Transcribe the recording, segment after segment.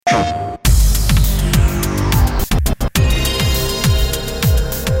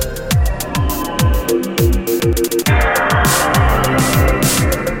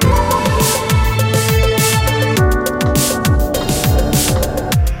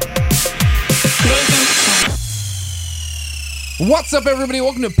What's up, everybody?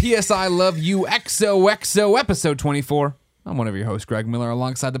 Welcome to PSI Love You XOXO episode 24. I'm one of your hosts, Greg Miller,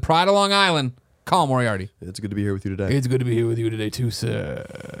 alongside the Pride of Long Island, Colin Moriarty. It's good to be here with you today. It's good to be here with you today, too, sir.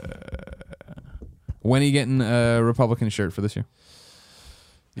 When are you getting a Republican shirt for this year?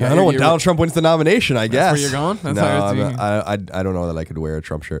 I don't know when Donald Trump wins the nomination, I guess. That's where you're going? That's I don't know that I could wear a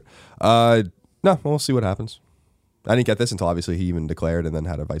Trump shirt. No, we'll see what happens. I didn't get this until obviously he even declared and then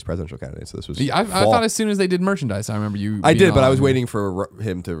had a vice presidential candidate. So this was. I thought as soon as they did merchandise, I remember you. I did, but I was waiting for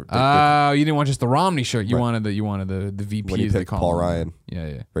him to. Oh, you didn't want just the Romney shirt. You wanted the VP. When he picked Paul Ryan.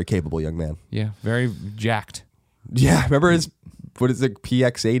 Yeah. Very capable young man. Yeah, very jacked. Yeah, remember his. What is it?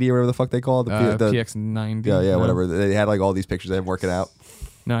 PX80 or whatever the fuck they call it? The PX90. Yeah, whatever. They had like all these pictures of him working out.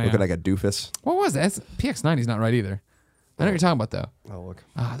 Looking like a doofus. What was that? PX90 is not right either. I know what you're talking about though. Oh look.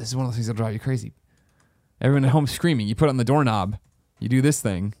 This is one of those things that'll drive you crazy. Everyone at home screaming. You put it on the doorknob. You do this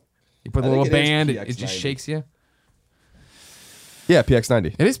thing. You put the little band. It just shakes you. Yeah,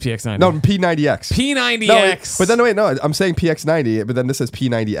 PX90. It is PX90. No, P90X. P90X. But then wait, no, I'm saying PX90, but then this says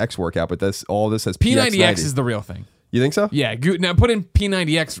P90X workout, but all this says PX90. P90X is the real thing. You think so? Yeah. Now put in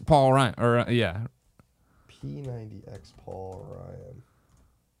P90X Paul Ryan. Or yeah. P90X Paul Ryan.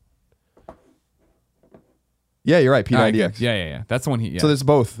 Yeah, you're right. P90X. Yeah. That's the one he. Yeah. So there's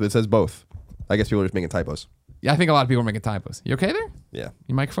both. It says both. I guess people are just making typos. Yeah, I think a lot of people are making typos. You okay there? Yeah.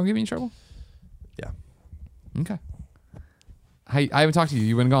 Your microphone give you any trouble? Yeah. Okay. I haven't talked to you.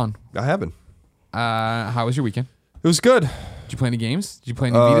 You've been gone. I haven't. How was your weekend? It was good. Did you play any games? Did you play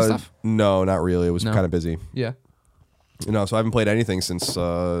any Vita stuff? No, not really. It was kind of busy. Yeah. So I haven't played anything since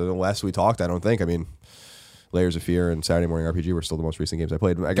last we talked, I don't think. I mean, Layers of Fear and Saturday Morning RPG were still the most recent games I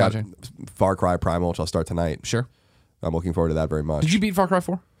played. I got Far Cry Primal, which I'll start tonight. Sure. I'm looking forward to that very much. Did you beat Far Cry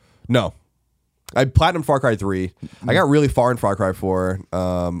 4? No. I platinumed Far Cry 3. I got really far in Far Cry 4.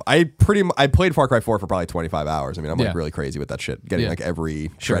 I played Far Cry 4 for probably 25 hours. I mean, I'm like really crazy with that shit. Getting like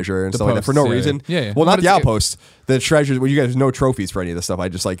every treasure and stuff like that for no reason. Yeah. Well, not the outposts. The treasures. Well, you guys no trophies for any of this stuff. I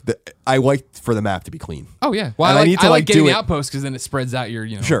just like I like for the map to be clean. Oh yeah. Well, I like getting the outposts because then it spreads out your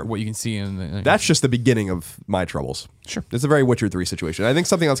what you can see in. That's just the beginning of my troubles. Sure. It's a very Witcher 3 situation. I think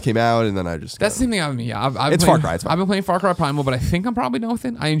something else came out and then I just. That's the same thing with me. Yeah, it's Far Cry. I've been playing Far Cry Primal, but I think I'm probably done with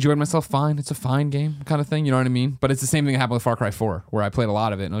it. I enjoyed myself fine. It's a fine game kind of thing. You know what I mean? But it's the same thing that happened with Far Cry 4, where I played a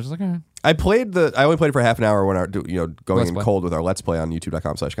lot of it and I was just like, all right. I only played it for half an hour when going in cold with our Let's Play on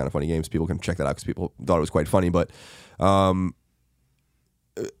youtube.com/kindoffunnygames. People can check that out because people thought it was quite funny. But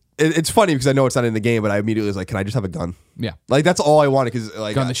it's funny because I know it's not in the game, but I immediately was like, can I just have a gun? Yeah. Like that's all I wanted because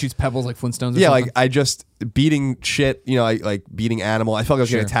like gun that shoots pebbles like Flintstones. Yeah, like I just beating shit. Like beating animal. I felt like I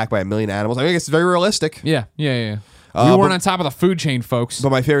was getting attacked by a million animals. I mean, it's very realistic. Yeah. We weren't on top of the food chain, folks. But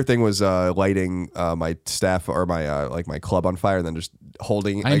my favorite thing was lighting my staff or my club on fire and then just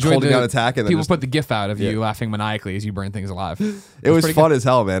holding down attack. And people put the gif out of you laughing maniacally as you burn things alive. It was fun as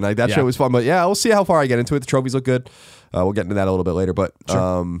hell, man. Like that shit was fun. But yeah, we'll see how far I get into it. The trophies look good. We'll get into that a little bit later. But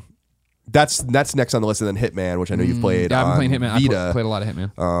that's next on the list. And then Hitman, which I know you've played. Yeah, I've been playing Hitman. Vita. I played a lot of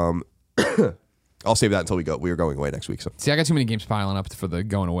Hitman. I'll save that until we are going away next week. So see, I got too many games piling up for the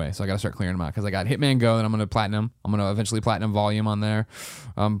going away, so I got to start clearing them out because I got Hitman Go that I'm going to platinum. I'm going to eventually platinum Volume on there.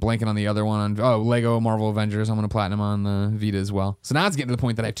 I'm blanking on the other one. Lego Marvel Avengers. I'm going to platinum on the Vita as well. So now it's getting to the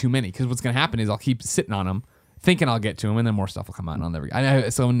point that I have too many because what's going to happen is I'll keep sitting on them, thinking I'll get to them, and then more stuff will come out. And I'll never. I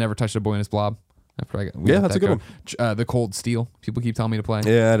still never touched a Boy in His Blob. That's a good one. The Cold Steel. People keep telling me to play.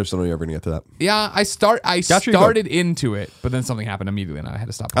 Yeah, I just don't know you're ever going to get to that. Yeah, I started into it, but then something happened immediately, and I had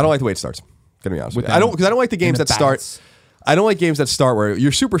to stop. I don't like the way it starts. Gonna be honest with you. I don't like the games that start. I don't like games that start where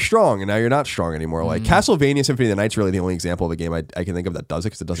you're super strong and now you're not strong anymore. Like Castlevania Symphony of the Night's really the only example of a game I can think of that does it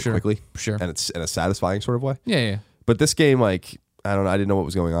because it does it quickly. Sure. And it's in a satisfying sort of way. Yeah. But this game, like, I don't know. I didn't know what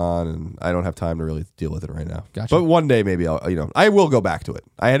was going on and I don't have time to really deal with it right now. Gotcha. But one day maybe I will go back to it.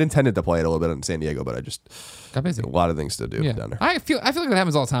 I had intended to play it a little bit in San Diego, but I just got busy. A lot of things to do down there. I feel like that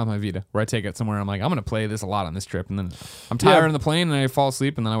happens all the time with my Vita, where I take it somewhere and I'm like, I'm going to play this a lot on this trip, and then I'm tired on the plane and I fall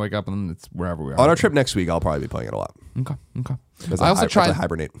asleep and then I wake up and it's wherever we are. On our trip next week, I'll probably be playing it a lot. Okay. I also tried to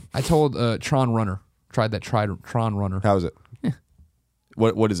hibernate. I told Tron Runner. Tried Tron Runner. How is it? Yeah.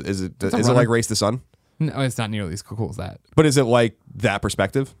 What is it? Is it like Race the Sun? No, it's not nearly as cool as that. But is it like that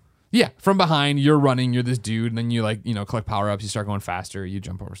perspective? Yeah, from behind, you're running, you're this dude, and then you collect power-ups, you start going faster, you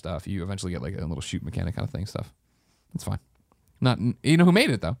jump over stuff, you eventually get like a little shoot mechanic kind of thing stuff. It's fine. You know who made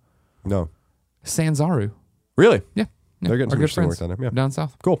it, though? No. Sanzaru. Really? Yeah. They're getting some interesting work down there. Yeah. Down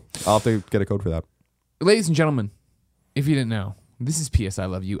south. Cool. I'll have to get a code for that. Ladies and gentlemen, if you didn't know, this is PSI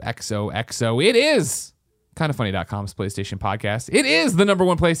Love You XOXO. It is kindoffunny.com's PlayStation podcast. It is the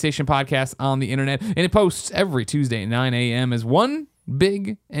 #1 PlayStation podcast on the internet, and it posts every Tuesday at 9 a.m. as one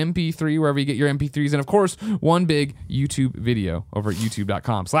big MP3 wherever you get your MP3s, and of course, one big YouTube video over at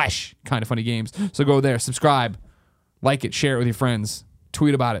youtube.com/kindafunnygames. So go there, subscribe, like it, share it with your friends,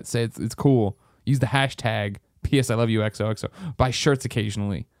 tweet about it, say it's cool. Use the hashtag PS I love you XOXO. Buy shirts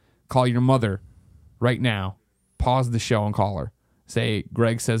occasionally. Call your mother right now. Pause the show and call her. Say,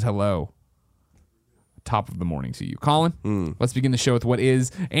 Greg says hello. Top of the morning to you. Colin, let's begin the show with what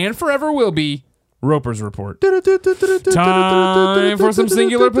is and forever will be Roper's Report. Time for some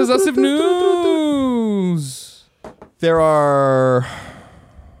singular possessive news. There are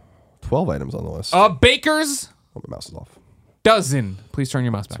 12 items on the list. Baker's Oh, my mouse is off. dozen. Please turn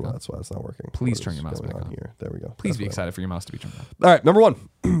your mouse back on. That's why it's not working. Please turn your mouse back on. Here. There we go. Please be excited for your mouse to be turned on. All right, number one.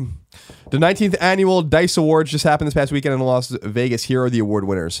 The 19th annual DICE Awards just happened this past weekend in Las Vegas. Here are the award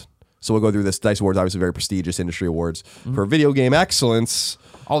winners. So we'll go through this. DICE Awards, obviously very prestigious industry awards for video game excellence.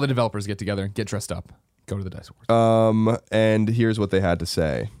 All the developers get together, get dressed up, go to the DICE Awards. And here's what they had to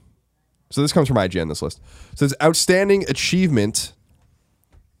say. So this comes from IGN, this list. It says, Outstanding Achievement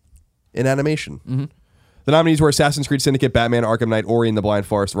in Animation. The nominees were Assassin's Creed Syndicate, Batman, Arkham Knight, Ori and the Blind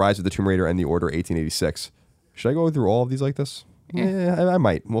Forest, Rise of the Tomb Raider, and The Order 1886. Should I go through all of these like this? Yeah, I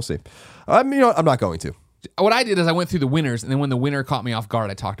might. We'll see. I'm not going to. What I did is I went through the winners, and then when the winner caught me off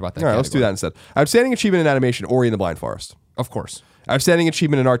guard, I talked about that. All right, let's do that instead. Outstanding Achievement in Animation, Ori and the Blind Forest. Of course. Outstanding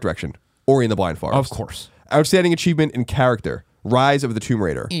Achievement in Art Direction, Ori and the Blind Forest. Of course. Outstanding Achievement in Character, Rise of the Tomb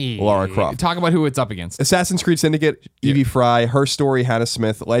Raider, Lara Croft. Talk about who it's up against. Assassin's Creed Syndicate, Evie Fry, Her Story, Hannah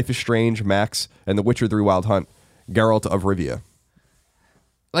Smith, Life is Strange, Max, and The Witcher 3 Wild Hunt, Geralt of Rivia.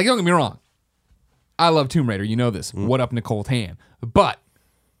 Like, don't get me wrong. I love Tomb Raider. You know this. What up, Nicole Tan? But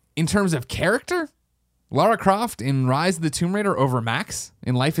in terms of character, Lara Croft in Rise of the Tomb Raider over Max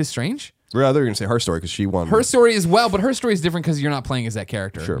in Life is Strange? Well, they're going to say Her Story because she won. Her Story as well, but Her Story is different because you're not playing as that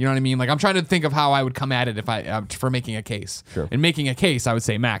character. Sure. You know what I mean? Like, I'm trying to think of how I would come at it if I for making a case. Sure. In making a case, I would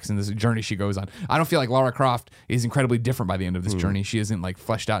say Max and this journey she goes on. I don't feel like Lara Croft is incredibly different by the end of this journey. She isn't like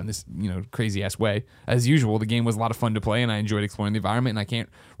fleshed out in this crazy ass way. As usual, the game was a lot of fun to play, and I enjoyed exploring the environment. And I can't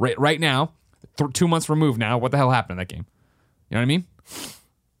right now, 2 months removed now. What the hell happened in that game? You know what I mean?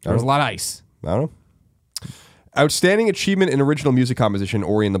 There was a lot of ice. I don't know. Outstanding Achievement in Original Music Composition,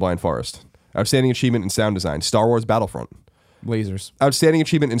 Ori and the Blind Forest. Outstanding Achievement in Sound Design, Star Wars Battlefront. Lasers. Outstanding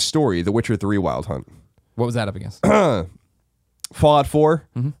Achievement in Story, The Witcher 3 Wild Hunt. What was that up against? Fallout 4,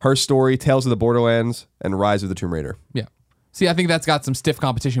 Her Story, Tales of the Borderlands, and Rise of the Tomb Raider. Yeah. See, I think that's got some stiff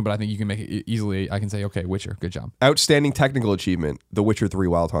competition, but I think you can make it easily. I can say, okay, Witcher, good job. Outstanding Technical Achievement, The Witcher 3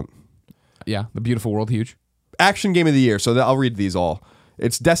 Wild Hunt. Yeah, The Beautiful World, huge. Action Game of the Year, so I'll read these all.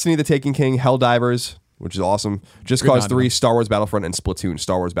 It's Destiny the Taken King, Helldivers, which is awesome. Just Cause 3, Star Wars Battlefront, and Splatoon,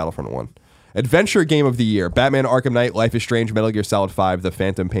 Star Wars Battlefront 1. Adventure Game of the Year, Batman Arkham Knight, Life is Strange, Metal Gear Solid 5, The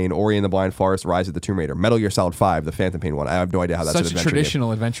Phantom Pain, Ori and the Blind Forest, Rise of the Tomb Raider, Metal Gear Solid 5, The Phantom Pain 1. I have no idea how that's such an a adventure traditional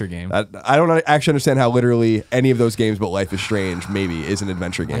game. adventure game. I don't actually understand how literally any of those games but Life is Strange maybe is an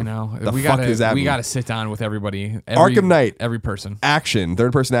adventure game. I know. The fuck does that mean? We got to sit down with everybody. Arkham Knight. Every person. Action,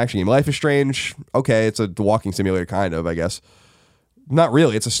 third-person action game. Life is Strange, okay, it's a walking simulator kind of, I guess. Not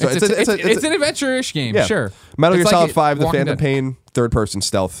really. It's an adventure-ish game, yeah. Sure. Metal Gear It's Solid like 5, The Walking Phantom Dead. Pain, third-person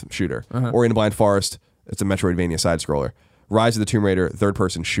stealth shooter. Ori and the Blind Forest, it's a Metroidvania side-scroller. Rise of the Tomb Raider,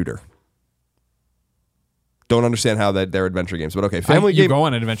 third-person shooter. Don't understand how they're adventure games, but okay. You go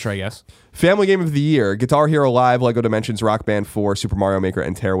on an adventure, I guess. Family Game of the Year, Guitar Hero Live, Lego Dimensions, Rock Band 4, Super Mario Maker,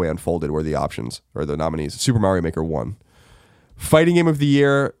 and Tearaway Unfolded were the options, or the nominees. Super Mario Maker won. Fighting Game of the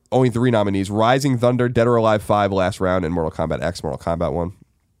Year, only 3 nominees. Rising Thunder, Dead or Alive 5, Last Round, and Mortal Kombat X, Mortal Kombat 1.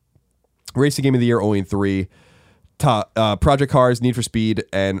 Racing Game of the Year, only 3. Project Cars, Need for Speed,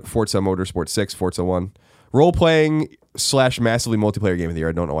 and Forza Motorsport 6, Forza 1. Role-playing / massively multiplayer game of the year.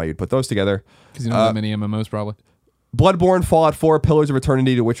 I don't know why you'd put those together. Because you don't have many MMOs, probably. Bloodborne, Fallout 4, Pillars of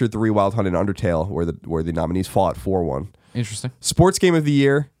Eternity, The Witcher 3, Wild Hunt, and Undertale were the nominees. Fallout 4 won. Interesting. Sports Game of the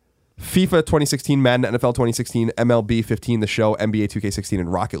Year, FIFA 2016, Madden NFL 2016, MLB 15, The Show, NBA 2K16,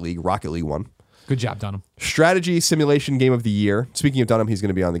 and Rocket League. Rocket League won. Good job, Dunham. Strategy Simulation Game of the Year. Speaking of Dunham, he's going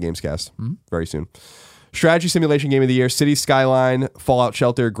to be on the Gamescast very soon. Strategy Simulation Game of the Year, City Skyline, Fallout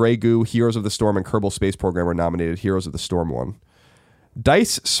Shelter, Grey Goo, Heroes of the Storm, and Kerbal Space Program were nominated. Heroes of the Storm won.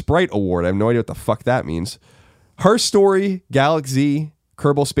 DICE Sprite Award. I have no idea what the fuck that means. Her Story, Galaxy,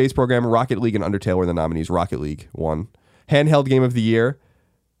 Kerbal Space Program, Rocket League, and Undertale were the nominees. Rocket League won. Handheld Game of the Year,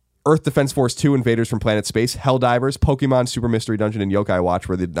 Earth Defense Force 2, Invaders from Planet Space, Helldivers, Pokemon Super Mystery Dungeon, and Yokai Watch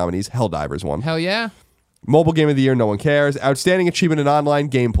were the nominees. Helldivers won. Hell yeah. Mobile Game of the Year, no one cares. Outstanding Achievement in Online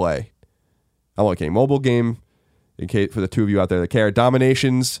Gameplay. I'm okay. Mobile game, in case for the 2 of you out there that care.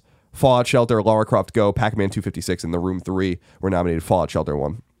 Dominations, Fallout Shelter, Lara Croft Go, Pac-Man 256, and The Room 3 were nominated. Fallout Shelter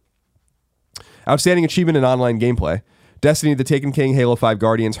won. Outstanding Achievement in Online Gameplay. Destiny, The Taken King, Halo 5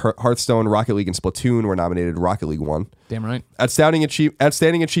 Guardians, Hearthstone, Rocket League, and Splatoon were nominated. Rocket League won. Damn right. Outstanding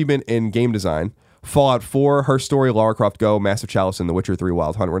achievement in game design. Fallout 4, Her Story, Lara Croft Go, Massive Chalice, and The Witcher 3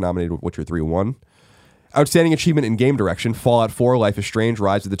 Wild Hunt were nominated. Witcher 3 won. Outstanding achievement in game direction. Fallout 4, Life is Strange,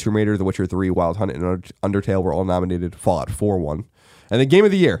 Rise of the Tomb Raider, The Witcher 3, Wild Hunt, and Undertale were all nominated. Fallout 4 won. And the game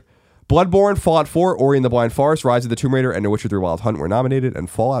of the year. Bloodborne, Fallout 4, Ori and the Blind Forest, Rise of the Tomb Raider, and The Witcher 3 Wild Hunt were nominated, and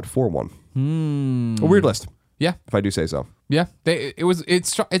Fallout 4 won. A weird list. Yeah. If I do say so. Yeah.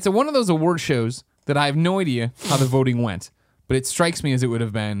 It's one of those award shows that I have no idea how the voting went, but it strikes me as it would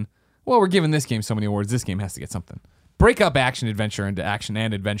have been, well, we're giving this game so many awards, this game has to get something. Break up action adventure into action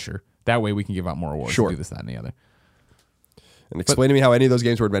and adventure. That way we can give out more awards. Sure. Do this, that, and the other. And explain to me how any of those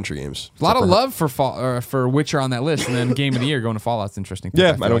games were adventure games. A lot of love for Witcher on that list, and then Game of the Year going to Fallout's interesting.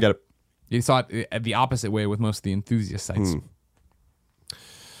 Yeah, I don't get it. You saw it the opposite way with most of the enthusiast sites.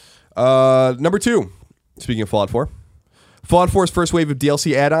 Number 2, speaking of Fallout 4. Fallout 4's first wave of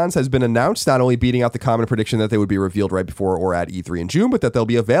DLC add-ons has been announced, not only beating out the common prediction that they would be revealed right before or at E3 in June, but that they'll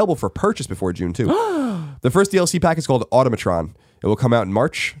be available for purchase before June too. The first DLC pack is called Automatron. It will come out in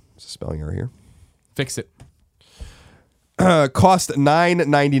March. There's a spelling error here. Fix it. Cost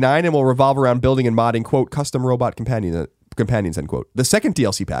 $9.99 and will revolve around building and modding, quote, custom robot companions, end quote. The second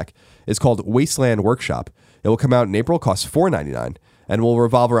DLC pack is called Wasteland Workshop. It will come out in April, costs $4.99, and will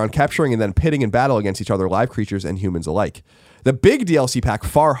revolve around capturing and then pitting in battle against each other live creatures and humans alike. The big DLC pack,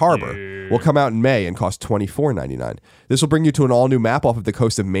 Far Harbor, will come out in May and cost $24.99. This will bring you to an all-new map off of the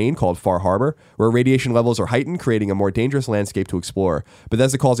coast of Maine called Far Harbor, where radiation levels are heightened, creating a more dangerous landscape to explore.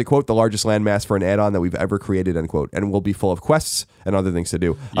 Bethesda calls it, quote, the largest landmass for an add-on that we've ever created, end quote, and will be full of quests and other things to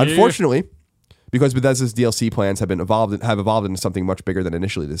do. Yeah. Unfortunately, because Bethesda's DLC plans have evolved into something much bigger than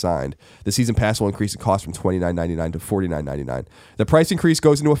initially designed, the season pass will increase the cost from $29.99 to $49.99. The price increase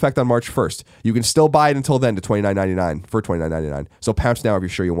goes into effect on March 1st. You can still buy it until then to $29.99 for $29.99. So pounce now if you're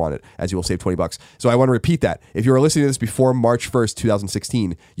sure you want it, as you will save $20. So I want to repeat that. If you are listening to this before March 1st,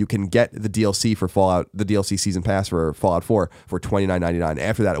 2016, you can get the DLC for Fallout, the DLC season pass for Fallout 4 for $29.99.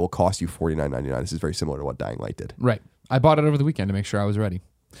 After that, it will cost you $49.99. This is very similar to what Dying Light did. Right. I bought it over the weekend to make sure I was ready.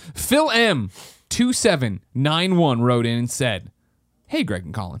 Phil M. 2791 wrote in and said, hey, Greg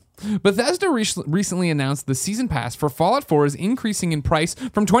and Colin. Bethesda recently announced the season pass for Fallout 4 is increasing in price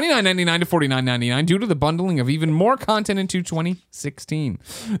from $29.99 to $49.99 due to the bundling of even more content into 2016.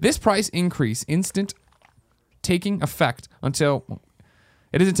 This price increase instant taking effect until...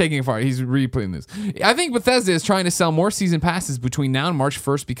 It isn't taking effect. He's replaying this. I think Bethesda is trying to sell more season passes between now and March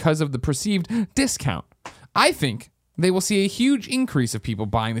 1st because of the perceived discount. I think they will see a huge increase of people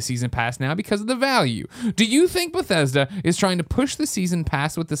buying the season pass now because of the value. Do you think Bethesda is trying to push the season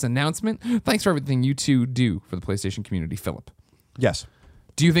pass with this announcement? Thanks for everything you two do for the PlayStation community, Philip. Yes.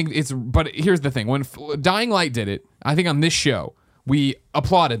 Do you think it's... But here's the thing. When Dying Light did it, I think on this show, we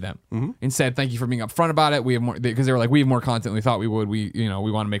applauded them and said, thank you for being upfront about it. We have more... Because they were like, we have more content than we thought we would. We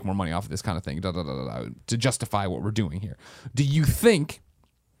want to make more money off of this kind of thing to justify what we're doing here. Do you think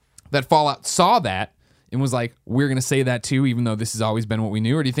that Fallout saw that and was like, we're going to say that too, even though this has always been what we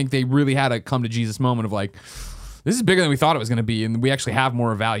knew? Or do you think they really had a come to Jesus moment of like, this is bigger than we thought it was going to be, and we actually have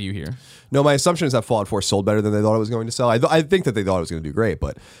more value here? No, my assumption is that Fallout 4 sold better than they thought it was going to sell. I think that they thought it was going to do great,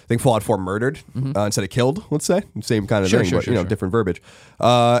 but I think Fallout 4 murdered instead of killed, let's say. Same kind of thing, but different verbiage.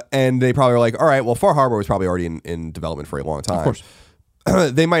 And they probably were like, all right, well, Far Harbor was probably already in development for a long time. Of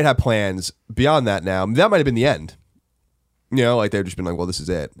course. They might have plans beyond that now. That might have been the end. Like they've just been like, well, this is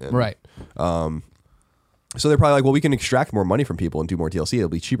it. And, right. So they're probably like, well, we can extract more money from people and do more DLC. It'll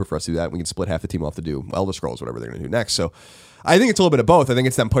be cheaper for us to do that. We can split half the team off to do Elder Scrolls, whatever they're going to do next. So I think it's a little bit of both. I think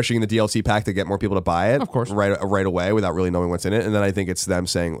it's them pushing the DLC pack to get more people to buy it, of course, right away without really knowing what's in it. And then I think it's them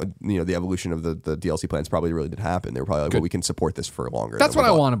saying, the evolution of the DLC plans probably really did happen. They were probably like, well, we can support this for longer. That's what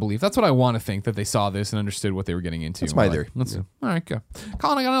I want to believe. That's what I want to think, that they saw this and understood what they were getting into. That's my theory. Let's see. All right, go.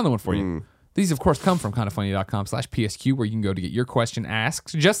 Colin, I got another one for you. These, of course, come from kindafunny.com/PSQ, where you can go to get your question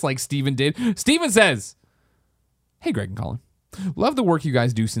asked, just like Steven did. Steven says, hey, Greg and Colin. Love the work you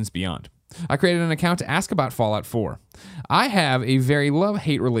guys do since Beyond. I created an account to ask about Fallout 4. I have a very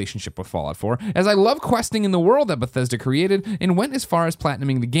love-hate relationship with Fallout 4, as I love questing in the world that Bethesda created and went as far as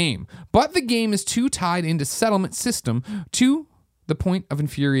platinuming the game. But the game is too tied into settlement system to the point of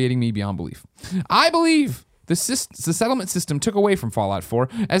infuriating me beyond belief. I believe the settlement system took away from Fallout 4,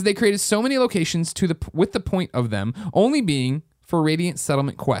 as they created so many locations with the point of them only being for Radiant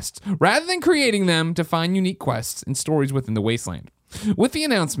settlement quests, rather than creating them to find unique quests and stories within the Wasteland. With the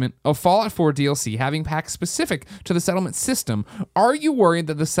announcement of Fallout 4 DLC having packs specific to the settlement system, are you worried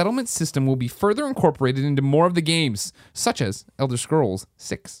that the settlement system will be further incorporated into more of the games, such as Elder Scrolls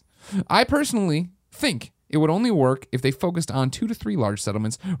 6? I personally think it would only work if they focused on 2 to 3 large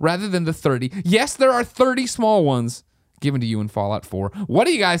settlements rather than the 30. Yes, there are 30 small ones given to you in Fallout 4. What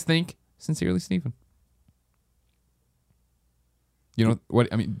do you guys think? Sincerely, Stephen. You know what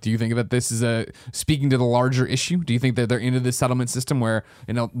I mean? Do you think that this is speaking to the larger issue? Do you think that they're into this settlement system where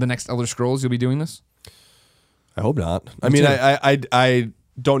in the next Elder Scrolls you'll be doing this? I hope not. I mean, I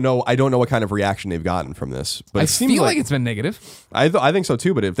don't know. I don't know what kind of reaction they've gotten from this, but I feel like it's been negative. I think so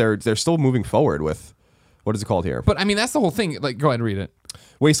too. But if they're still moving forward with what is it called here? But I mean, that's the whole thing. Like, go ahead and read it.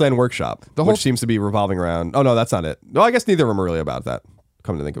 Wasteland Workshop, which seems to be revolving around. Oh no, that's not it. No, I guess neither of them are really about that.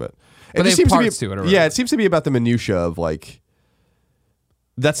 Come to think of it, but it seems to be. Yeah, it seems to be about the minutia of like.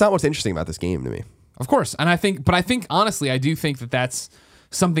 That's not what's interesting about this game to me. Of course. And I think honestly, I do think that that's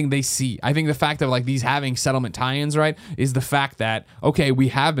something they see. I think the fact of like these having settlement tie-ins, right, is the fact that, okay, we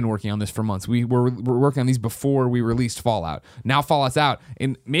have been working on this for months. We were working on these before we released Fallout. Now Fallout's out.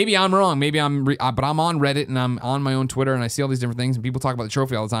 And maybe I'm wrong. Maybe but I'm on Reddit and I'm on my own Twitter and I see all these different things and people talk about the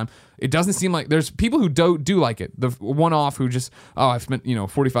trophy all the time. It doesn't seem like there's people who do like it. The one-off who just, I've spent,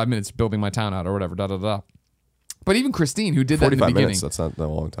 45 minutes building my town out or whatever, da-da-da. But even Christine, who did that in the beginning. 45 minutes, that's not that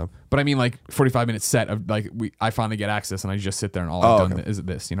long time. But I mean, like 45 minute set of like I finally get access and I just sit there and all I've done is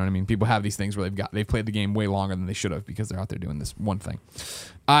this. You know what I mean? People have these things where they've played the game way longer than they should have because they're out there doing this one thing.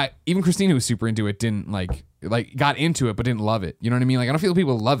 Even Christine, who was super into it, didn't like got into it but didn't love it. You know what I mean? Like I don't feel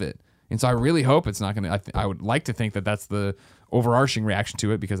people love it, and so I really hope it's not gonna. I would like to think that that's the overarching reaction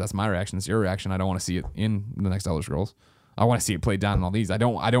to it because that's my reaction. It's your reaction. I don't want to see it in the next Elder Scrolls. I want to see it played down in all these. I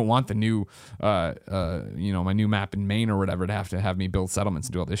don't want the new, my new map in Maine or whatever to have me build settlements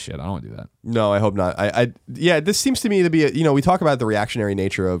and do all this shit. I don't want to do that. No, I hope not. This seems to me to be we talk about the reactionary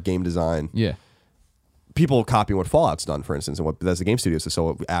nature of game design. Yeah. People copying what Fallout's done, for instance, and what Bethesda Game Studios is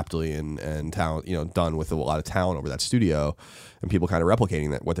so aptly and talent, done with a lot of talent over that studio, and people kind of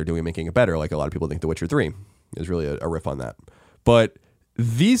replicating that what they're doing and making it better. Like a lot of people think The Witcher 3 is really a riff on that, but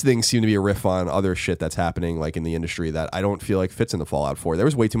these things seem to be a riff on other shit that's happening like in the industry that I don't feel like fits into Fallout 4. There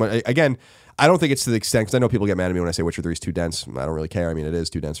was way too much. Again, I don't think it's to the extent, because I know people get mad at me when I say Witcher 3 is too dense. I don't really care. I mean, it is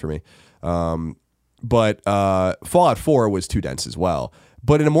too dense for me. But Fallout 4 was too dense as well.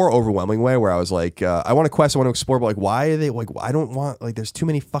 But in a more overwhelming way where I was like, I want to quest, I want to explore, but like, why are they like, I don't want, like, there's too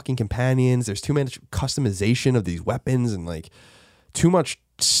many fucking companions. There's too much customization of these weapons and like too much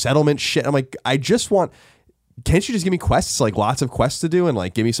settlement shit. I'm like, I just want... Can't you just give me quests, like lots of quests to do, and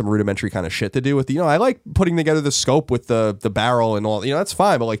like give me some rudimentary kind of shit to do with I like putting together the scope with the barrel and all, that's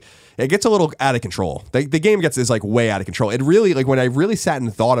fine, but like it gets a little out of control. The game is like way out of control. It really, like when I really sat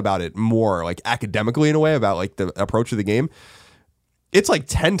and thought about it more like academically in a way about like the approach of the game, it's like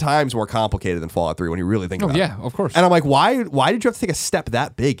 10 times more complicated than Fallout 3 when you really think about it. Yeah, of course. And I'm like, why did you have to take a step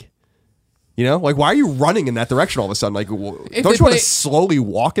that big? Like, why are you running in that direction all of a sudden? Like, don't you want to slowly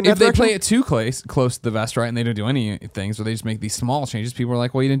walk in that direction? If they play it too close to the vest, right, and they don't do any things, or they just make these small changes, people are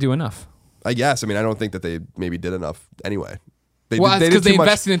like, well, you didn't do enough. I guess. I mean, I don't think that they maybe did enough anyway. Because they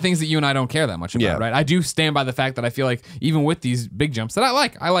invested in things that you and I don't care that much about, right? I do stand by the fact that I feel like even with these big jumps that I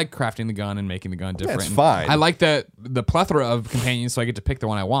like crafting the gun and making the gun different. That's fine. I like the plethora of companions, so I get to pick the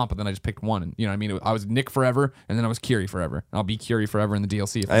one I want, but then I just picked one. And you know what I mean? I was Nick forever, and then I was Curie forever. And I'll be Curie forever in the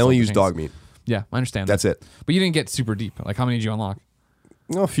DLC. I only use dog meat. Yeah, I understand. That's it. But you didn't get super deep. Like, how many did you unlock?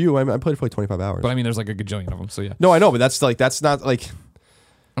 No, a few. I played for like 25 hours. But I mean, there's like a gajillion of them, so yeah. No, I know, but that's not like...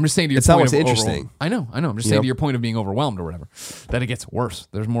 I'm just saying to your it's point not what's of interesting. I know. I'm just saying to your point of being overwhelmed or whatever, that it gets worse.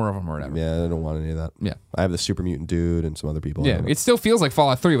 There's more of them or whatever. Yeah, I don't want any of that. Yeah. I have the super mutant dude and some other people. Yeah, it still feels like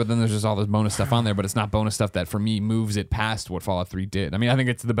Fallout 3, but then there's just all this bonus stuff on there, but it's not bonus stuff that for me moves it past what Fallout 3 did. I mean, I think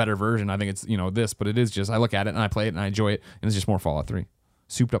it's the better version. I think it's, this, but it is just, I look at it and I play it and I enjoy it, and it's just more Fallout 3.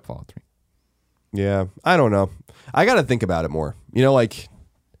 Souped up Fallout 3. Yeah, I don't know. I got to think about it more. Like,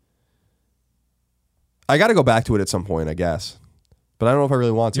 I got to go back to it at some point, I guess. But I don't know if I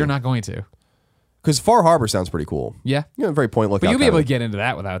really want to. You're not going to. Because Far Harbor sounds pretty cool. Yeah. Very point lookout. But you'll be able to get into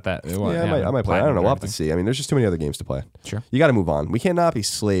that without that. I might play. I don't know. We'll have to see. I mean, there's just too many other games to play. Sure. You got to move on. We cannot be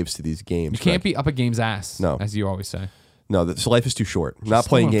slaves to these games. You can't be up a game's ass, no, as you always say. No, this life is too short. Just not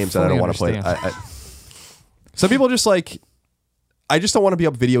playing games that I don't want to play. Some people just like, I just don't want to be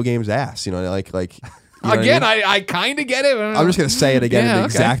up video games ass. Like. Again, I kind of get it. I'm just going to say it again in the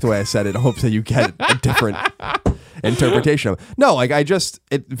exact way I said it in hopes that you get a different interpretation of it. No, like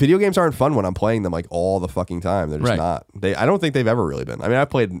video games aren't fun when I'm playing them like all the fucking time. They're just not. I don't think they've ever really been. I mean, I've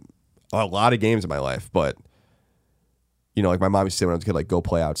played a lot of games in my life, but like my mom used to say when I was a kid, like go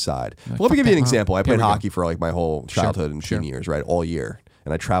play outside. Well, let me give you an example. I played hockey for like my whole childhood and teen years, right? All year. And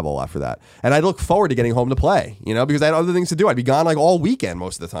and I travel a lot for that. And I look forward to getting home to play, because I had other things to do. I'd be gone like all weekend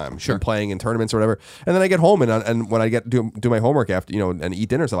most of the time, playing in tournaments or whatever. And then I get home and when I get do my homework after, and eat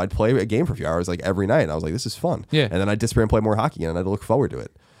dinner, so I'd play a game for a few hours like every night. And I was like, this is fun. Yeah. And then I'd disappear and play more hockey, and I'd look forward to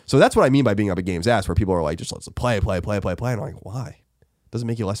it. So that's what I mean by being up at games ass, where people are like, just let's play. And I'm like, why? Doesn't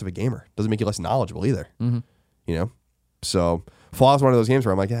make you less of a gamer. Doesn't make you less knowledgeable either. Mm-hmm. So Fallout's one of those games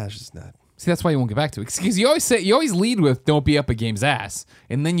where I'm like, it's just not. See, that's why you won't get back to it. Because you always lead with don't be up a game's ass,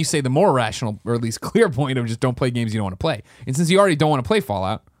 and then you say the more rational or at least clear point of just don't play games you don't want to play. And since you already don't want to play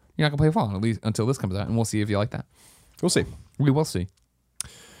Fallout, you're not gonna play Fallout at least until this comes out, and we'll see if you like that. We'll see. We will see.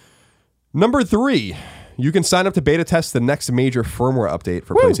 Number 3, you can sign up to beta test the next major firmware update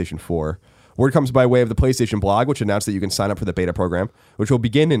for PlayStation 4. Word comes by way of the PlayStation blog, which announced that you can sign up for the beta program, which will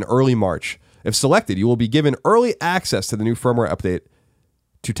begin in early March. If selected, you will be given early access to the new firmware update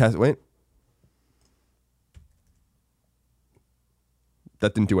to test. Wait.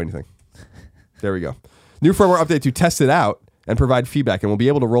 That didn't do anything. There we go. New firmware update to test it out and provide feedback, and we'll be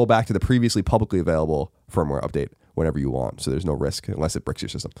able to roll back to the previously publicly available firmware update whenever you want. So there's no risk unless it bricks your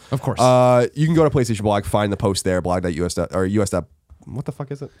system. Of course. You can go to PlayStation blog, find the post there, blog.us or us. What the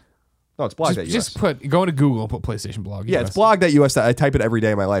fuck is it? No, it's blog.us. Just go to Google and put PlayStation blog. Yeah, it's blog.us. I type it every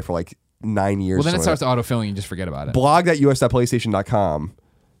day of my life for like 9 years. Well, then it starts autofilling and you just forget about it. Blog.us.playstation.com.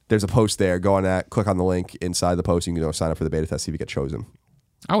 There's a post there. Go on that. Click on the link inside the post. You can go sign up for the beta test, see if you get chosen.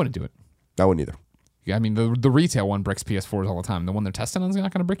 I wouldn't do it. I wouldn't either. Yeah, I mean, the retail one bricks PS4s all the time. The one they're testing on is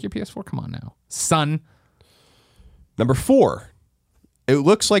not going to brick your PS4? Come on now. Son. Number 4. It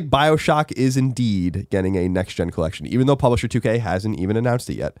looks like BioShock is indeed getting a next-gen collection, even though publisher 2K hasn't even announced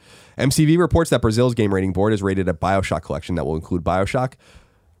it yet. MCV reports that Brazil's game rating board has rated a BioShock collection that will include BioShock,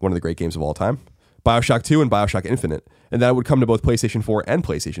 one of the great games of all time, BioShock 2, and BioShock Infinite, and that would come to both PlayStation 4 and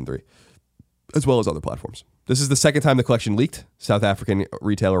PlayStation 3, as well as other platforms. This is the second time the collection leaked. South African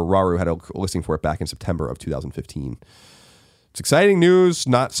retailer Raru had a listing for it back in September of 2015. It's exciting news,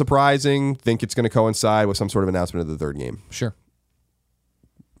 not surprising. Think it's going to coincide with some sort of announcement of the third game. Sure.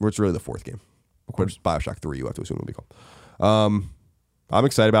 Or it's really the fourth game. Of course, BioShock 3, you have to assume it'll be called. I'm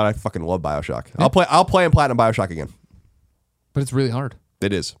excited about it. I fucking love BioShock. Yeah. I'll play in Platinum BioShock again. But it's really hard.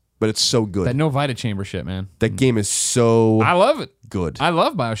 It is. But it's so good. That no Vita chamber shit, man. That game is so I love it. Good. I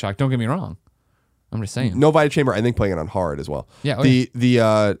love BioShock, don't get me wrong. I'm just saying. No Vita chamber, I think playing it on hard as well. Yeah.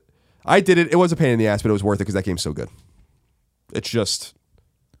 I did it. It was a pain in the ass, but it was worth it because that game's so good. It's just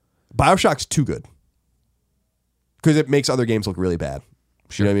BioShock's too good. Because it makes other games look really bad.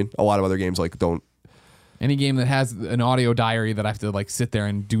 Sure. You know what I mean? A lot of other games like don't. Any game that has an audio diary that I have to like sit there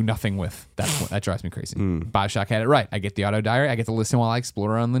and do nothing with, that drives me crazy. BioShock had it right. I get the audio diary. I get to listen while I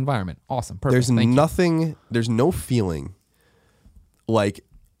explore around the environment. Awesome. Perfect. There's no feeling like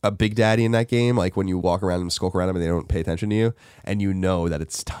a Big Daddy in that game, like when you walk around and skulk around them and they don't pay attention to you, and you know that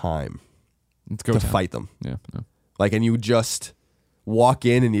it's time to fight them. Yeah. Like, and you just walk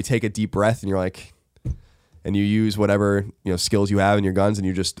in and you take a deep breath and you're like, and you use whatever skills you have in your guns and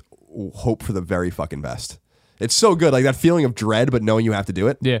you just hope for the very fucking best. It's so good, like that feeling of dread, but knowing you have to do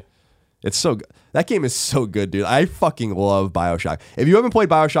it. Yeah, it's so good. That game is so good, dude. I fucking love BioShock. If you haven't played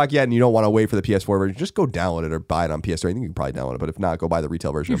BioShock yet and you don't want to wait for the PS4 version, just go download it or buy it on PS3. I think you can probably download it, but if not, go buy the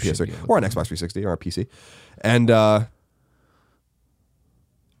retail version on PS3 or on Xbox 360 or on PC. And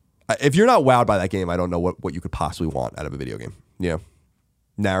if you're not wowed by that game, I don't know what you could possibly want out of a video game.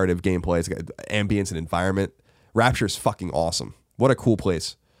 Narrative, gameplay, it's got ambience and environment. Rapture is fucking awesome. What a cool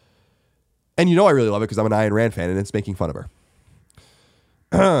place. And I really love it because I'm an Ayn Rand fan and it's making fun of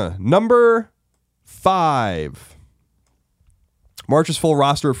her. Number 5. March's full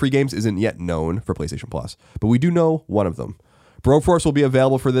roster of free games isn't yet known for PlayStation Plus, but we do know one of them. Broforce will be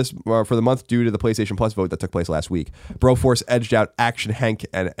available for the month due to the PlayStation Plus vote that took place last week. Broforce edged out Action Hank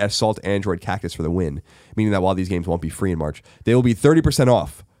and Assault Android Cactus for the win, meaning that while these games won't be free in March, they will be 30%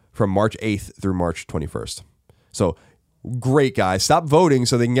 off from March 8th through March 21st. So, great, guys. Stop voting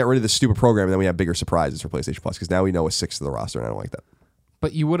so they can get rid of this stupid program, and then we have bigger surprises for PlayStation Plus, because now we know a sixth of the roster, and I don't like that.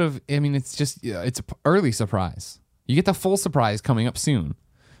 But you would have, it's an early surprise. You get the full surprise coming up soon.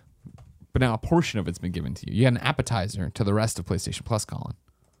 But now a portion of it's been given to you. You had an appetizer to the rest of PlayStation Plus, Colin.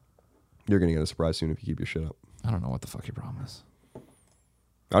 You're going to get a surprise soon if you keep your shit up. I don't know what the fuck your problem is. I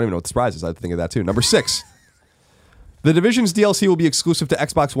don't even know what the surprise is. I have to think of that too. Number 6. The Division's DLC will be exclusive to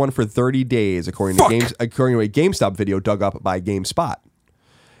Xbox One for 30 days, according to a GameStop video dug up by GameSpot.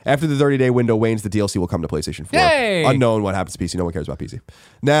 After the 30-day window wanes, the DLC will come to PlayStation 4. Yay! Unknown what happens to PC. No one cares about PC.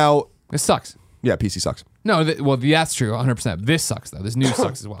 Now... This sucks. Yeah, PC sucks. No, that's true, 100%. This sucks, though. This news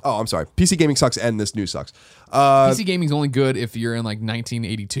sucks as well. Oh, I'm sorry. PC gaming sucks and this news sucks. PC gaming's only good if you're in,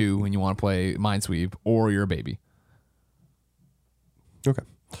 1982 and you want to play Minesweep, or you're a baby. Okay.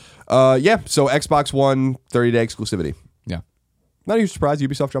 So Xbox One 30-day exclusivity. Yeah. Not a huge surprise.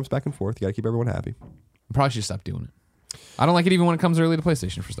 Ubisoft jumps back and forth. You got to keep everyone happy. Probably should stop doing it. I don't like it even when it comes early to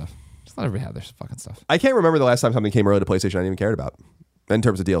PlayStation for stuff. Just let everybody have their fucking stuff. I can't remember the last time something came early to PlayStation I didn't even cared about in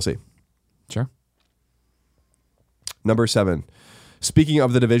terms of DLC. Sure. Number 7. Speaking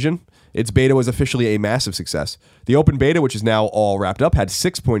of The Division, its beta was officially a massive success. The open beta, which is now all wrapped up, had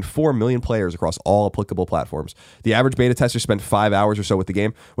 6.4 million players across all applicable platforms. The average beta tester spent 5 hours or so with the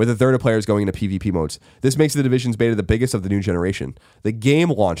game, with a third of players going into PvP modes. This makes The Division's beta the biggest of the new generation. The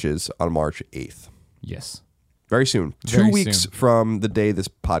game launches on March 8th. Yes. Very soon. Very 2 weeks soon. from the day this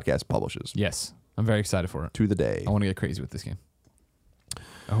podcast publishes. Yes. I'm very excited for it. To the day. I want to get crazy with this game.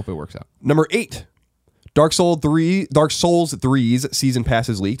 I hope it works out. Number 8. Dark Souls 3's Season Pass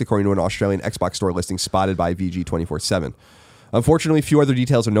is leaked, according to an Australian Xbox Store listing spotted by VG 24/7. Unfortunately, few other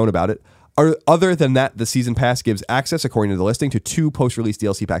details are known about it. Other than that, the Season Pass gives access, according to the listing, to 2 post-release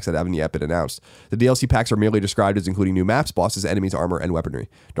DLC packs that haven't yet been announced. The DLC packs are merely described as including new maps, bosses, enemies, armor, and weaponry.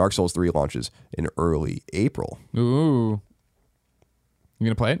 Dark Souls 3 launches in early April. Ooh. You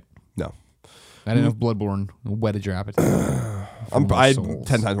going to play it? No. I didn't know if Bloodborne whetted your appetite. I'm 10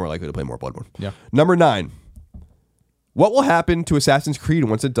 times more likely to play more Bloodborne. Yeah. Number 9. What will happen to Assassin's Creed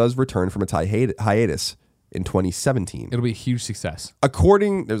once it does return from its hiatus in 2017? It'll be a huge success.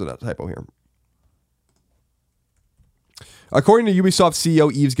 There's a typo here. According to Ubisoft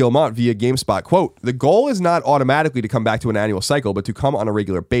CEO Yves Guillemot via GameSpot, quote, the goal is not automatically to come back to an annual cycle, but to come on a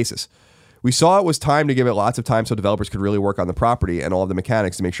regular basis. We saw it was time to give it lots of time so developers could really work on the property and all of the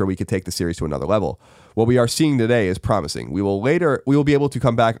mechanics to make sure we could take the series to another level. What we are seeing today is promising. We will be able to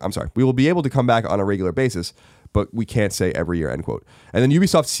come back on a regular basis, but we can't say every year, end quote. And then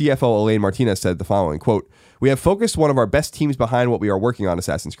Ubisoft CFO Elaine Martinez said the following, quote, we have focused one of our best teams behind what we are working on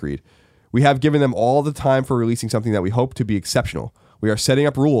Assassin's Creed. We have given them all the time for releasing something that we hope to be exceptional. We are setting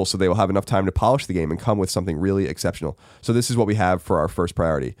up rules so they will have enough time to polish the game and come with something really exceptional. So this is what we have for our first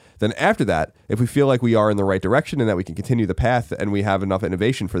priority. Then after that, if we feel like we are in the right direction and that we can continue the path and we have enough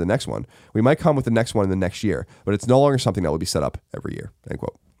innovation for the next one, we might come with the next one in the next year. But it's no longer something that will be set up every year, end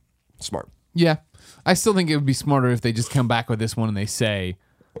quote. Smart. Yeah. I still think it would be smarter if they just come back with this one and they say,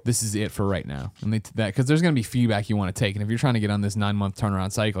 this is it for right now. And because there's going to be feedback you want to take. And if you're trying to get on this 9-month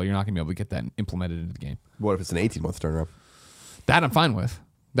turnaround cycle, you're not going to be able to get that implemented into the game. What if it's an 18-month turnaround? That I'm fine with.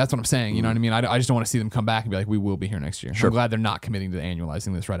 That's what I'm saying. You know what I mean? I just don't want to see them come back and be like, we will be here next year. Sure. I'm glad they're not committing to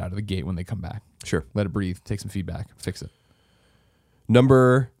annualizing this right out of the gate when they come back. Sure. Let it breathe. Take some feedback. Fix it.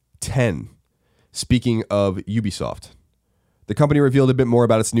 Number 10. Speaking of Ubisoft. The company revealed a bit more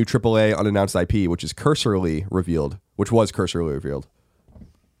about its new AAA unannounced IP, which was cursorily revealed.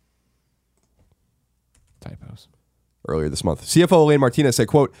 Typos. Earlier this month. CFO Elaine Martinez said,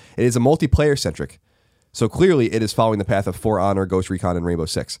 quote, it is a multiplayer-centric. So clearly it is following the path of For Honor, Ghost Recon, and Rainbow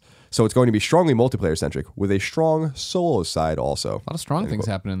Six. So it's going to be strongly multiplayer-centric with a strong solo side also. A lot of strong things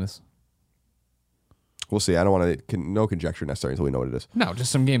happen in this. We'll see. I don't want to, no conjecture necessary until we know what it is. No,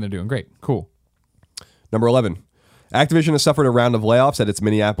 just some game they're doing great. Cool. Number 11. Activision has suffered a round of layoffs at its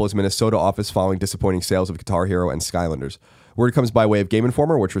Minneapolis, Minnesota office following disappointing sales of Guitar Hero and Skylanders. Word comes by way of Game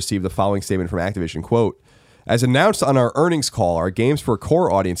Informer, which received the following statement from Activision, quote, as announced on our earnings call, our games for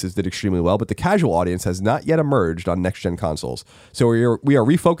core audiences did extremely well, but the casual audience has not yet emerged on next-gen consoles. So we are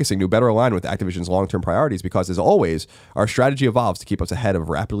refocusing to better align with Activision's long-term priorities because, as always, our strategy evolves to keep us ahead of a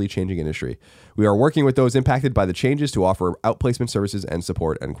rapidly changing industry. We are working with those impacted by the changes to offer outplacement services and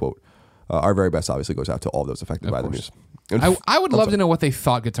support, end quote. Our very best obviously goes out to all those affected by the news. I would love to know what they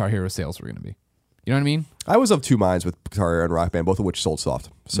thought Guitar Hero sales were going to be. You know what I mean? I was of two minds with Guitar Hero and Rock Band, both of which sold soft.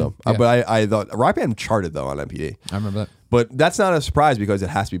 So, yeah. But I thought Rock Band charted though on MPD. I remember that. But that's not a surprise because it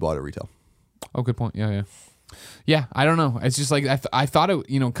has to be bought at retail. Oh, good point. Yeah. I don't know. It's just like I thought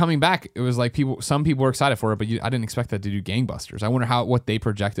it. Coming back, it was like some people were excited for it, but I didn't expect that to do gangbusters. I wonder what they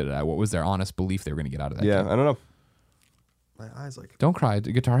projected it at. What was their honest belief they were going to get out of that? Yeah, game? I don't know. My eyes like. Don't cry.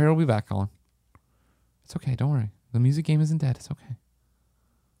 Guitar Hero will be back, Colin. It's okay. Don't worry. The music game isn't dead. It's okay.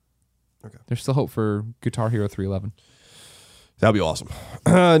 Okay. There's still hope for Guitar Hero 311. That'd be awesome.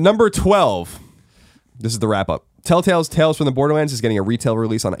 Number 12. This is the wrap up. Telltale's Tales from the Borderlands is getting a retail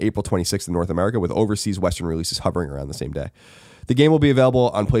release on April 26th in North America, with overseas Western releases hovering around the same day. The game will be available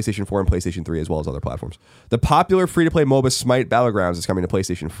on PlayStation 4 and PlayStation 3 as well as other platforms. The popular free-to-play MOBA Smite Battlegrounds is coming to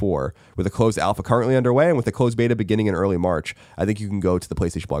PlayStation 4 with a closed alpha currently underway and with a closed beta beginning in early March. I think you can go to the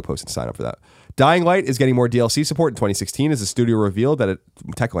PlayStation blog post and sign up for that. Dying Light is getting more DLC support in 2016 as the studio revealed that at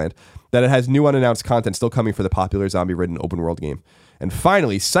Techland that it has new unannounced content still coming for the popular zombie-ridden open-world game. And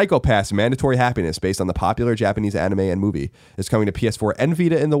finally, Psycho Pass Mandatory Happiness, based on the popular Japanese anime and movie, is coming to PS4 and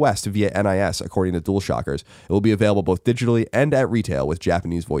Vita in the West via NIS, according to DualShockers. It will be available both digitally and at retail with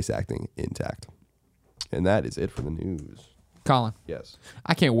Japanese voice acting intact. And that is it for the news. Colin. Yes.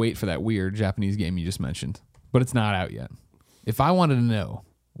 I can't wait for that weird Japanese game you just mentioned, but it's not out yet. If I wanted to know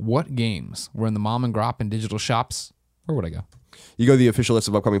what games were in the mom and grop and digital shops, where would I go? You go to the official list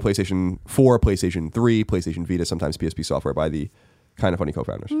of upcoming PlayStation 4, PlayStation 3, PlayStation Vita, sometimes PSP software by the Kind of Funny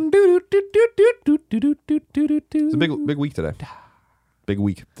co-founders. It's a big week today. Big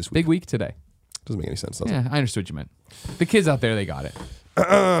week this week. Big week today. Doesn't make any sense, does it? Yeah, I understood what you meant. The kids out there, they got it.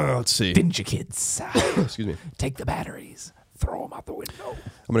 Let's see. Didn't you, kids? Excuse me. Take the batteries. Throw them out the window.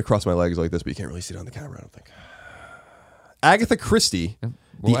 I'm going to cross my legs like this, but you can't really see it on the camera, I don't think. Agatha Christie,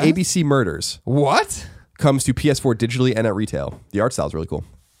 The ABC Murders. What? Comes to PS4 digitally and at retail. The art style is really cool.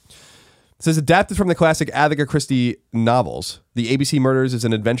 It says, adapted from the classic Agatha Christie novels, The ABC Murders is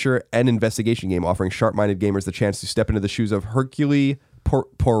an adventure and investigation game offering sharp-minded gamers the chance to step into the shoes of Hercule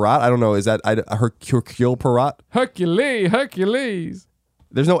Poirot. I don't know. Is that Hercule Poirot? Hercules.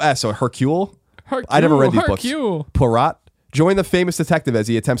 There's no S, so Hercule? I never read these books. Poirot. Join the famous detective as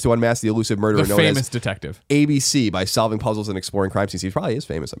he attempts to unmask the elusive murderer known as detective ABC by solving puzzles and exploring crime scenes. He probably is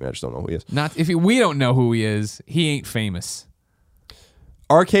famous. I mean, I just don't know who he is. We don't know who he is. He ain't famous.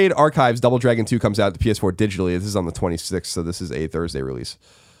 Arcade Archives Double Dragon 2 comes out to PS4 digitally. This is on the 26th, so this is a Thursday release.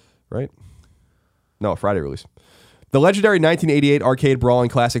 Right? No, a Friday release. The legendary 1988 arcade brawling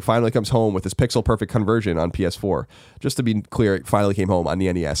classic finally comes home with its pixel-perfect conversion on PS4. Just to be clear, it finally came home on the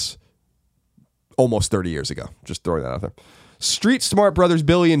NES almost 30 years ago. Just throwing that out there. Street smart brothers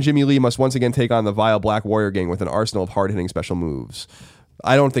Billy and Jimmy Lee must once again take on the vile Black Warrior gang with an arsenal of hard-hitting special moves.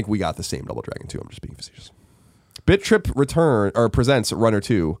 I don't think we got the same Double Dragon 2. I'm just being facetious. Bit Trip presents Runner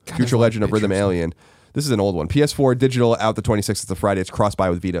 2, Future Legend of Rhythm Alien. This is an old one. PS4 digital out the 26th. It's a Friday. It's cross-buy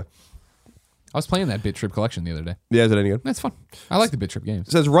with Vita. I was playing that Bit Trip collection the other day. Yeah, is it any good? That's fun. I like the Bit Trip games.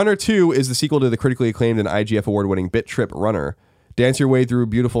 It says Runner 2 is the sequel to the critically acclaimed and IGF award-winning Bit Trip Runner. Dance your way through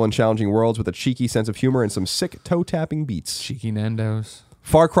beautiful and challenging worlds with a cheeky sense of humor and some sick toe-tapping beats. Cheeky Nandos.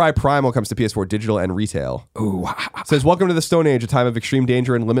 Far Cry Primal comes to PS4 digital and retail. Ooh. It says, welcome to the Stone Age, a time of extreme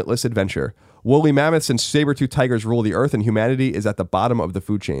danger and limitless adventure. Woolly mammoths and saber-toothed tigers rule the earth, and humanity is at the bottom of the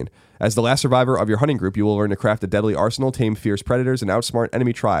food chain. As the last survivor of your hunting group, you will learn to craft a deadly arsenal, tame fierce predators, and outsmart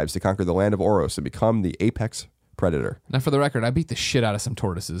enemy tribes to conquer the land of Oros and become the apex predator. Now, for the record, I beat the shit out of some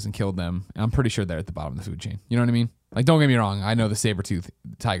tortoises and killed them. I'm pretty sure they're at the bottom of the food chain. You know what I mean? Like, don't get me wrong. I know the saber-toothed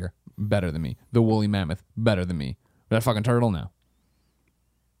tiger better than me. The woolly mammoth better than me. But that fucking turtle, no.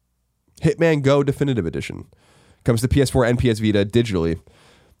 Hitman Go Definitive Edition comes to PS4 and PS Vita digitally.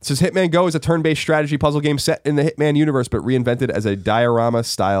 It says Hitman Go is a turn-based strategy puzzle game set in the Hitman universe, but reinvented as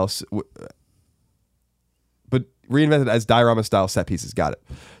diorama-style set pieces. Got it.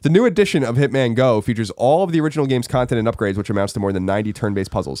 The new edition of Hitman Go features all of the original game's content and upgrades, which amounts to more than 90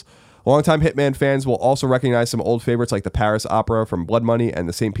 turn-based puzzles. Longtime Hitman fans will also recognize some old favorites like the Paris Opera from Blood Money and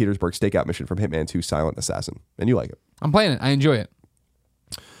the St. Petersburg Stakeout mission from Hitman 2 Silent Assassin. And you like it. I'm playing it. I enjoy it.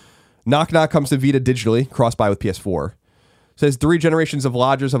 Knock Knock comes to Vita digitally, cross-buy with PS4. It says 3 generations of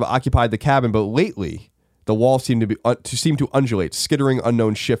lodgers have occupied the cabin, but lately the walls seem to undulate, skittering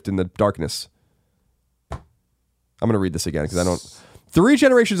unknown shift in the darkness. I'm going to read this again because I don't... 3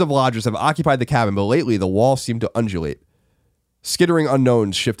 generations of lodgers have occupied the cabin, but lately the walls seem to undulate. Skittering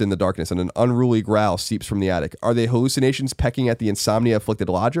unknowns shift in the darkness, and an unruly growl seeps from the attic. Are they hallucinations pecking at the insomnia-afflicted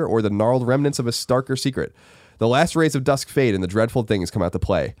lodger, or the gnarled remnants of a starker secret? The last rays of dusk fade, and the dreadful things come out to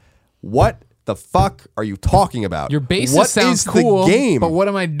play. What the fuck are you talking about? Your basis what sounds is cool, the game? But what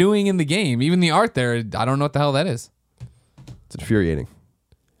am I doing in the game? Even the art there, I don't know what the hell that is. It's infuriating.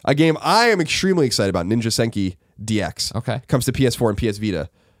 A game I am extremely excited about, Ninja Senki DX. Okay. Comes to PS4 and PS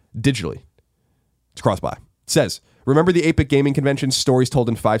Vita digitally. It's cross-buy. It says, remember the 8-bit gaming convention, stories told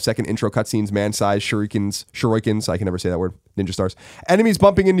in 5-second intro cutscenes, man-sized shurikens, I can never say that word, ninja stars. Enemies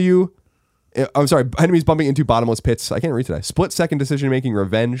bumping into bottomless pits. I can't read today. Split-second decision-making,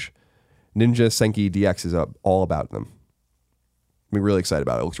 revenge. Ninja Senki DX is all about them. I'm really excited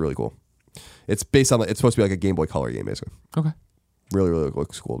about it. It looks really cool. It's based on, it's supposed to be like a Game Boy Color game, basically. Okay. Really, really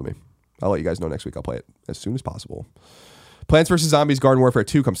looks cool to me. I'll let you guys know next week. I'll play it as soon as possible. Plants vs. Zombies Garden Warfare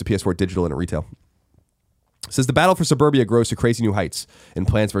 2 comes to PS4 digital and at retail. It says the battle for suburbia grows to crazy new heights in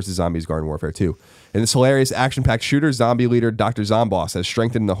Plants vs. Zombies Garden Warfare 2. In this hilarious action-packed shooter, zombie leader Dr. Zomboss has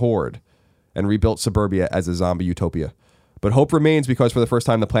strengthened the Horde and rebuilt suburbia as a zombie utopia. But hope remains because for the first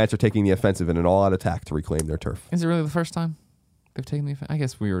time, the plants are taking the offensive in an all-out attack to reclaim their turf. Is it really the first time they've taken the offensive? I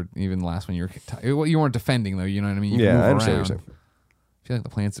guess we were even the last one. You weren't defending though. You know what I mean? Yeah, I understand what you're saying. feel like the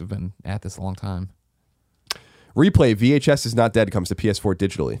plants have been at this a long time. Replay VHS is Not Dead comes to PS4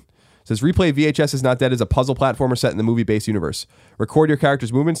 digitally. It says Replay VHS is Not Dead is a puzzle platformer set in the movie-based universe. Record your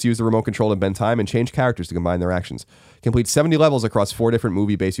character's movements, use the remote control to bend time, and change characters to combine their actions. Complete 70 levels across 4 different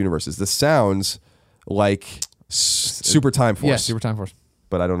movie-based universes. This sounds like Super Time Force. Yeah, Super Time Force.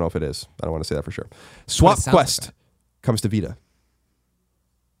 But I don't know if it is. I don't want to say that for sure. Swap Quest like comes to Vita.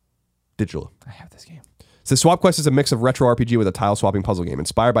 Digital. I have this game. So Swap Quest is a mix of retro RPG with a tile-swapping puzzle game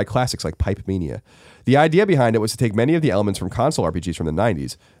inspired by classics like Pipe Mania. The idea behind it was to take many of the elements from console RPGs from the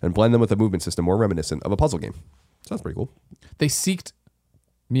 90s and blend them with a movement system more reminiscent of a puzzle game. Sounds pretty cool. They seeked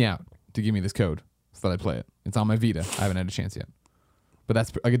me out to give me this code so that I'd play it. It's on my Vita. I haven't had a chance yet. But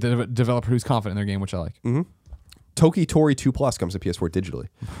that's like a developer who's confident in their game, which I like. Mm-hmm. Toki Tori 2 Plus comes to PS4 digitally.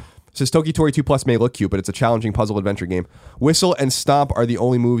 It says Toki Tori 2 Plus may look cute, but it's a challenging puzzle adventure game. Whistle and stomp are the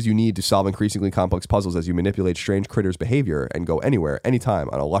only moves you need to solve increasingly complex puzzles as you manipulate strange critters' behavior and go anywhere, anytime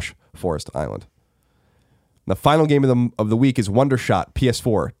on a lush forest island. The final game of the week is Wondershot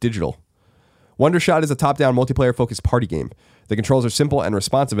PS4 digital. Wondershot is a top-down multiplayer-focused party game. The controls are simple and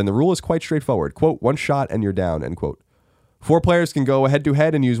responsive, and the rule is quite straightforward. Quote, one shot and you're down, end quote. 4 players can go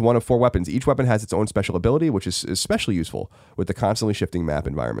head-to-head and use one of 4 weapons. Each weapon has its own special ability, which is especially useful with the constantly shifting map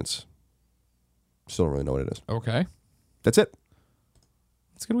environments. Still don't really know what it is. Okay. That's it.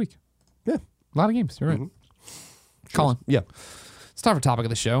 It's a good week. Yeah. A lot of games. You're right. Mm-hmm. Colin. Yeah. It's time for topic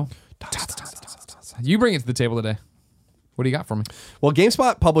of the show. You bring it to the table today. What do you got for me? Well,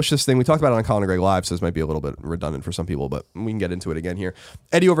 GameSpot published this thing. We talked about it on Colin and Greg Live, so this might be a little bit redundant for some people, but we can get into it again here.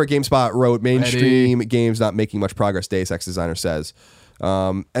 Eddie over at GameSpot wrote, mainstream games not making much progress, Deus Ex designer says.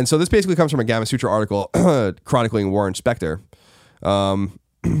 And so this basically comes from a Gamma Sutra article chronicling Warren Spector. And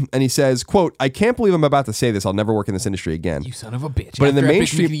he says, quote, I can't believe I'm about to say this. I'll never work in this industry again. You son of a bitch. But in the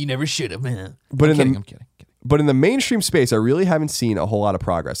mainstream... You never should have, man. I'm kidding. But in the mainstream space, I really haven't seen a whole lot of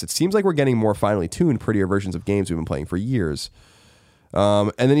progress. It seems like we're getting more finely tuned, prettier versions of games we've been playing for years.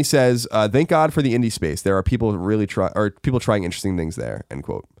 And then he says, thank God for the indie space. There are people people trying interesting things there, end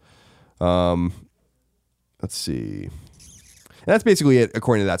quote. Let's see. And that's basically it,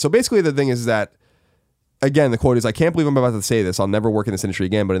 according to that. So basically the thing is that, again, the quote is, I can't believe I'm about to say this. I'll never work in this industry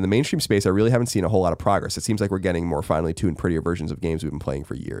again. But in the mainstream space, I really haven't seen a whole lot of progress. It seems like we're getting more finely tuned, prettier versions of games we've been playing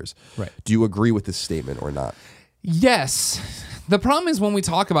for years. Right. Do you agree with this statement or not? Yes. The problem is when we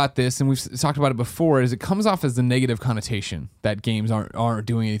talk about this, and we've talked about it before, is it comes off as the negative connotation that games aren't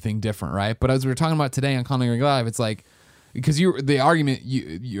doing anything different, right? But as we were talking about today on Colin Live, it's like, because you're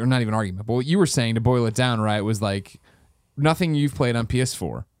not even argument, but what you were saying, to boil it down, right, was like, nothing you've played on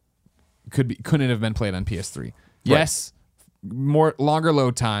PS4 couldn't have been played on PS3. Right. Yes, longer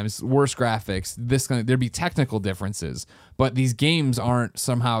load times, worse graphics. There'd be technical differences, but these games aren't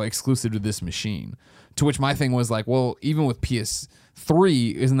somehow exclusive to this machine. To which my thing was like, well, even with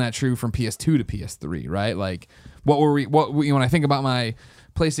PS3, isn't that true from PS2 to PS3? Right? Like, when I think about my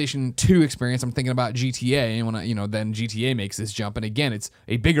PlayStation 2 experience, I'm thinking about GTA, and then GTA makes this jump, and again, it's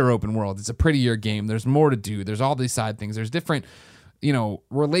a bigger open world. It's a prettier game. There's more to do. There's all these side things. There's different.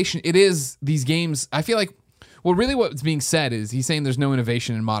 It is these games. I feel like, well, really what's being said is he's saying there's no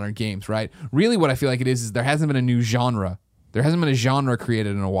innovation in modern games, right? Really what I feel like it is there hasn't been a new genre. There hasn't been a genre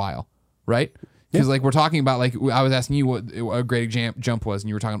created in a while, right? Because like we're talking about, like I was asking you what a great jump was, and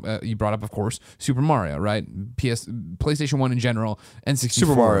you were talking. You brought up, of course, Super Mario, right? PlayStation 1 in general, and 64.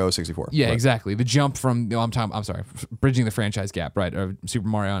 Super Mario 64. Yeah, right. Exactly. The jump from I'm sorry, bridging the franchise gap, right? Of Super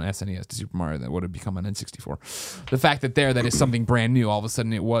Mario on SNES to Super Mario that would have become an N64. The fact that that is something brand new. All of a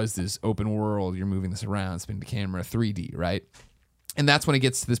sudden, it was this open world. You're moving this around, spinning the camera, 3D, right? And that's when it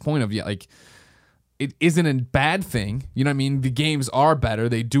gets to this point of like. It isn't a bad thing. You know what I mean? The games are better.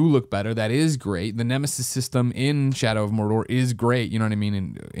 They do look better. That is great. The Nemesis system in Shadow of Mordor is great. You know what I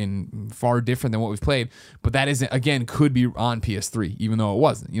mean? And far different than what we've played. But that isn't, again, could be on PS3, even though it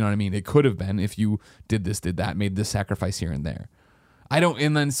wasn't. You know what I mean? It could have been if you did this, did that, made this sacrifice here and there.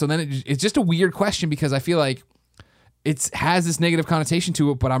 It's just a weird question because I feel like it has this negative connotation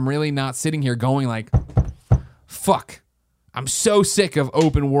to it, but I'm really not sitting here going like, fuck. I'm so sick of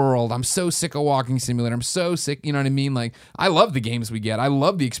open world. I'm so sick of walking simulator. I'm so sick. You know what I mean? Like, I love the games we get. I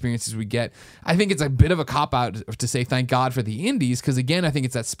love the experiences we get. I think it's a bit of a cop-out to say thank God for the indies because, again, I think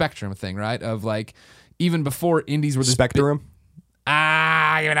it's that spectrum thing, right? Of, like, even before indies were this... Spectrum?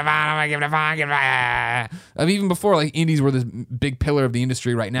 Give it a fun. Even before, like, indies were this big pillar of the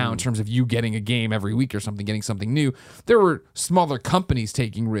industry right now in terms of you getting a game every week or something, getting something new. There were smaller companies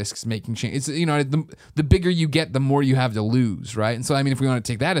taking risks, making changes. The bigger you get, the more you have to lose, right? And so, I mean, if we want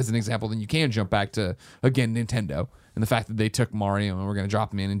to take that as an example, then you can jump back to, again, Nintendo And the fact that they took Mario and we're going to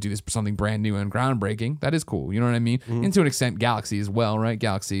drop him in and do this something brand new and groundbreaking, that is cool. You know what I mean? And to an extent, Galaxy as well, right?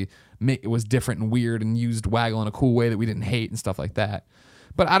 Galaxy it was different and weird and used Waggle in a cool way that we didn't hate and stuff like that.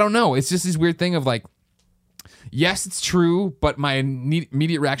 But I don't know. It's just this weird thing of like, yes, it's true, but my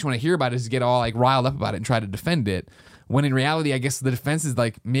immediate reaction when I hear about it is to get all like riled up about it and try to defend it. When in reality, I guess the defense is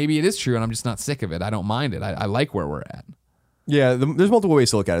like, maybe it is true and I'm just not sick of it. I don't mind it. I like where we're at. Yeah, there's multiple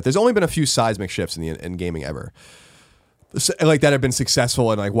ways to look at it. There's only been a few seismic shifts in gaming ever, like that have been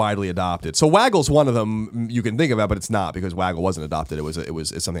successful and like widely adopted. So Waggle's one of them you can think about, but it's not because Waggle wasn't adopted.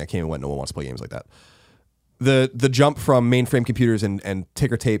 It's something that came and went. No one wants to play games like that. The jump from mainframe computers and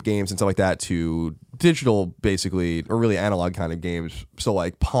ticker tape games and stuff like that to digital, basically, or really analog kind of games. So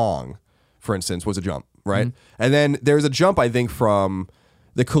like Pong, for instance, was a jump, right? And then there's a jump, I think, from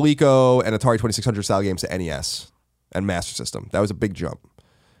the Coleco and Atari 2600 style games to NES and Master System. That was a big jump.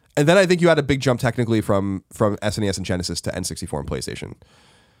 And then I think you had a big jump technically from SNES and Genesis to N64 and PlayStation.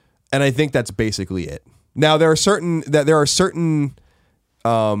 And I think that's basically it. Now there are certain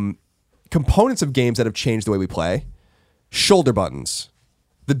components of games that have changed the way we play. Shoulder buttons,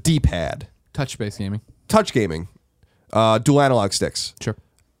 the D-pad, Touch-based gaming, dual analog sticks, sure,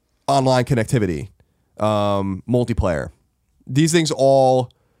 online connectivity, multiplayer. These things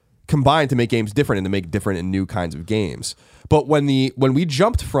all combine to make games different and to make different and new kinds of games. But when we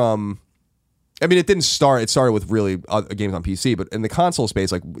jumped from, I mean, it started with really games on PC, but in the console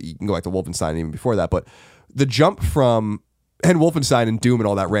space, like you can go back to Wolfenstein even before that, but the jump from, and Wolfenstein and Doom and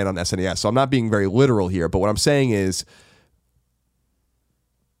all that ran on SNES, so I'm not being very literal here, but what I'm saying is,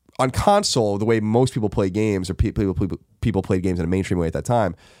 on console, the way most people play games, or people played games in a mainstream way at that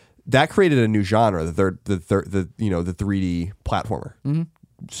time, that created a new genre, the 3D platformer.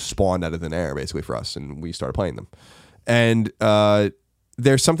 Spawned out of thin air, basically, for us, and we started playing them. And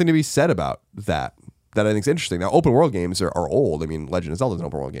there's something to be said about that I think is interesting. Now, open world games are old. I mean, Legend of Zelda is an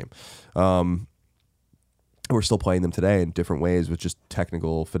open world game. We're still playing them today in different ways with just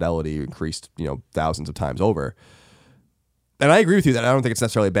technical fidelity increased, thousands of times over. And I agree with you that I don't think it's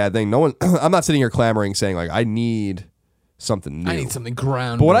necessarily a bad thing. I'm not sitting here clamoring saying like I need something new. I need something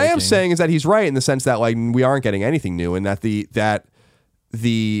groundbreaking. But what I am saying is that he's right in the sense that like we aren't getting anything new, and that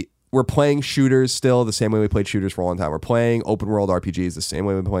we're playing shooters still the same way we played shooters for a long time. We're playing open world RPGs the same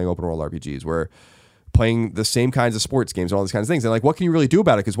way we've been playing open world RPGs. We're playing the same kinds of sports games and all these kinds of things. And like, what can you really do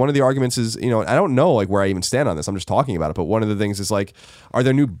about it? Because one of the arguments is, I don't know like where I even stand on this. I'm just talking about it. But one of the things is like, are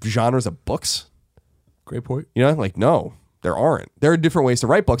there new genres of books? Great point. Like, no, there aren't. There are different ways to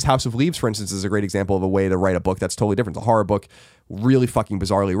write books. House of Leaves, for instance, is a great example of a way to write a book that's totally different. It's a horror book, really fucking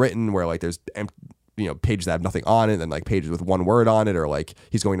bizarrely written, where like there's pages that have nothing on it, and like pages with one word on it, or like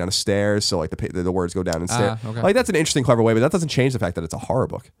he's going down the stairs, so like the words go down and stairs. Okay. Like that's an interesting, clever way, but that doesn't change the fact that it's a horror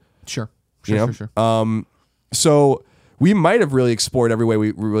book. Sure. So we might have really explored every way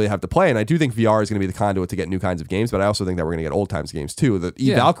we really have to play, and I do think VR is going to be the conduit to get new kinds of games, but I also think that we're going to get old times games too. The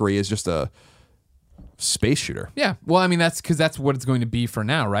Valkyrie is just a space shooter. Yeah. Well, I mean, that's because that's what it's going to be for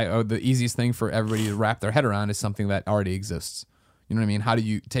now, right? Oh, the easiest thing for everybody to wrap their head around is something that already exists. You know what I mean? How do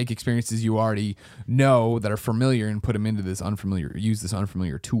you take experiences you already know that are familiar and put them into this use this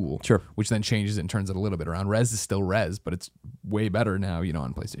unfamiliar tool? Sure. Which then changes it and turns it a little bit around. Res is still Res, but it's way better now,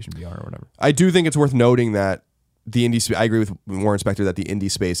 on PlayStation VR or whatever. I do think it's worth noting that the indie I agree with Warren Spector that the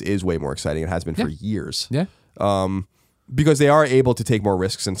indie space is way more exciting. It has been for years. Yeah. Because they are able to take more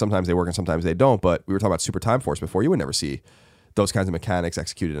risks, and sometimes they work and sometimes they don't. But we were talking about Super Time Force before. You would never see those kinds of mechanics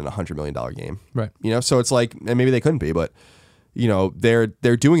executed in a $100 million game. Right. So it's like, and maybe they couldn't be, but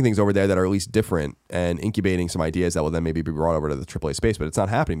they're doing things over there that are at least different and incubating some ideas that will then maybe be brought over to the AAA space, but it's not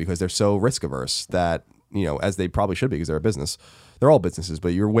happening because they're so risk averse that, as they probably should be because they're a business. They're all businesses,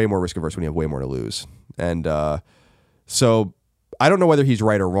 but you're way more risk averse when you have way more to lose. And so I don't know whether he's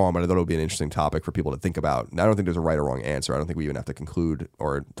right or wrong, but I thought it would be an interesting topic for people to think about. And I don't think there's a right or wrong answer. I don't think we even have to conclude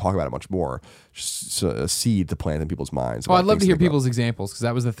or talk about it much more. Just a seed to plant in people's minds. Well, I'd love to hear people's examples because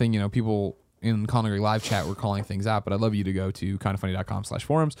that was the thing, people in Colin and Greg live chat we're calling things out, but I'd love you to go to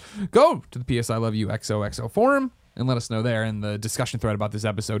kindoffunny.com/forums. Go to the PS I Love You XOXO forum and let us know there in the discussion thread about this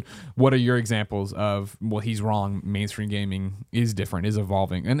episode. What are your examples of, well, he's wrong, mainstream gaming is different, is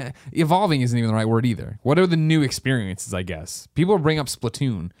evolving. And evolving isn't even the right word either. What are the new experiences, I guess? People bring up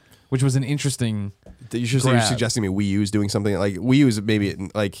Splatoon, which was an interesting You're suggesting me Wii U's doing something like Wii U's maybe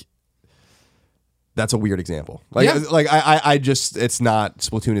like that's a weird example. I just, it's not,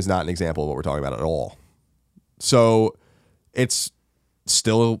 Splatoon is not an example of what we're talking about at all. So it's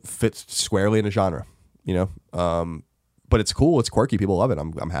still fits squarely in a genre, but it's cool. It's quirky. People love it.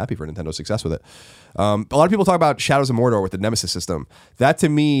 I'm happy for Nintendo's success with it. A lot of people talk about Shadows of Mordor with the Nemesis system. That to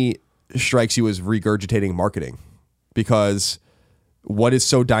me strikes you as regurgitating marketing. because what is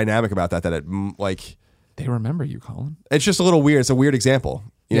so dynamic about that it like they remember you, Colin. It's just a little weird. It's a weird example,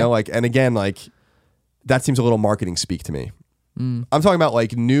 you know, like, and again, like that seems a little marketing speak to me. I'm talking about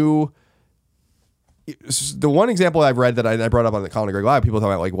like new. The one example I've read that I brought up on the Colin and Greg Live, people talk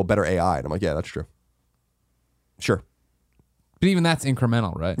about like, well, better AI, and I'm like, yeah, that's true. Sure, but even that's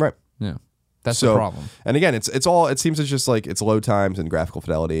incremental, right? Right. Yeah. That's the problem. And again, it seems it's just like it's load times and graphical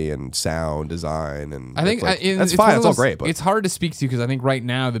fidelity and sound design, and I think like, that's fine. It's all great, but it's hard to speak to because I think right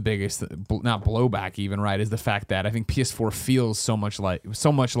now the biggest, not blowback even, right, is the fact that I think PS4 feels so much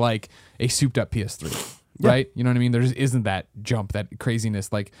like a souped up PS3. Right? You know what I mean? There just isn't that jump, that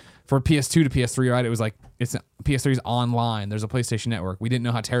craziness. Like for PS2 to PS3, right? It was like PS3's online. There's a PlayStation Network. We didn't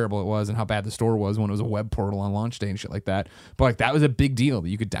know how terrible it was and how bad the store was when it was a web portal on launch day and shit like that. But like that was a big deal that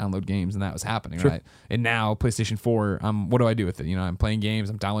you could download games and that was happening, right? And now PlayStation 4, what do I do with it? You know, I'm playing games,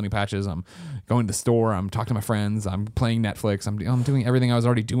 I'm downloading patches, I'm going to the store, I'm talking to my friends, I'm playing Netflix, I'm doing everything I was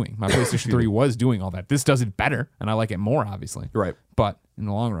already doing. My PlayStation 3 was doing all that. This does it better and I like it more, obviously. Right. But in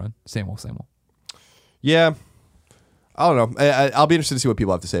the long run, same old, same old. Yeah. I don't know. I'll be interested to see what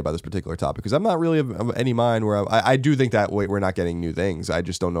people have to say about this particular topic because I'm not really of any mind where I do think that we're not getting new things. I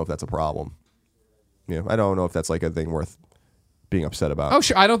just don't know if that's a problem. You know, I don't know if that's like a thing worth being upset about. Oh,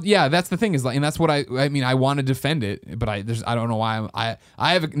 sure. I don't. Yeah, that's the thing is like, and that's what I mean. I want to defend it, but I don't know why I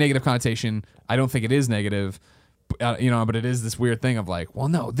have a negative connotation. I don't think it is negative. You know, but it is this weird thing of like, well,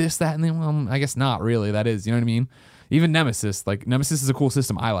 no, this, that, and then, well, I guess not really. That is, you know what I mean? Even Nemesis, like Nemesis is a cool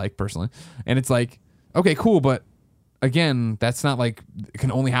system I like personally, and it's like, okay, cool, but again, that's not like it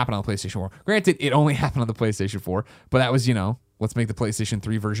can only happen on the PlayStation 4. Granted, it only happened on the PlayStation 4, but that was, you know, let's make the PlayStation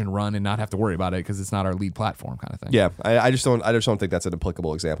 3 version run and not have to worry about it because it's not our lead platform kind of thing. Yeah, I just don't think that's an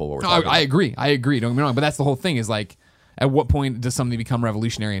applicable example of what we're talking about. I agree. Don't get me wrong, but that's the whole thing is like, at what point does something become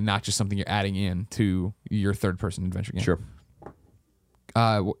revolutionary and not just something you're adding in to your third-person adventure game? Sure.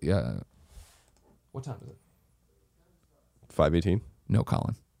 What time is it? 5:18. No,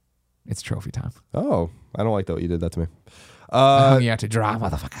 Colin. It's trophy time. Oh, I don't like that you did that to me. You have to draw,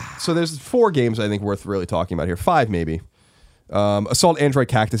 motherfucker. So there's 4 games I think worth really talking about here. 5 maybe. Assault Android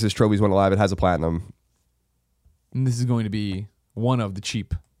Cactus's trophies went live. It has a platinum. And this is going to be one of the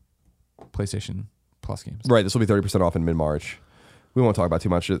cheap PlayStation Plus games. Right. This will be 30% off in mid-March. We won't talk about too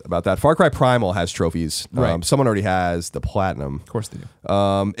much about that. Far Cry Primal has trophies. Right. Someone already has the platinum. Of course they do.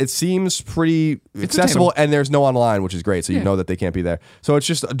 It seems pretty accessible, and there's no online, which is great. So you know that they can't be there. So it's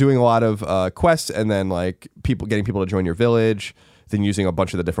just doing a lot of quests, and then like getting people to join your village, then using a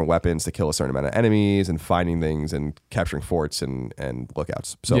bunch of the different weapons to kill a certain amount of enemies, and finding things, and capturing forts and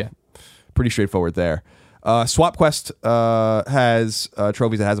lookouts. So pretty straightforward there. Swap Quest has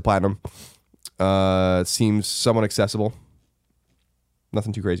trophies that has a platinum. Seems somewhat accessible.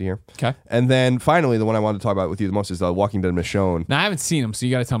 Nothing too crazy here. Okay. And then finally, the one I wanted to talk about with you the most is the Walking Dead Michonne. Now, I haven't seen them, so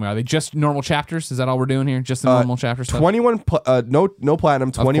you got to tell me. Are they just normal chapters? Is that all we're doing here? Just the normal chapter stuff? 21, no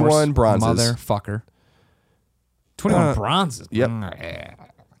platinum, 21 bronzes. Motherfucker. 21 bronzes? Yep.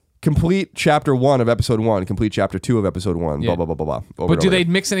 Complete chapter 1 of episode 1. Complete chapter 2 of episode 1. Blah, blah, blah, blah, blah. But do they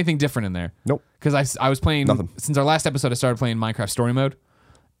mix anything different in there? Nope. Because I was playing... Nothing. Since our last episode, I started playing Minecraft Story Mode.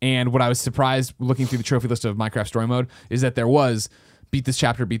 And what I was surprised looking through the trophy list of Minecraft Story Mode is that there was... beat this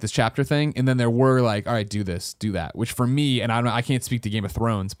chapter thing, and then there were like, all right, do this, do that, which for me, and I can't speak to Game of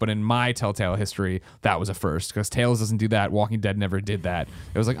Thrones, but in my Telltale history, that was a first, because Tales doesn't do that, Walking Dead never did that.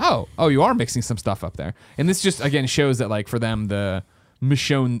 It was like, oh, you are mixing some stuff up there. And this just, again, shows that like for them, the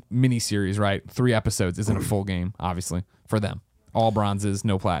Michonne miniseries, right, 3 episodes isn't a full game, obviously, for them. All bronzes,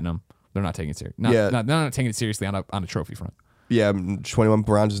 no platinum. They're not taking it seriously. They're not taking it seriously on a trophy front. Yeah, 21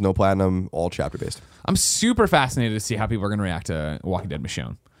 bronzes, no platinum, all chapter based. I'm super fascinated to see how people are going to react to Walking Dead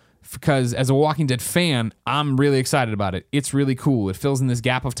Michonne. Because as a Walking Dead fan, I'm really excited about it. It's really cool. It fills in this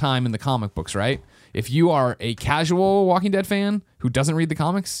gap of time in the comic books, right? If you are a casual Walking Dead fan who doesn't read the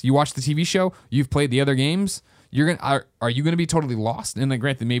comics, you watch the TV show, you've played the other games, are you going to be totally lost? And then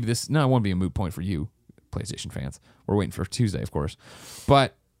granted, maybe it won't be a moot point for you, PlayStation fans. We're waiting for Tuesday, of course.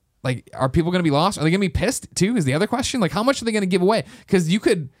 But like, are people going to be lost? Are they going to be pissed too? Is the other question. Like, how much are they going to give away? Because you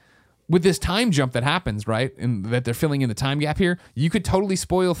could, with this time jump that happens, right, and that they're filling in the time gap here, you could totally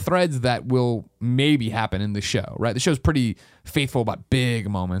spoil threads that will maybe happen in the show, right? The show's pretty faithful about big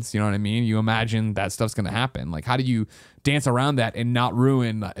moments. You know what I mean? You imagine that stuff's going to happen. Like, how do you dance around that and not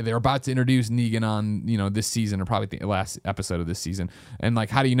ruin? They're about to introduce Negan on, this season, or probably the last episode of this season, and like,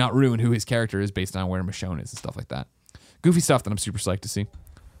 how do you not ruin who his character is based on where Michonne is and stuff like that? Goofy stuff that I'm super psyched to see.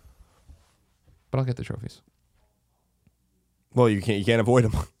 But I'll get the trophies. Well, you can't avoid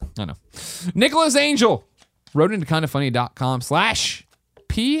them. I know. Nicholas Angel wrote into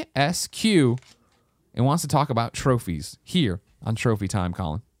kindoffunny.com/PSQ and wants to talk about trophies here on Trophy Time,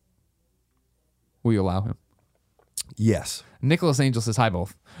 Colin. Will you allow him? Yes. Nicholas Angel says, hi,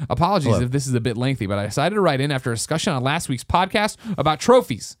 both. Apologies if this is a bit lengthy, but I decided to write in after a discussion on last week's podcast about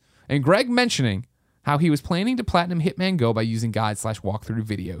trophies and Greg mentioning how he was planning to platinum Hitman Go by using guide/walkthrough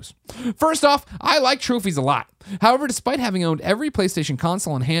videos. First off, I like trophies a lot. However, despite having owned every PlayStation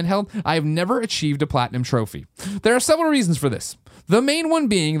console and handheld, I have never achieved a platinum trophy. There are several reasons for this. The main one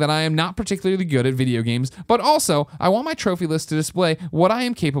being that I am not particularly good at video games, but also I want my trophy list to display what I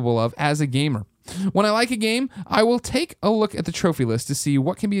am capable of as a gamer. When I like a game, I will take a look at the trophy list to see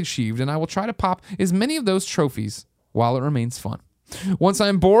what can be achieved, and I will try to pop as many of those trophies while it remains fun. Once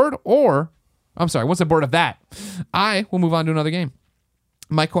I'm bored of that, I will move on to another game.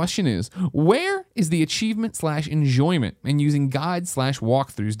 My question is, where is the achievement/enjoyment in using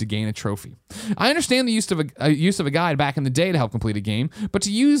guide/walkthroughs to gain a trophy? I understand the use of a guide back in the day to help complete a game, but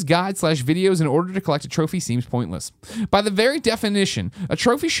to use guide/videos in order to collect a trophy seems pointless. By the very definition, a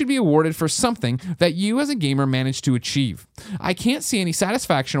trophy should be awarded for something that you as a gamer managed to achieve. I can't see any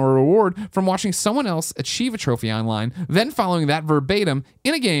satisfaction or reward from watching someone else achieve a trophy online, then following that verbatim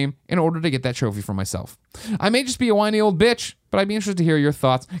in a game in order to get that trophy for myself. I may just be a whiny old bitch, but I'd be interested to hear your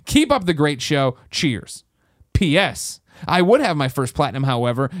thoughts. Keep up the great show. Cheers. P.S. I would have my first platinum,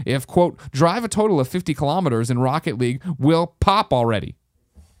 however, if, quote, drive a total of 50 kilometers in Rocket League will pop already.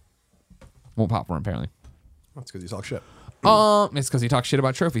 Won't pop for him, apparently. That's because he talks shit. It's because he talks shit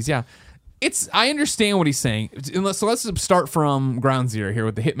about trophies, yeah. I understand what he's saying. So let's start from ground zero here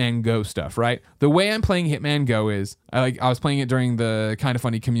with the Hitman Go stuff, right? The way I'm playing Hitman Go is, I was playing it during the Kind of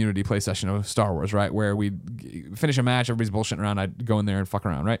Funny community play session of Star Wars, right? Where we'd finish a match, everybody's bullshitting around, I'd go in there and fuck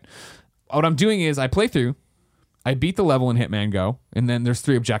around, right? What I'm doing is I play through, I beat the level in Hitman Go, and then there's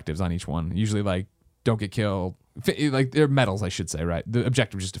 3 objectives on each one. Usually, like, don't get killed. Like, they're medals, I should say, right? The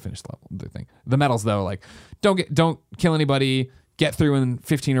objective is just to finish the level, the thing. The medals, though, like, don't kill anybody, get through in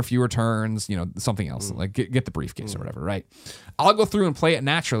 15 or fewer turns, something else. Like, get the briefcase or whatever, right? I'll go through and play it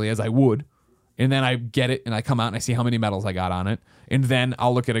naturally as I would, and then I get it, and I come out and I see how many medals I got on it, and then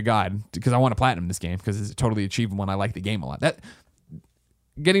I'll look at a guide, because I want to platinum this game, because it's totally achievable, and I like the game a lot.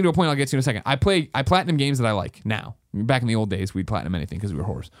 Getting to a point I'll get to in a second. I platinum games that I like now. Back in the old days, we'd platinum anything because we were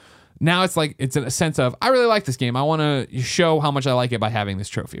whores. Now it's like, it's a sense of, I really like this game. I want to show how much I like it by having this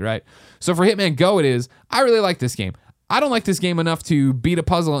trophy, right? So for Hitman Go, it is, I really like this game. I don't like this game enough to beat a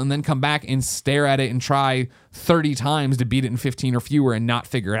puzzle and then come back and stare at it and try 30 times to beat it in 15 or fewer and not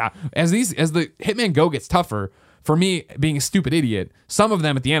figure it out. As the Hitman Go gets tougher, for me, being a stupid idiot, some of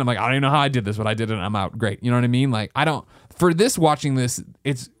them at the end, I'm like, I don't even know how I did this, but I did it and I'm out. Great. You know what I mean? Like, watching this,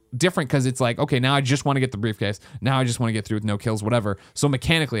 it's different because it's like, okay, now I just want to get the briefcase. Now I just want to get through with no kills, whatever. So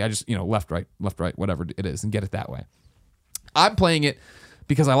mechanically, I just, left, right, whatever it is, and get it that way. I'm playing it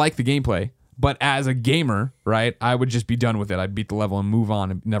because I like the gameplay. But as a gamer, right, I would just be done with it. I'd beat the level and move on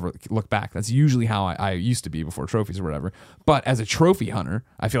and never look back. That's usually how I used to be before trophies or whatever. But as a trophy hunter,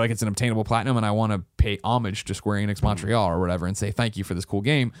 I feel like it's an obtainable platinum, and I want to pay homage to Square Enix Montreal or whatever and say thank you for this cool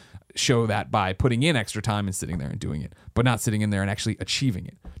game. Show that by putting in extra time and sitting there and doing it, but not sitting in there and actually achieving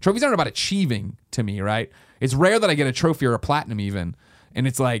it. Trophies aren't about achieving to me, right? It's rare that I get a trophy or a platinum even, and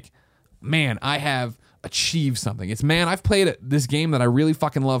it's like, man, I have achieve something. It's, man, I've played this game that I really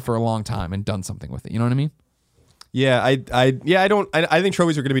fucking love for a long time and done something with it. You know what I mean? Yeah, I think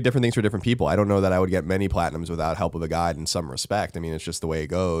trophies are going to be different things for different people. I don't know that I would get many platinums without help of a guide in some respect. I mean, it's just the way it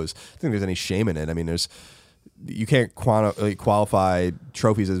goes. I don't think there's any shame in it. I mean, you can't qualify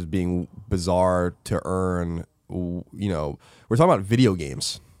trophies as being bizarre to earn. We're talking about video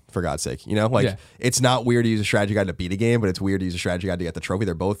games. For God's sake, It's not weird to use a strategy guide to beat a game, but it's weird to use a strategy guide to get the trophy.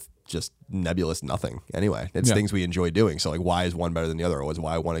 They're both just nebulous nothing anyway. It's things we enjoy doing. So like, why is one better than the other, or is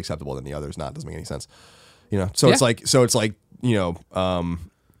why one acceptable than the other is not? Doesn't make any sense. It's like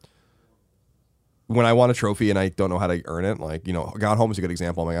when I want a trophy and I don't know how to earn it, like, God Home is a good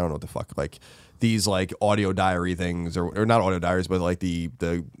example. I'm like, I don't know what the fuck, like these like audio diary things or not audio diaries, but like the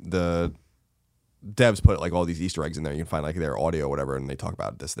devs put like all these Easter eggs in there. You can find like their audio or whatever, and they talk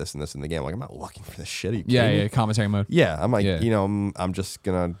about this, and this in the game. I'm like, I'm not looking for this shit. Yeah, commentary mode. Yeah, I'm like, I'm just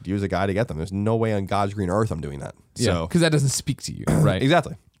gonna use a guy to get them. There's no way on God's green earth I'm doing that. Yeah, because that doesn't speak to you, right?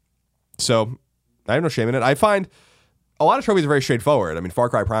 Exactly. So I have no shame in it. I find a lot of trophies are very straightforward. I mean, Far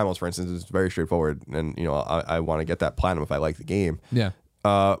Cry Primals, for instance, is very straightforward, and I want to get that platinum if I like the game. Yeah.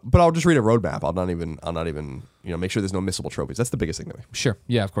 But I'll just read a roadmap. I'll not even make sure there's no missable trophies. That's the biggest thing to me. Sure.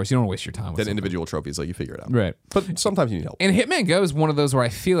 Yeah, of course. You don't want to waste your time with individual trophies, like you figure it out. Right. But sometimes you need help. And Hitman Go is one of those where I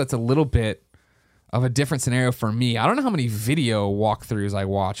feel it's a little bit, of a different scenario for me. I don't know how many video walkthroughs I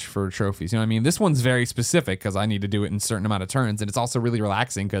watch for trophies. You know what I mean? This one's very specific because I need to do it in a certain amount of turns, and it's also really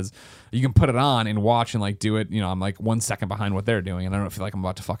relaxing because you can put it on and watch and like do it. You know, I'm like 1 second behind what they're doing, and I don't feel like I'm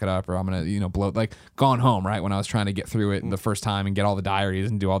about to fuck it up or I'm gonna blow. Like Gone Home, right? When I was trying to get through it the first time and get all the diaries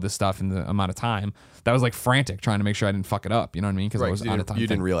and do all this stuff in the amount of time, that was like frantic trying to make sure I didn't fuck it up. You know what I mean? Because I was out of time. You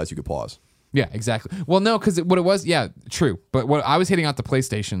didn't realize you could pause. Yeah, exactly. Well, no, because what it was, yeah, true. But what I was hitting the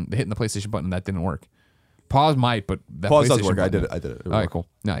PlayStation button, that didn't work. Pause might, but that pause does work. Button, I did it. All right, cool.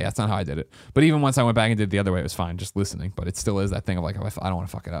 No, yeah, that's not how I did it. But even once I went back and did it the other way, it was fine, just listening. But it still is that thing of like, I don't want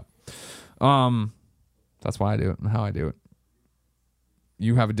to fuck it up. That's why I do it and how I do it.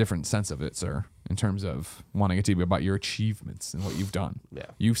 You have a different sense of it, sir, in terms of wanting it to be about your achievements and what you've done. Yeah.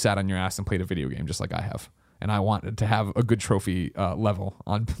 You've sat on your ass and played a video game just like I have. And I wanted to have a good trophy level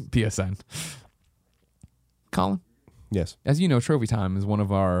on PSN. Colin? Yes. As you know, Trophy Time is one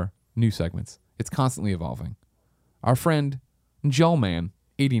of our new segments. It's constantly evolving. Our friend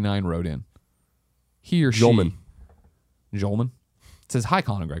Joelman89 wrote in. He or she... Joelman? Says, hi,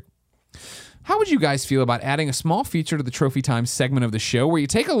 Colin and Greg. How would you guys feel about adding a small feature to the Trophy Time segment of the show where you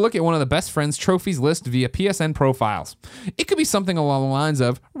take a look at one of the best friends' trophies list via PSN profiles? It could be something along the lines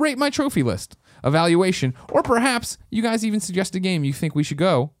of, rate my trophy list, evaluation, or perhaps you guys even suggest a game you think we should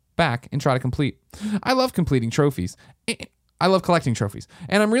go back and try to complete. I love completing trophies. I love collecting trophies,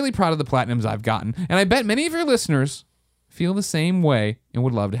 and I'm really proud of the platinums I've gotten, and I bet many of your listeners feel the same way and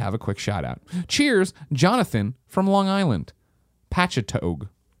would love to have a quick shout out. Cheers, Jonathan from Long Island. Patchog.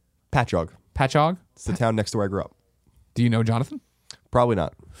 Patchog? It's the town next to where I grew up. Do you know Jonathan? Probably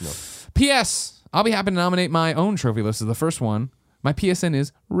not. No. P.S. I'll be happy to nominate my own trophy list as the first one. My PSN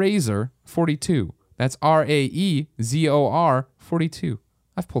is Razor42. That's RAEZOR 42.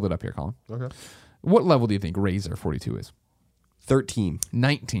 I've pulled it up here, Colin. Okay. What level do you think Razor 42 is? 13.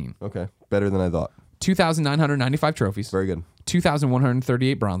 19. Okay. Better than I thought. 2,995 trophies. Very good.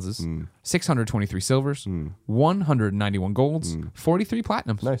 2,138 bronzes. 623 silvers. 191 golds. 43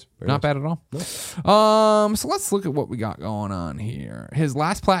 platinums. Nice. Not bad at all. Nice. So let's look at what we got going on here. His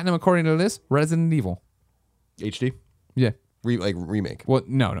last platinum, according to this, Resident Evil. HD? Yeah. Remake. Well,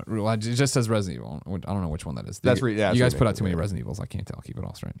 no. It just says Resident Evil. I don't know which one that is. You guys put out too many Resident Evils. I can't tell. Keep it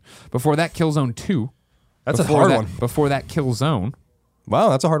all straight. Before that, Killzone 2. That's a hard one. Before that, Killzone. Wow,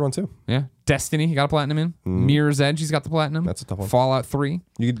 that's a hard one too. Yeah. Destiny, he got a platinum in. Mirror's Edge, he's got the platinum. That's a tough one. Fallout 3.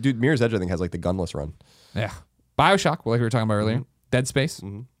 You could do Mirror's Edge, I think, has like the gunless run. Yeah. Bioshock, like we were talking about earlier. Dead Space.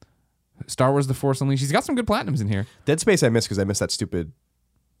 Star Wars The Force Unleashed. He's got some good platinums in here. Dead Space I missed because I missed that stupid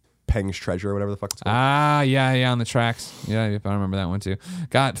Peng's Treasure or whatever the fuck it's called. Ah, yeah, on the tracks. Yeah, I remember that one too.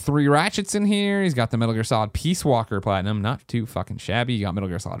 Got 3 Ratchets in here. He's got the Metal Gear Solid Peace Walker platinum. Not too fucking shabby. You got Metal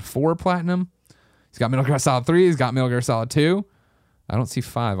Gear Solid 4 platinum. He's got Metal Gear Solid 3. He's got Metal Gear Solid 2. I don't see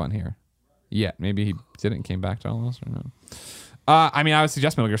 5 on here yet. Maybe he did it and came back to all those or no. I mean, I would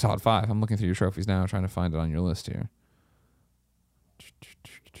suggest Metal Gear Solid 5. I'm looking through your trophies now, trying to find it on your list here.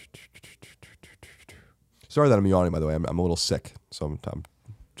 Sorry that I'm yawning, by the way. I'm a little sick, so I'm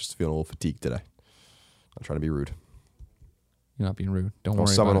just feeling a little fatigued today. I'm trying to be rude. You're not being rude. Don't worry.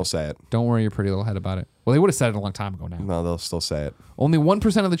 Someone will say it. Don't worry your pretty little head about it. Well, they would have said it a long time ago now. No, they'll still say it. Only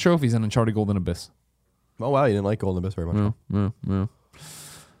 1% of the trophies in Uncharted Golden Abyss. Oh, wow. You didn't like Golden Abyss very much. No.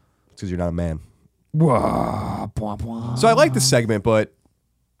 It's because you're not a man. Whoa, bwah, bwah. So I like this segment, but,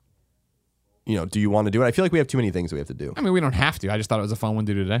 do you want to do it? I feel like we have too many things that we have to do. I mean, we don't have to. I just thought it was a fun one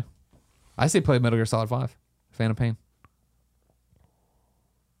to do today. I say play Metal Gear Solid 5. Fan of Pain.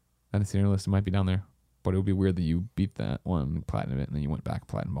 I didn't see your list. It might be down there. But it would be weird that you beat that one, platinum it, and then you went back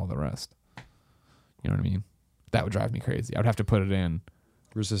platinum all the rest. You know what I mean? That would drive me crazy. I would have to put it in.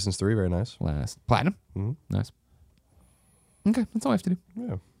 Resistance 3, very nice. Last. Platinum? Mm-hmm. Nice. Okay, that's all I have to do.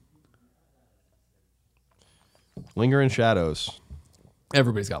 Yeah. Linger in Shadows.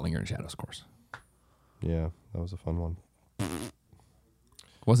 Everybody's got Linger in Shadows, of course. Yeah, that was a fun one.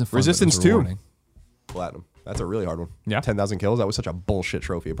 Wasn't fun. Resistance was 2. Platinum. That's a really hard one. Yeah. 10,000 kills. That was such a bullshit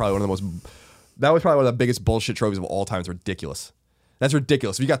trophy. Probably one of the most. That was probably one of the biggest bullshit trophies of all time. It's ridiculous. That's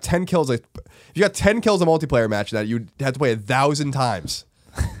ridiculous. If you got 10 kills, if you got 10 kills in a multiplayer match, that you'd have to play 1,000 times.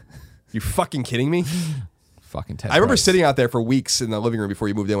 You fucking kidding me? Fucking Ted I remember Price. sitting out there for weeks in the living room before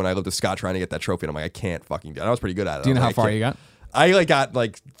you moved in when I lived with Scott trying to get that trophy, and I'm like, I can't fucking do it. I was pretty good at it. Do you know how far you got? I got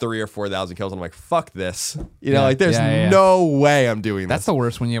 3,000 or 4,000 kills, and I'm like, fuck this. There's no way I'm doing That's this. the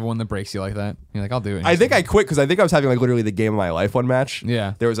worst when you have one that breaks you like that. You're like, I'll do it. I think I quit because I think I was having literally the game of my life one match.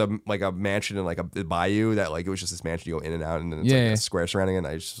 Yeah. There was a mansion in a bayou that it was just this mansion you go in and out, and then it's a square surrounding it. And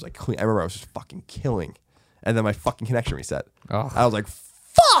I just was I remember I was just fucking killing, and then my fucking connection reset. Oh. I was like,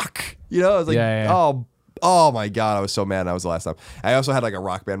 fuck. I was like, oh my god, I was so mad. That was the last time. I also had a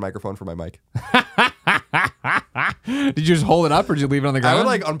Rock Band microphone for my mic. Did you just hold it up or did you leave it on the ground? I would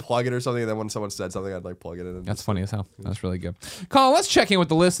like unplug it or something, and then when someone said something, I'd like plug it in. That's funny as hell. That's really good. Colin, let's check in with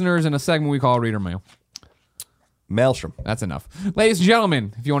the listeners in a segment we call Reader Mail. Maelstrom. That's enough. Ladies and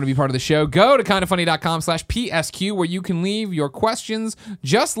gentlemen, if you want to be part of the show, go to kindafunny.com/PSQ where you can leave your questions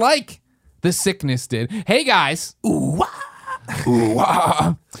just like the sickness did. Hey guys. Ooh,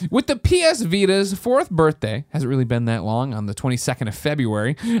 ooh, with the PS Vita's 4th birthday, hasn't really been that long, on the 22nd of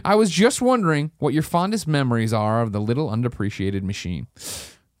February, I was just wondering what your fondest memories are of the little underappreciated machine.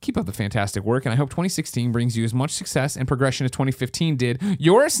 Keep up the fantastic work, and I hope 2016 brings you as much success and progression as 2015 did.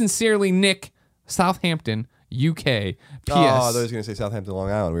 Yours sincerely, Nick, Southampton, UK. PS. Oh, I thought I was going to say Southampton,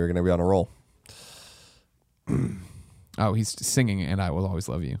 Long Island. We were going to be on a roll. Oh, he's singing "And I Will Always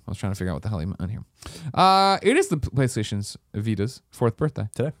Love You." I was trying to figure out what the hell he meant here. It is the PlayStation's Vita's 4th birthday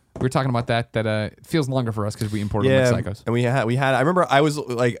Today. We were talking about that. It feels longer for us because we imported them like psychos. And we had. I remember I was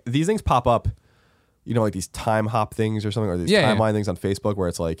like, these things pop up, like these time hop things or something, or these timeline things on Facebook where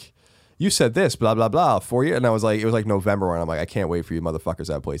it's like, you said this, blah blah blah, 4 years, and I was like, it was like November, and I'm like, I can't wait for you motherfuckers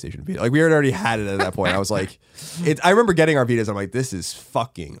to have PlayStation Vita. Like we had already had it at that point. I was like, I remember getting our Vitas. I'm like, this is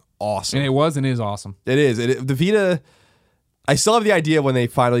fucking awesome. And it was and is awesome. It is. The Vita. I still have the idea when they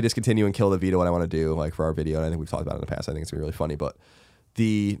finally discontinue and kill the Vita, what I want to do, like for our video, and I think we've talked about it in the past. I think it's gonna be really funny, but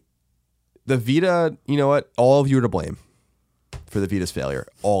the Vita, you know what? All of you are to blame for the Vita's failure.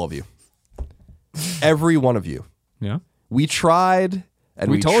 All of you, every one of you. Yeah, we tried and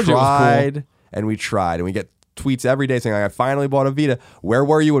we told tried you it was cool. And we tried, and we get tweets every day saying, "I finally bought a Vita." Where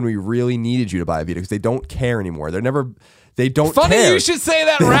were you when we really needed you to buy a Vita? Because they don't care anymore. They don't Funny care. You should say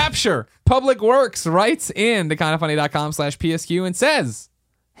that. Rapture Public Works writes in to kindafunny.com/PSQ and says,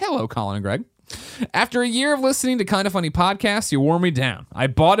 "Hello, Colin and Greg. After a year of listening to Kinda Funny podcasts, you wore me down. I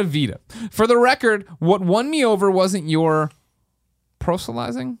bought a Vita. For the record, what won me over wasn't your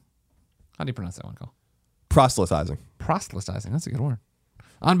proselytizing? How do you pronounce that one, Colin? Proselytizing. Proselytizing. That's a good word.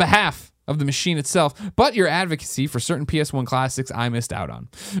 On behalf of the machine itself, but your advocacy for certain PS1 classics I missed out on.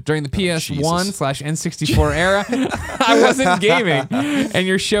 During the PS1/N64 era, I wasn't gaming, and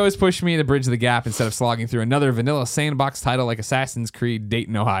your show has pushed me to bridge the gap instead of slogging through another vanilla sandbox title like Assassin's Creed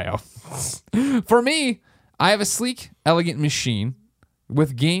Dayton, Ohio. For me, I have a sleek, elegant machine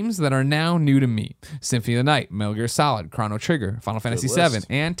with games that are now new to me. Symphony of the Night, Metal Gear Solid, Chrono Trigger, Final Fantasy VII,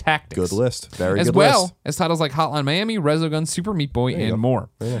 and Tactics. Good list. Very good list. As well as titles like Hotline Miami, Resogun, Super Meat Boy, and more.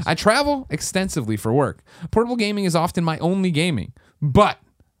 Nice. I travel extensively for work. Portable gaming is often my only gaming. But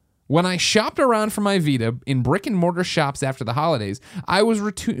when I shopped around for my Vita in brick and mortar shops after the holidays, I was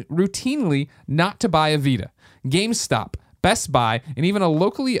routinely not to buy a Vita. GameStop, Best Buy, and even a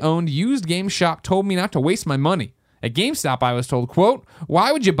locally owned used game shop told me not to waste my money. At GameStop, I was told, quote,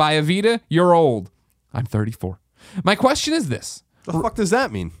 "Why would you buy a Vita? You're old." I'm 34. My question is this. The fuck does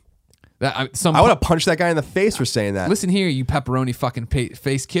that mean? I would have punched that guy in the face for saying that. Listen here, you pepperoni fucking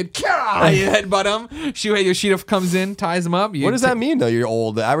face kid. You headbutt him. Yoshida comes in, ties him up. What does that mean, though? You're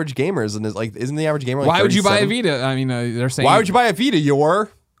old. The average gamer isn't the average gamer like Why 37? would you buy a Vita? I mean, they're saying... Why would you buy a Vita?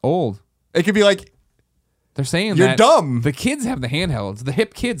 You're old. It could be like... They're saying you're that dumb. The kids have the handhelds. The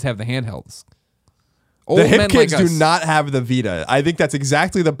hip kids have the handhelds. The hip kids do not have the Vita. I think that's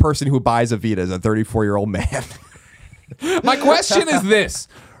exactly the person who buys a Vita, is a 34-year-old man. My question is this.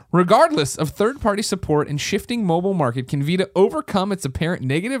 Regardless of third-party support and shifting mobile market, can Vita overcome its apparent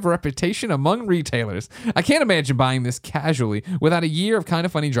negative reputation among retailers? I can't imagine buying this casually without a year of Kinda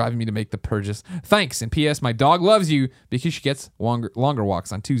Funny driving me to make the purchase. Thanks, and P.S. My dog loves you because she gets longer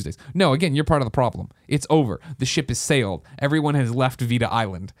walks on Tuesdays. No, again, you're part of the problem. It's over. The ship has sailed. Everyone has left Vita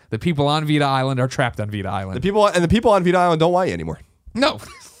Island. The people on Vita Island are trapped on Vita Island. The people on Vita Island don't want you anymore. No.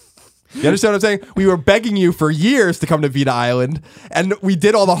 You understand what I'm saying? We were begging you for years to come to Vita Island, and we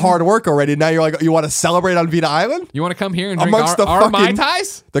did all the hard work already. Now you're like, you want to celebrate on Vita Island? You want to come here and drink amongst our Mai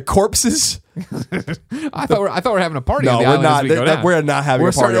Tais? The corpses? I thought we were having a party. No, on the we're island not. We're not having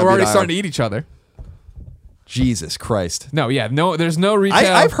a party. We're already starting to eat each other. Jesus Christ. No, yeah, no. There's no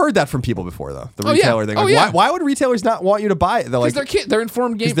retail. I've heard that from people before, though. The retailer thing. Like, why would retailers not want you to buy it? Because they're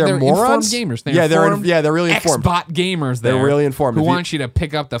informed gamers. They're morons? Informed gamers. They're really informed. Xbot gamers. They're really informed. Who want you to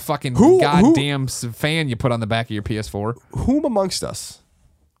pick up the fucking goddamn fan you put on the back of your PS4? Whom amongst us?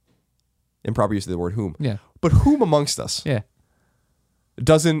 Improper use of the word whom. Yeah. But whom amongst us? Yeah.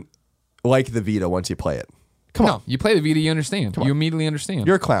 Doesn't like the Vita once you play it? Come on. You play the Vita, you understand. You immediately understand.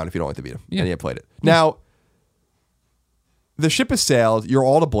 You're a clown if you don't like the Vita. Yeah. And you played it. Now, the ship has sailed. You're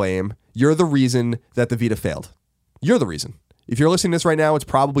all to blame. You're the reason that the Vita failed. You're the reason. If you're listening to this right now, it's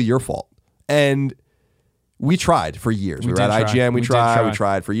probably your fault. And we tried for years. We were at IGN. We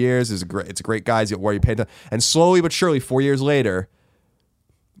tried for years. It's a great guys. Where you paid. And slowly but surely, 4 years later,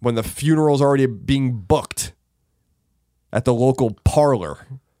 when the funeral's already being booked at the local parlor.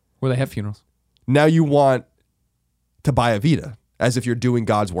 Where they have funerals. Now you want to buy a Vita as if you're doing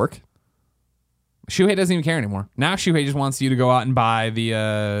God's work. Shuhei doesn't even care anymore. Now Shuhei just wants you to go out and buy the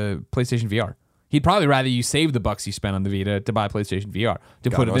PlayStation VR. He'd probably rather you save the bucks you spent on the Vita to buy PlayStation VR to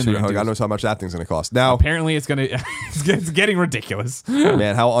put it in there. God knows how much that thing's going to cost. Now, apparently, it's getting ridiculous.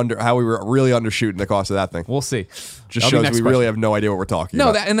 Man, how we were really undershooting the cost of that thing. We'll see. Just shows we really have no idea what we're talking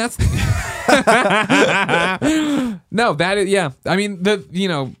about. Yeah. I mean,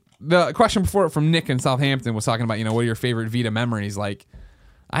 the question before it from Nick in Southampton was talking about, what are your favorite Vita memories? Like,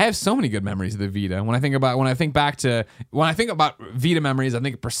 I have so many good memories of the Vita. When I think about Vita memories, I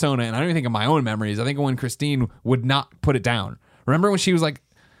think of Persona, and I don't even think of my own memories. I think of when Christine would not put it down. Remember when she was like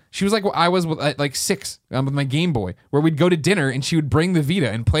I was with, like 6 with my Game Boy, where we'd go to dinner and she would bring the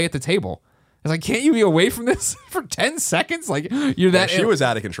Vita and play at the table. I was like, can't you be away from this for 10 seconds? Like, you're that. Yeah, she was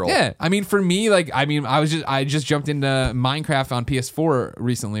out of control. Yeah. I mean, for me, I just jumped into Minecraft on PS4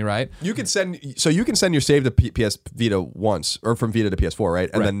 recently, right? You can send your save to PS Vita once, or from Vita to PS4, right?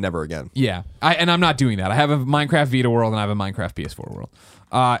 And then never again. Yeah. And I'm not doing that. I have a Minecraft Vita world and I have a Minecraft PS4 world.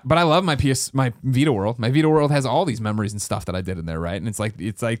 But I love my Vita world. My Vita world has all these memories and stuff that I did in there, right? And it's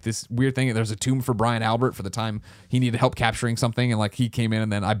like this weird thing. There's a tomb for Brian Albert for the time he needed help capturing something, and like he came in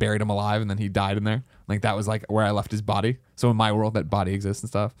and then I buried him alive and then he died in there. Like that was like where I left his body. So in my world, that body exists and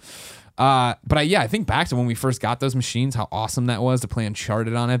stuff. But I think back to when we first got those machines, how awesome that was to play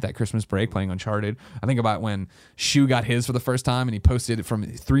Uncharted on it, that Christmas break playing Uncharted. I think about when Shu got his for the first time and he posted it from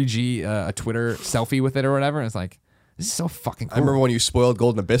 3G, a Twitter selfie with it or whatever. And it's like, this is so fucking cool. I remember when you spoiled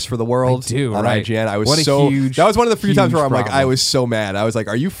Golden Abyss for the world on right. IGN. I was huge, that was one of the few times where I'm problem. like, I was so mad. I was like,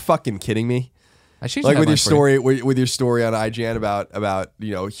 are you fucking kidding me? Like with your story on IGN about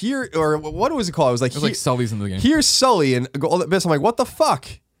here, or what was it called? It was like Sully's in the game. Here's Sully and Golden Abyss. I'm like, what the fuck?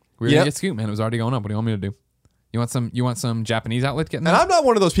 We were gonna get scooped, man. It was already going up. What do you want me to do? You want some Japanese outlet getting there? And I'm not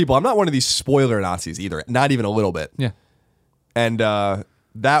one of those people. I'm not one of these spoiler Nazis either. Not even a little bit. Yeah. And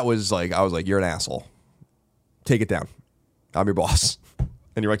that was like, I was like, you're an asshole. Take it down. I'm your boss.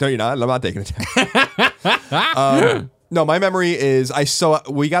 And you're like, no, you're not. I'm not taking it down. No, my memory is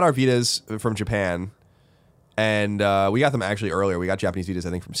we got our Vitas from Japan, and we got them actually earlier. We got Japanese Vitas,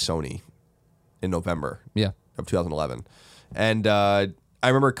 I think, from Sony in November of 2011. And I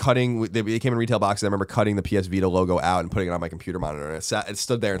remember they came in retail boxes. I remember cutting the PS Vita logo out and putting it on my computer monitor. And it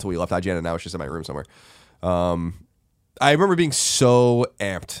stood there until we left IGN, and now it's just in my room somewhere. I remember being so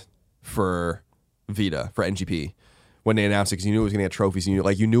amped for Vita, for NGP, when they announced it, because you knew it was going to get trophies, and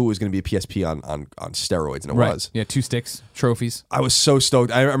you knew it was going to be a PSP on steroids, and it was. Yeah, 2 sticks, trophies. I was so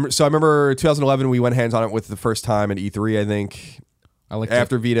stoked. I remember 2011, we went hands on it with the first time at E3, I think. I licked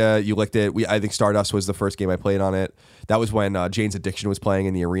After it. Vita, you licked it. I think Stardust was the first game I played on it. That was when Jane's Addiction was playing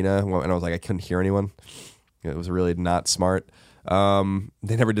in the arena, and I was like, I couldn't hear anyone. It was really not smart.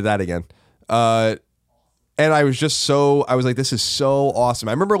 They never did that again. And I was like, this is so awesome.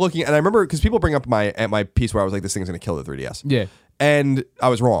 I remember looking, and I remember, because people bring up my piece where I was like, this thing's going to kill the 3DS. Yeah. And I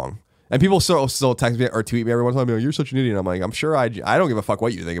was wrong. And people still text me or tweet me every once in a while, you're such an idiot. And I'm like, I'm sure I don't give a fuck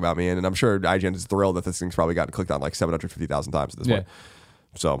what you think about me. And I'm sure IGN is thrilled that this thing's probably gotten clicked on like 750,000 times at this point.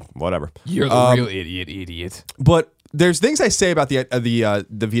 So, whatever. You're the real idiot. But there's things I say about the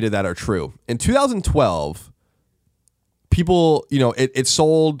Vita that are true. In 2012, people, it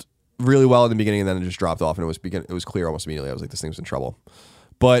sold really well in the beginning, and then it just dropped off, and it was clear almost immediately. I was like, this thing was in trouble.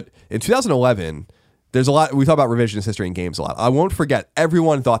 But in 2011, there's a lot. We talk about revisionist history in games a lot. I won't forget.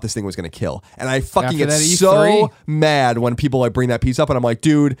 Everyone thought this thing was going to kill, and I fucking get so mad when people like bring that piece up, and I'm like,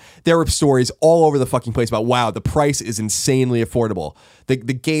 dude, there were stories all over the fucking place about, wow, the price is insanely affordable. The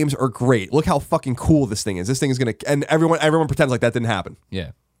games are great. Look how fucking cool this thing is. This thing is gonna, and everyone pretends like that didn't happen.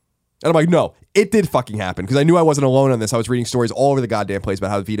 Yeah. And I'm like, no, it did fucking happen, because I knew I wasn't alone on this. I was reading stories all over the goddamn place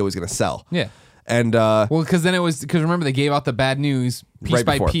about how Vita was going to sell. Yeah. And because remember they gave out the bad news piece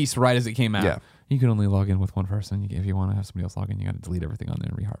by piece right as it came out. Yeah. You could only log in with one person. If you want to have somebody else log in, you got to delete everything on there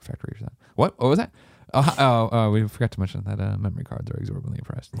and rehard factory or something. What was that? We forgot to mention that memory cards are exorbitantly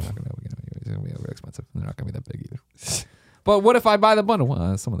priced. They're not going to be really expensive. They're not going to be that big either. But what if I buy the bundle?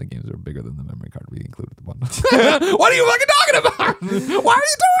 Well, some of the games are bigger than the memory card we included with the bundle. What are you fucking talking about? Why are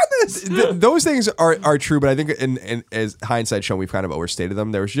you doing this? Those things are true, but I think in as hindsight shown, we've kind of overstated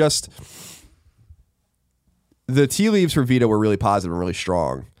them. There was just the tea leaves for Vita were really positive and really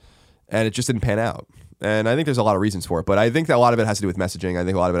strong, and it just didn't pan out. And I think there's a lot of reasons for it, but I think that a lot of it has to do with messaging. I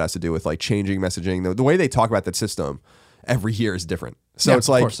think a lot of it has to do with like changing messaging. The way they talk about that system every year is different. So it's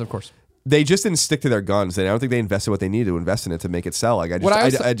like, of course. they just didn't stick to their guns. I don't think they invested what they needed to invest in it to make it sell. Like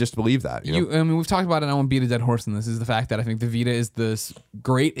I just believe that. You know? I mean, we've talked about it. I won't beat a dead horse in this. Is the fact that I think the Vita is this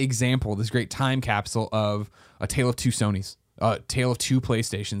great example, this great time capsule of a tale of two Sonys. Tale of two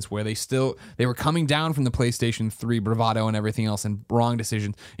PlayStations, where they were coming down from the PlayStation 3 bravado and everything else and wrong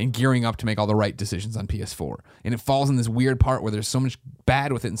decisions and gearing up to make all the right decisions on PS4. And it falls in this weird part where there's so much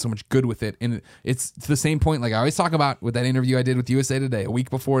bad with it and so much good with it. And it's to the same point, like I always talk about with that interview I did with USA Today a week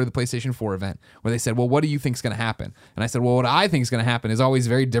before the PlayStation 4 event, where they said, well, what do you think is going to happen? And I said, well, what I think is going to happen is always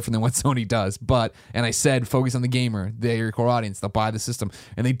very different than what Sony does. And I said, focus on the gamer, they're your core audience, they'll buy the system.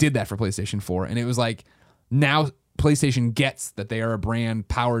 And they did that for PlayStation 4. And it was like, now PlayStation gets that they are a brand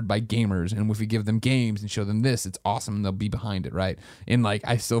powered by gamers, and if we give them games and show them this, it's awesome, and they'll be behind it, right? And like,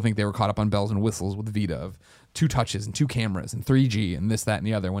 I still think they were caught up on bells and whistles with Vita of 2 touches and 2 cameras and 3G and this, that, and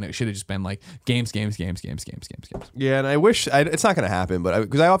the other, when it should have just been like games. Yeah, and I wish it's not going to happen, but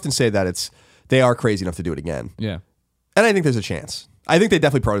because I often say that they are crazy enough to do it again. Yeah, and I think there's a chance. I think they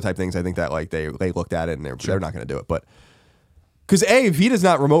definitely prototype things. I think that like they looked at it and they're not going to do it, but because Vita's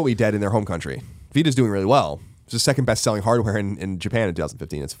not remotely dead in their home country. Vita's doing really well. It's the second best selling hardware in Japan in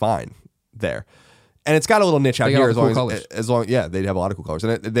 2015. It's fine there. And it's got a little niche out here as long yeah, they have a lot of cool colors.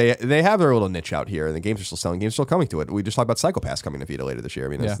 And they have their little niche out here, and the games are still selling. Games are still coming to it. We just talked about Psycho Pass coming to Vita later this year. I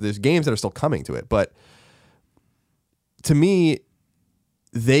mean, there's games that are still coming to it. But to me,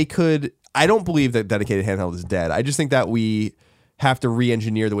 I don't believe that dedicated handheld is dead. I just think that we have to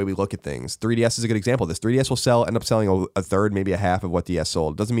re-engineer the way we look at things. 3DS is a good example of this. 3DS will end up selling a third, maybe a half of what DS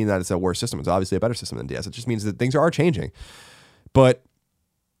sold. Doesn't mean that it's a worse system. It's obviously a better system than DS. It just means that things are changing. But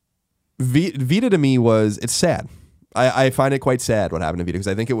Vita to me it's sad. I find it quite sad what happened to Vita, because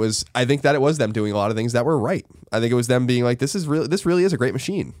I think that it was them doing a lot of things that were right. I think it was them being like, this really is a great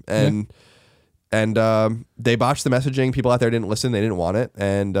machine. And they botched the messaging. People out there didn't listen. They didn't want it.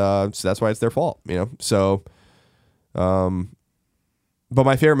 And so that's why it's their fault, you know? So, but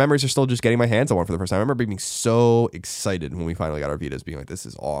my favorite memories are still just getting my hands on one for the first time. I remember being so excited when we finally got our Vitas, being like, this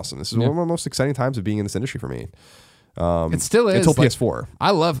is awesome. This is one of the most exciting times of being in this industry for me. It still is. Until PS4.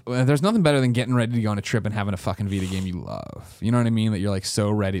 I love, there's nothing better than getting ready to go on a trip and having a fucking Vita game you love. You know what I mean? That you're like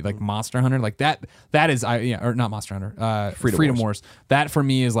so ready. Like Monster Hunter, like that is, or not Monster Hunter, Freedom Wars. That for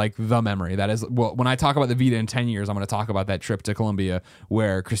me is like the memory. That is, well, when I talk about the Vita in 10 years, I'm going to talk about that trip to Colombia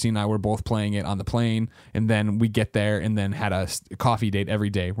where Christine and I were both playing it on the plane, and then we get there and then had a coffee date every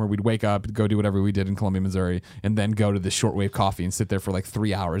day where we'd wake up, go do whatever we did in Columbia, Missouri, and then go to the shortwave coffee and sit there for like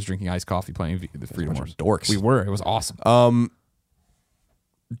 3 hours drinking iced coffee playing the Freedom Wars. Dorks. We were. It was awesome.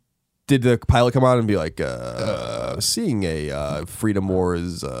 Did the pilot come on and be like, seeing a Freedom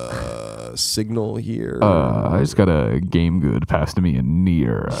Wars signal here? I just got a game good passed to me in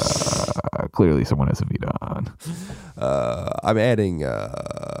near. Clearly someone has a Vita on. I'm adding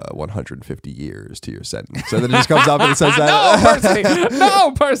 150 years to your sentence. So then it just comes up and it says that.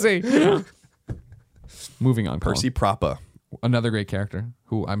 No, Percy! Moving on, Percy Propa. Another great character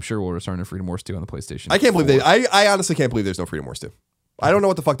who I'm sure will return to Freedom Wars 2 on the PlayStation. I can't believe I honestly can't believe there's no Freedom Wars 2. I don't know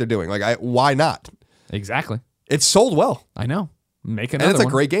what the fuck they're doing. Like, why not? Exactly. It's sold well. I know. Make another one. And it's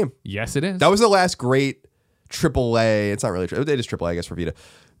a great game. Yes, it is. That was the last great AAA. It's not really it is AAA, I guess, for Vita.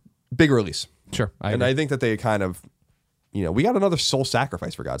 Big release. Sure. I think that they kind of, we got another Soul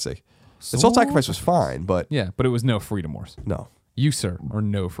Sacrifice, for God's sake. The Soul Sacrifice was fine, but... Yeah, but it was no Freedom Wars. No. You, sir, are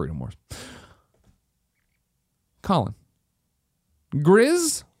no Freedom Wars. Colin.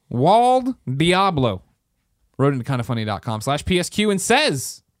 Grizz Wald Diablo wrote into kindafunny.com/PSQ and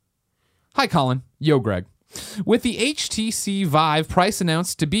says, hi, Colin. Yo, Greg. With the HTC Vive price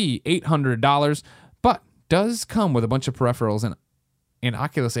announced to be $800, but does come with a bunch of peripherals and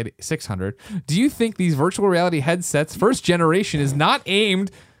Oculus 600, do you think these virtual reality headsets, first generation, is not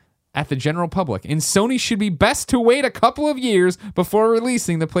aimed at the general public, and Sony should be best to wait a couple of years before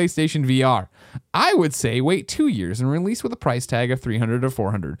releasing the PlayStation VR? I would say wait 2 years and release with a price tag of $300 or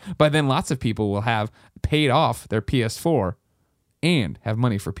 $400. By then, lots of people will have paid off their PS4 and have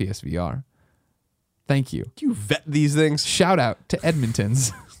money for PSVR. Thank you. Do you vet these things? Shout out to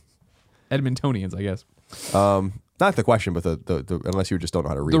Edmontonians, I guess. Not the question, but the unless you just don't know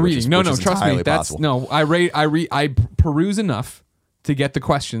how to read. The reading. No, trust me. That's possible. No. I peruse enough to get the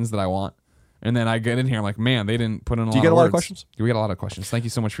questions that I want, and then I get in here. I'm like, man, they didn't put in a lot. Do you get a lot of questions? We get a lot of questions. Thank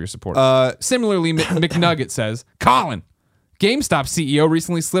you so much for your support. Similarly, McNugget says, Colin, GameStop CEO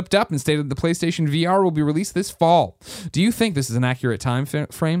recently slipped up and stated the PlayStation VR will be released this fall. Do you think this is an accurate time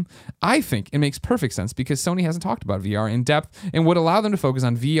frame? I think it makes perfect sense because Sony hasn't talked about VR in depth and would allow them to focus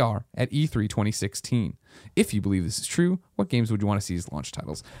on VR at E3 2016. If you believe this is true, what games would you want to see as launch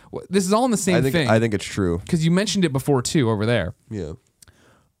titles? Well, this is all in the same thing. I think it's true. Because you mentioned it before, too, over there. Yeah.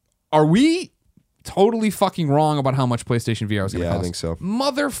 are we totally fucking wrong about how much PlayStation VR is going to cost? I think so.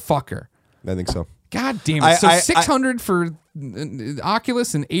 Motherfucker. I think so. God damn it. So 600 for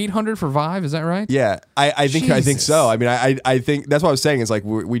Oculus and 800 for Vive, is that right? Yeah, I think so. I mean, I think that's what I was saying is like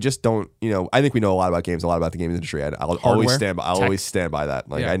we just don't, I think we know a lot about games, a lot about the games industry. I'll always stand by that.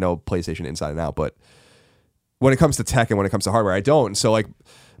 Like I know PlayStation inside and out, but when it comes to tech and when it comes to hardware, I don't. So like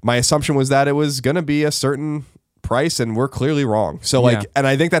my assumption was that it was going to be a certain price, and we're clearly wrong. So like, and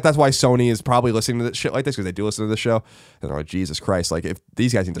I think that's why Sony is probably listening to shit like this, because they do listen to this show, and they're like, Jesus Christ, like if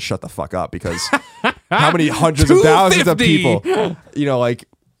these guys need to shut the fuck up, because how many hundreds of thousands of people, like,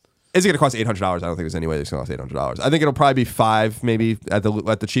 is it going to cost $800? I don't think there's any way it's going to cost $800. I think it'll probably be $500, maybe at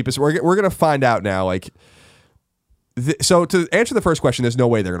the cheapest. We're going to find out now. Like, so to answer the first question, there's no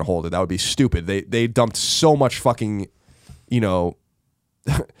way they're going to hold it. That would be stupid. They dumped so much fucking,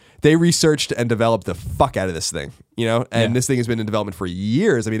 they researched and developed the fuck out of this thing, and this thing has been in development for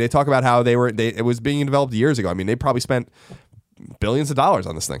years. I mean, they talk about how it was being developed years ago. I mean, they probably spent billions of dollars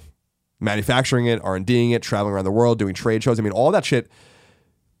on this thing, manufacturing it, R&Ding it, traveling around the world, doing trade shows. I mean, all that shit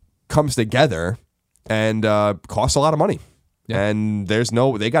comes together and costs a lot of money. Yeah. And they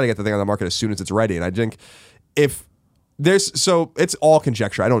got to get the thing on the market as soon as it's ready. And I think it's all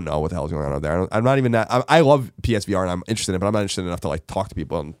conjecture. I don't know what the hell is going on out there. I'm not even that. I love PSVR and I'm interested in it, but I'm not interested enough to like talk to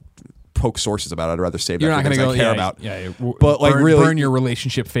people and poke sources about it. I'd rather save You're that not for going to things go I care about. Yeah. But like really burn your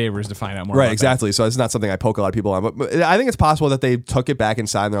relationship favors to find out more. Right, about exactly. That. So it's not something I poke a lot of people on. But I think it's possible that they took it back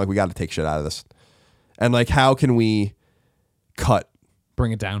inside and they're like, we got to take shit out of this. And like, how can we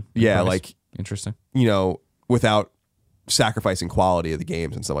bring it down? Yeah, like interesting. Without sacrificing quality of the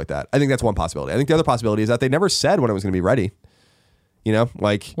games and stuff like that. I think that's one possibility. I think the other possibility is that they never said when it was going to be ready.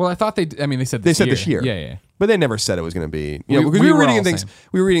 Well, I thought they said this year. Yeah. But they never said it was going to be, because we were reading things.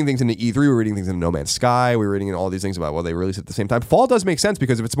 We were reading things in the E3. We were reading things in No Man's Sky. We were reading all these things about, well, they release it at the same time. Fall does make sense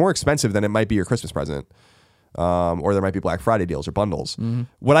because if it's more expensive, then it might be your Christmas present. Or there might be Black Friday deals or bundles. Mm-hmm.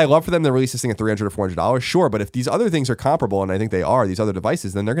 Would I love for them to release this thing at $300 or $400? Sure. But if these other things are comparable, and I think they are, these other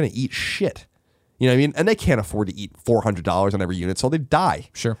devices, then they're going to eat shit. You know what I mean? And they can't afford to eat $400 on every unit, so they die.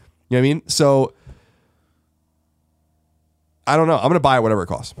 Sure. You know what I mean? So I don't know. I'm going to buy it whatever it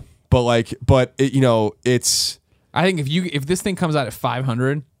costs. But it's. I think if this thing comes out at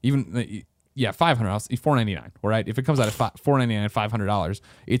 $500, even $500, $499. All right, if it comes out at $499, $500,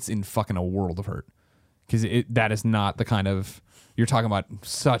 it's in fucking a world of hurt, because that is not the kind of, you're talking about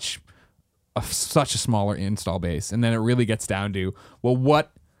such a smaller install base, and then it really gets down to, well,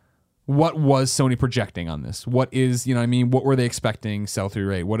 what was Sony projecting on this? What is, what were they expecting sell-through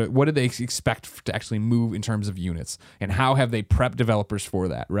rate? What did they expect to actually move in terms of units? And how have they prepped developers for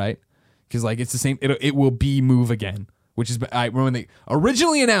that, right? Because like it's the same, it will be move again, which is, I remember when they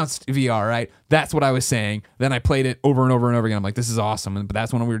originally announced VR, right? That's what I was saying. Then I played it over and over and over again. I'm like, this is awesome. But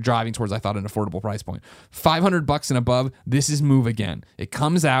that's when we were driving towards, I thought, an affordable price point. $500 and above, this is move again. It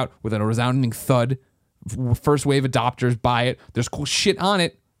comes out with a resounding thud. First wave adopters buy it. There's cool shit on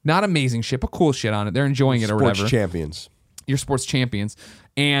it. Not amazing shit, but cool shit on it. They're enjoying it or whatever. Sports champions. You're sports champions.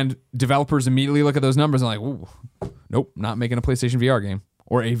 And developers immediately look at those numbers and like, ooh, nope, not making a PlayStation VR game.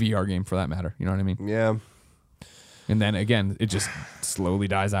 Or a VR game for that matter. You know what I mean? Yeah. And then again, it just slowly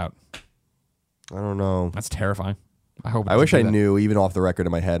dies out. I don't know. That's terrifying. I wish I knew, even off the record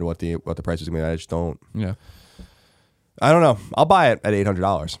in my head, what the price was going to be. I just don't. Yeah. I don't know. I'll buy it at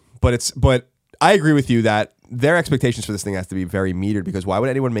 $800. But I agree with you that their expectations for this thing has to be very metered, because why would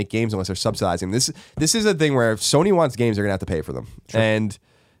anyone make games unless they're subsidizing? This is a thing where if Sony wants games, they're going to have to pay for them. Sure. And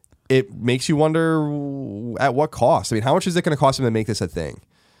it makes you wonder at what cost. I mean, how much is it going to cost them to make this a thing?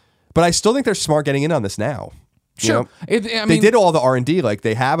 But I still think they're smart getting in on this now. Sure. They did all the R&D. Like,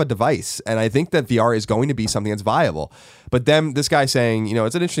 they have a device, and I think that VR is going to be something that's viable. But then this guy saying,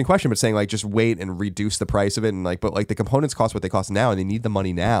 it's an interesting question, but saying like, just wait and reduce the price of it, and but the components cost what they cost now, and they need the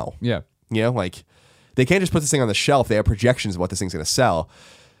money now. Yeah. They can't just put this thing on the shelf. They have projections of what this thing's going to sell.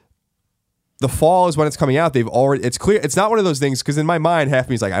 The fall is when it's coming out. It's clear. It's not one of those things, because in my mind, half of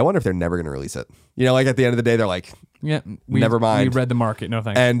me is like, I wonder if they're never going to release it. At the end of the day, they're like, yeah, never mind. We read the market. No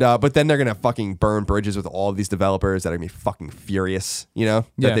thanks. And but then they're going to fucking burn bridges with all of these developers that are going to be fucking furious, that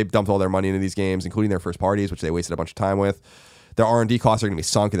they've dumped all their money into these games, including their first parties, which they wasted a bunch of time with. Their R&D costs are going to be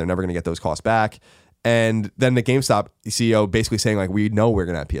sunk, and they're never going to get those costs back. And then the GameStop CEO basically saying like, we know we're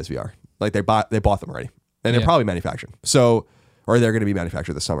going to have PSVR. Like, they bought them already. And they're probably manufactured. Or they're going to be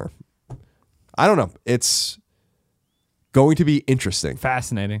manufactured this summer. I don't know. It's going to be interesting.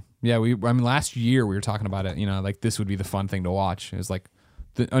 Fascinating. Yeah, last year we were talking about it, like this would be the fun thing to watch. It was like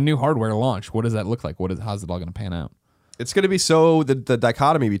a new hardware launch. What does that look like? How's it all going to pan out? It's going to be the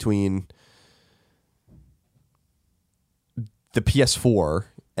dichotomy between the PS4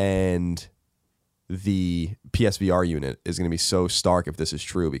 and the PSVR unit is going to be so stark if this is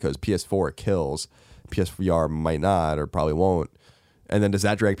true, because PS4 kills, PSVR might not or probably won't. And then does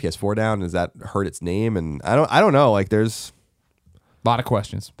that drag PS4 down? Does that hurt its name? And I don't know. Like there's a lot of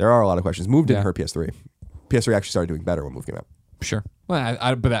questions. There are a lot of questions. Move didn't hurt PS3. PS3 actually started doing better when Move came out. Sure.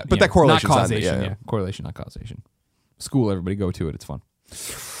 Well, but that that correlation, not causation. Correlation, not causation. School, everybody go to it. It's fun.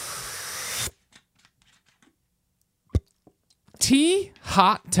 T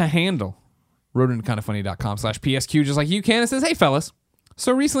hot to handle. Wrote into kindafunny.com/PSQ just like you can. It says, hey fellas.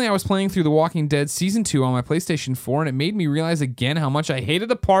 So recently I was playing through The Walking Dead Season 2 on my PlayStation 4, and it made me realize again how much I hated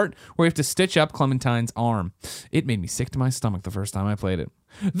the part where you have to stitch up Clementine's arm. It made me sick to my stomach the first time I played it.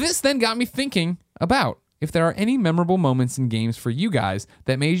 This then got me thinking about if there are any memorable moments in games for you guys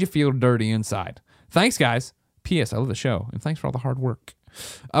that made you feel dirty inside. Thanks, guys. P.S. I love the show, and thanks for all the hard work.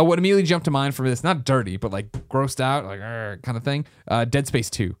 What immediately jumped to mind for this, not dirty, but like grossed out, like kind of thing, Dead Space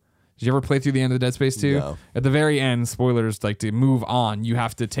 2. Did you ever play through the end of Dead Space 2? No. At the very end, spoilers, like to move on, you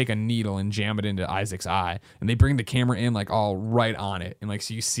have to take a needle and jam it into Isaac's eye. And they bring the camera in like all right on it. And like,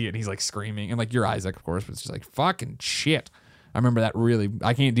 so you see it, and he's like screaming. And like, you're Isaac, of course, but it's just like, fucking shit. I remember that really,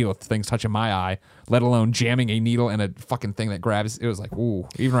 I can't deal with things touching my eye, let alone jamming a needle in a fucking thing that grabs. It was like, ooh,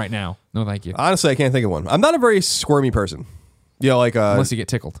 even right now. No, thank you. Honestly, I can't think of one. I'm not a very squirmy person. You know, like, unless you get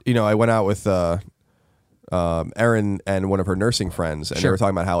tickled. You know, I went out with, Erin and one of her nursing friends, and they were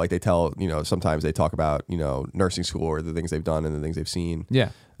talking about how like they tell, you know, sometimes they talk about, you know, nursing school or the things they've done and the things they've seen. Yeah.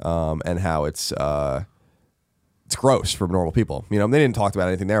 And how it's gross for normal people. You know, they didn't talk about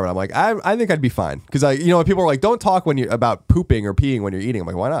anything there, but I'm like, I think I'd be fine, because you know, people are like, don't talk when you about pooping or peeing when you're eating. I'm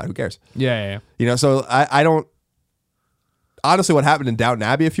like, why not? Who cares? Yeah. You know, so I don't. Honestly, what happened in Downton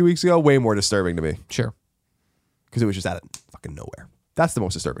Abbey a few weeks ago, way more disturbing to me. Sure. Because it was just out of fucking nowhere. That's the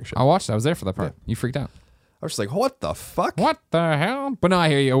most disturbing shit. I watched it. I was there for that part. Yeah. You freaked out. I was just like, what the fuck? What the hell? But no, I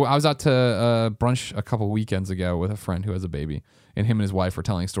hear you. I was out to brunch a couple weekends ago with a friend who has a baby, and him and his wife were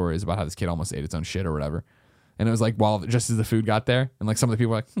telling stories about how this kid almost ate its own shit or whatever. And it was like, while just as the food got there, and like some of the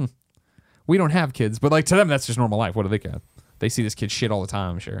people were like, we don't have kids. But like to them, that's just normal life. What do they care? They see this kid shit all the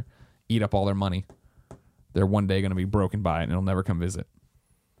time, I'm sure. Eat up all their money. They're one day going to be broken by it, and it'll never come visit.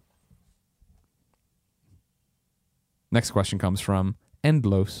 Next question comes from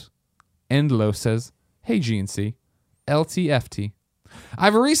Endlos. Endlos says, hey GNC, LTFT.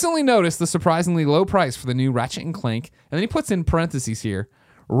 I've recently noticed the surprisingly low price for the new Ratchet and Clank, and then he puts in parentheses here,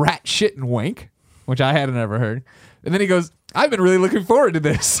 rat shit and wank, which I hadn't ever heard. And then he goes, I've been really looking forward to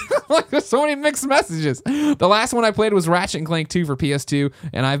this. Like, there's so many mixed messages. The last one I played was Ratchet and Clank 2 for PS2,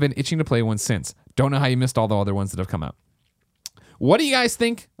 and I've been itching to play one since. Don't know how you missed all the other ones that have come out. What do you guys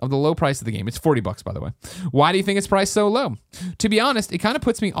think of the low price of the game? It's $40, by the way. Why do you think it's priced so low? To be honest, it kind of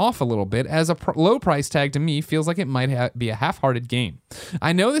puts me off a little bit, as a low price tag to me feels like it might be a half-hearted game.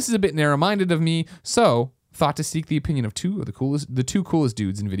 I know this is a bit narrow-minded of me, so thought to seek the opinion of the two coolest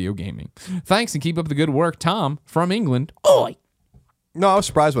dudes in video gaming. Thanks, and keep up the good work, Tom from England. Oi! No, I was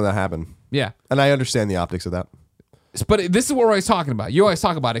surprised when that happened. Yeah. And I understand the optics of that. But this is what we're always talking about. You always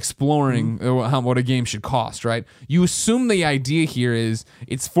talk about exploring what a game should cost, right? You assume the idea here is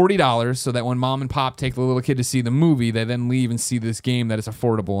it's $40 so that when mom and pop take the little kid to see the movie, they then leave and see this game that is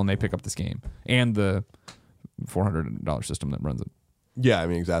affordable, and they pick up this game and the $400 system that runs it. Yeah, I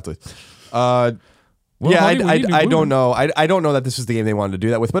mean, exactly. I don't know. I don't know that this is the game they wanted to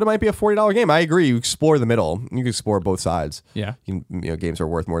do that with, but it might be a $40 game. I agree. You explore the middle. You can explore both sides. Yeah. You know, games are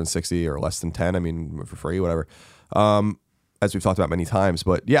worth more than 60 or less than 10. I mean, for free, whatever. As we've talked about many times.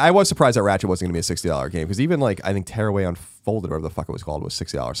 But yeah, I was surprised that Ratchet wasn't going to be a $60 game, because even like, I think Tearaway Unfolded, or whatever the fuck it was called, was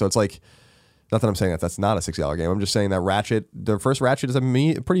 $60. So it's like, not that I'm saying that that's not a $60 game. I'm just saying that the first Ratchet is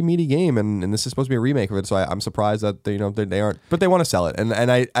a pretty meaty game, and this is supposed to be a remake of it. So I'm surprised that they aren't, but they want to sell it. And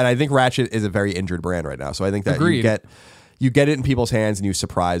I think Ratchet is a very injured brand right now. So I think that you get it in people's hands and you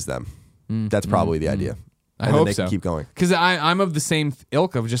surprise them. That's probably the idea. I hope then they so. can keep going. Because I'm of the same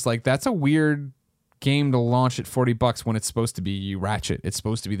ilk of just like, that's a weird game to launch at $40 when it's supposed to be Ratchet. It's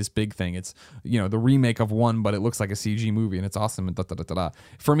supposed to be this big thing. It's, you know, the remake of one, but it looks like a CG movie and it's awesome and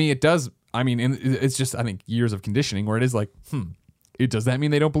For me, it does. I mean, it's just, I think, years of conditioning where it is like, does that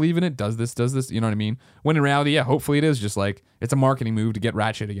mean they don't believe in it? Does this? You know what I mean? When in reality, yeah, hopefully it is just like, it's a marketing move to get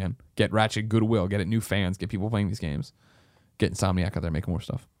Ratchet again. Get Ratchet goodwill. Get it new fans. Get people playing these games. Get Insomniac out there making more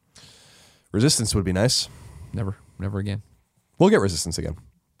stuff. Resistance would be nice. Never again. We'll get Resistance again.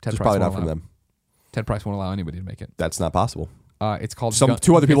 It's probably not from them. Ted Price won't allow anybody to make it. That's not possible. It's called...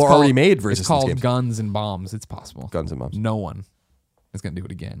 Two other people already made Resistance games. It's called Guns and Bombs. It's possible. Guns and Bombs. No one is going to do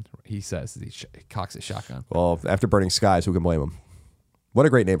it again. He says he cocks his shotgun. Well, after Burning Skies, who can blame him? What a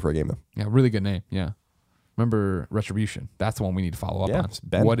great name for a game, though. Yeah, really good name. Yeah. Remember Retribution? That's the one we need to follow up Yeah, on. it's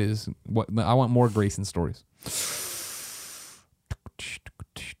Ben. What I want more Grayson stories.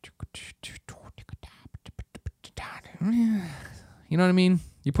 You know what I mean?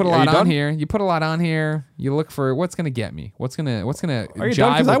 You put a lot on here. You put a lot on here. You look for what's gonna get me. What's gonna Are you done? jive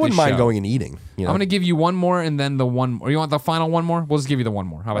Because with I wouldn't this mind show. going and eating. You know? I'm gonna give you one more and then the one. Or you want the final one more? We'll just give you the one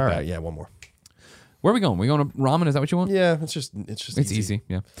more. How about All that? right, yeah, one more. Where are we going? We going to ramen? Is that what you want? Yeah, it's just It's easy.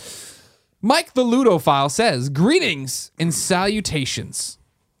 Yeah. Mike the Ludophile says, "Greetings and salutations.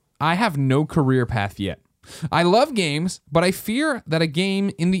 I have no career path yet. I love games, but I fear that a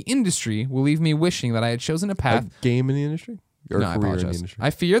game in the industry will leave me wishing that I had chosen a path." A game in the industry? Or No, I career in the apologize. industry? I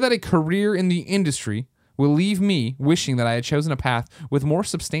fear that a career in the industry will leave me wishing that I had chosen a path with more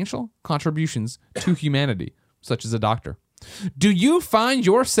substantial contributions to humanity, such as a doctor. Do you find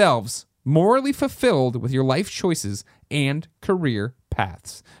yourselves morally fulfilled with your life choices and career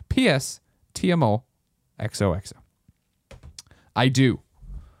paths? P.S. TMO XOXO. I do.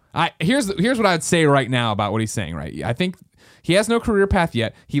 Here's what I'd say right now about what he's saying, right? I think he has no career path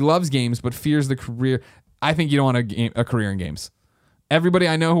yet. He loves games, but fears the career. I think you don't want a career in games. Everybody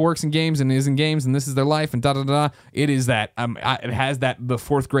I know who works in games and is in games and this is their life and da-da-da, it is that. It has the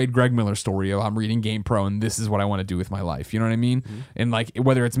fourth grade Greg Miller story of I'm reading Game Pro and this is what I want to do with my life. You know what I mean? Mm-hmm. And like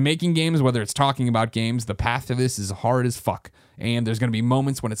whether it's making games, whether it's talking about games, the path to this is hard as fuck. And there's going to be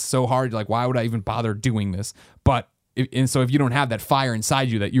moments when it's so hard, you're like, why would I even bother doing this? But so if you don't have that fire inside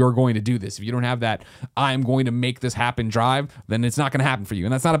you that you're going to do this, if you don't have that I'm going to make this happen drive, then it's not going to happen for you.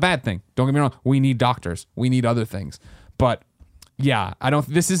 And that's not a bad thing. Don't get me wrong. We need doctors. We need other things. But yeah,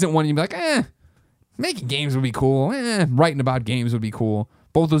 this isn't one you'd be like, making games would be cool. Writing about games would be cool.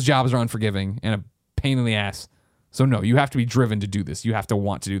 Both those jobs are unforgiving and a pain in the ass. So no, you have to be driven to do this. You have to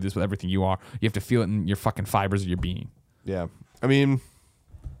want to do this with everything you are. You have to feel it in your fucking fibers of your being. Yeah. I mean,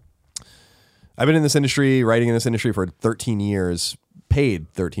 I've been in this industry, writing in this industry for 13 years,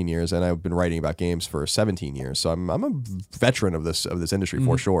 paid 13 years, and I've been writing about games for 17 years. So I'm a veteran of this industry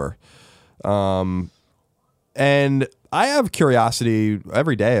for sure. And I have curiosity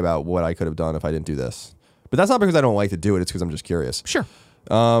every day about what I could have done if I didn't do this. But that's not because I don't like to do it. It's because I'm just curious. Sure.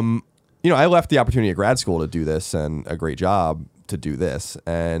 I left the opportunity at grad school to do this and a great job to do this.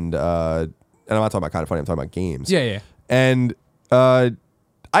 And I'm not talking about Kind of Funny. I'm talking about games. Yeah. And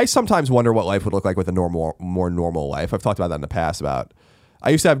I sometimes wonder what life would look like with a more normal life. I've talked about that in the past. I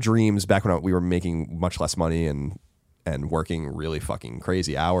used to have dreams back when we were making much less money and working really fucking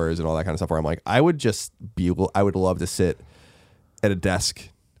crazy hours and all that kind of stuff, where I'm like, I would love to sit at a desk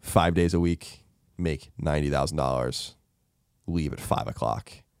 5 days a week, make $90,000, leave at 5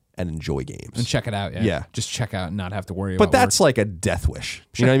 o'clock and enjoy games And check it out. Yeah. Just check out and not have to worry about But that's work. like a death wish.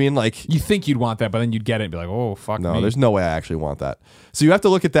 You know what I mean? Like, You think you'd want that, but then you'd get it and be like, oh, fuck no, me. there's no way I actually want that. So you have to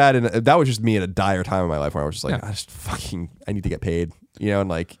look at that, and that was just me at a dire time in my life where I was just like, I need to get paid, and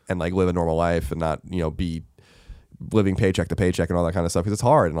live a normal life and not, be living paycheck to paycheck and all that kind of stuff, because it's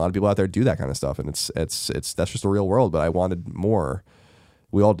hard, and a lot of people out there do that kind of stuff, and it's that's just the real world. But I wanted more.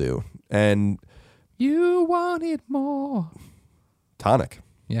 We all do, and You wanted more. Tonic.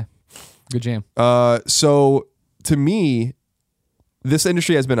 Yeah. Good jam. So to me, this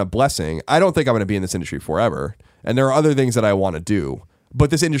industry has been a blessing. I don't think I'm going to be in this industry forever, and there are other things that I want to do.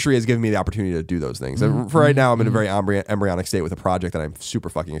 But this industry has given me the opportunity to do those things. And for right now, I'm in a very embryonic state with a project that I'm super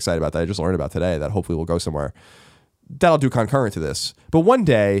fucking excited about that I just learned about today that hopefully will go somewhere. That'll do concurrent to this. But one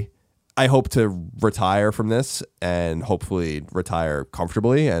day, I hope to retire from this and hopefully retire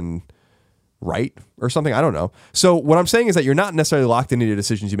comfortably and right or something. I don't know. So what I'm saying is that you're not necessarily locked into your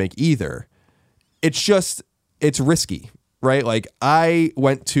decisions you make either. It's just, it's risky, right? Like I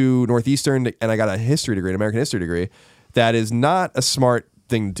went to Northeastern and I got a history degree, an American history degree. That is not a smart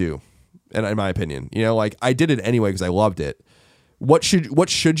thing to do, and in my opinion. Like I did it anyway because I loved it. What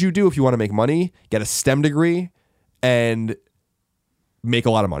should you do if you want to make money? Get a STEM degree and make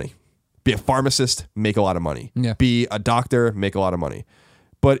a lot of money. Be a pharmacist, make a lot of money. Yeah. Be a doctor, make a lot of money.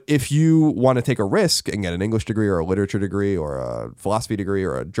 But if you want to take a risk and get an English degree or a literature degree or a philosophy degree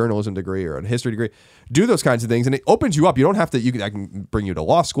or a journalism degree or a history degree, do those kinds of things, and it opens you up. You don't have to. I can bring you to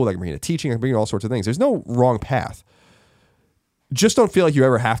law school. I can bring you to teaching. I can bring you to all sorts of things. There's no wrong path. Just don't feel like you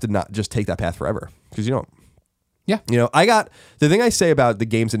ever have to not just take that path forever, because you don't. Yeah. The thing I say about the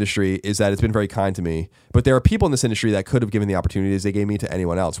games industry is that it's been very kind to me, but there are people in this industry that could have given the opportunities they gave me to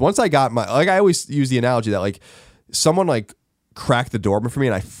anyone else. Once I got I always use the analogy that someone cracked the door for me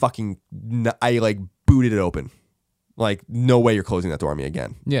and I booted it open. No way you're closing that door on me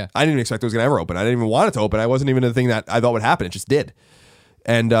again. Yeah. I didn't even expect it was going to ever open. I didn't even want it to open. I wasn't even the thing that I thought would happen. It just did.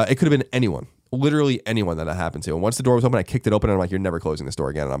 And it could have been anyone. literally anyone that happened to. And once the door was open, I kicked it open and I'm like, you're never closing this door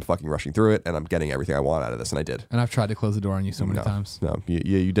again. And I'm fucking rushing through it and I'm getting everything I want out of this. And I did. And I've tried to close the door on you so many times. No,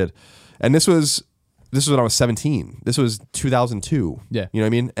 you did. And this was when I was 17. This was 2002. Yeah. You know what I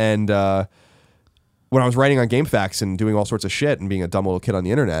mean? And when I was writing on GameFAQs and doing all sorts of shit and being a dumb little kid on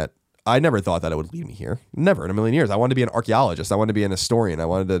the internet, I never thought that it would lead me here. Never in a million years. I wanted to be an archaeologist. I wanted to be an historian. I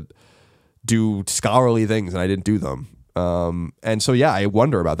wanted to do scholarly things and I didn't do them. And so, yeah, I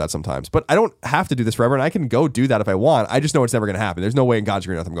wonder about that sometimes, but I don't have to do this forever and I can go do that if I want. I just know it's never going to happen. There's no way in God's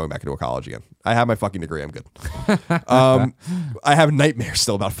green earth I'm going back into a college again. I have my fucking degree. I'm good. I have nightmares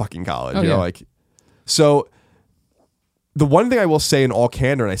still about fucking college, you know, like, so the one thing I will say in all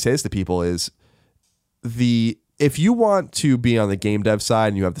candor, and I say this to people, is if you want to be on the game dev side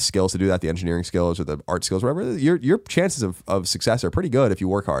and you have the skills to do that, the engineering skills or the art skills, whatever, your chances of success are pretty good if you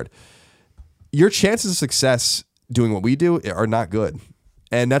work hard. Your chances of success doing what we do are not good.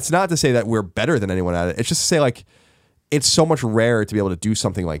 And that's not to say that we're better than anyone at it. It's just to say, like, it's so much rarer to be able to do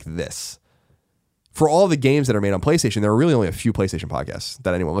something like this. For all the games that are made on PlayStation, there are really only a few PlayStation podcasts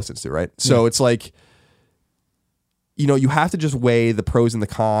that anyone listens to, right? So it's like, you know, you have to just weigh the pros and the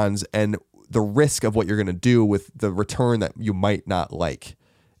cons and the risk of what you're going to do with the return that you might not like.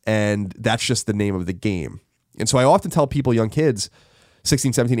 And that's just the name of the game. And so I often tell people, young kids,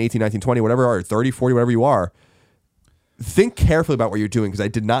 16, 17, 18, 19, 20, whatever, or 30, 40, whatever you are, think carefully about what you're doing, because I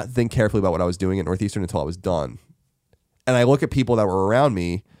did not think carefully about what I was doing at Northeastern until I was done. And I look at people that were around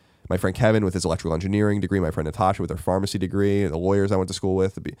me, my friend Kevin with his electrical engineering degree, my friend Natasha with her pharmacy degree, the lawyers I went to school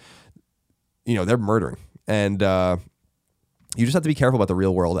with, you know, they're murdering. And you just have to be careful about the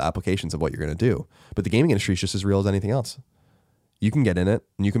real world applications of what you're going to do. But the gaming industry is just as real as anything else. You can get in it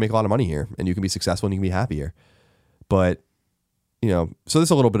and you can make a lot of money here and you can be successful and you can be happy here. But, you know, so this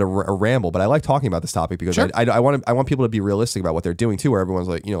is a little bit of a ramble, but I like talking about this topic because I want people to be realistic about what they're doing too, where everyone's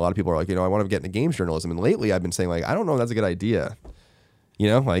like, you know, a lot of people are like, you know, I want to get into games journalism. And lately I've been saying, like, I don't know if that's a good idea. You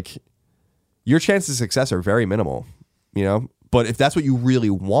know, like, your chances of success are very minimal, you know, but if that's what you really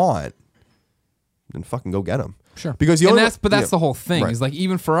want, then fucking go get them. Sure. Because that's the whole thing, right. Is like,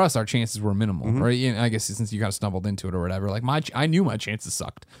 even for us, our chances were minimal, right? You know, I guess since you kind of stumbled into it or whatever, like I knew my chances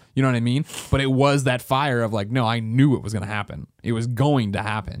sucked. You know what I mean? But it was that fire of like, no, I knew it was going to happen. It was going to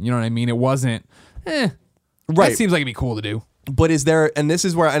happen. You know what I mean? It wasn't, right. That seems like it'd be cool to do. But is there, and this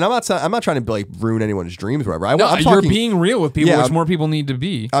is where, and I'm not trying to like ruin anyone's dreams or whatever. You're being real with people, which more people need to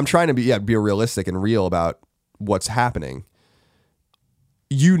be. I'm trying to be realistic and real about what's happening.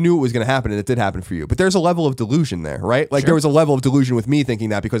 You knew it was going to happen, and it did happen for you. But there's a level of delusion there, right? Like, there was a level of delusion with me thinking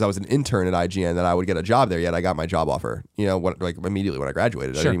that because I was an intern at IGN that I would get a job there. Yet I got my job offer, you know, like immediately when I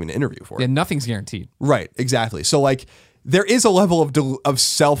graduated. I didn't even interview for it. Yeah, nothing's guaranteed. Right, exactly. So like, there is a level of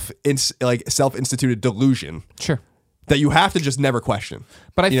self-instituted delusion. Sure. That you have to just never question.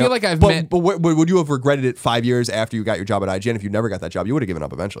 But I feel like But would you have regretted it 5 years after you got your job at IGN? If you never got that job, you would have given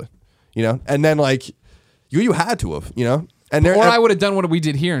up eventually, you know. And then like, you had to have, you know. I would have done what we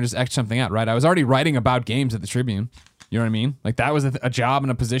did here and just X something out, right? I was already writing about games at the Tribune. You know what I mean? Like, that was a job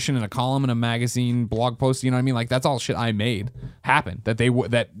and a position and a column and a magazine blog post. You know what I mean? Like, that's all shit I made happen.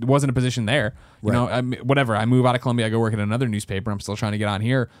 That wasn't a position there. You know, whatever. I move out of Columbia, I go work at another newspaper. I'm still trying to get on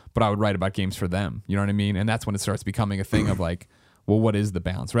here, but I would write about games for them. You know what I mean? And that's when it starts becoming a thing of like, well, what is the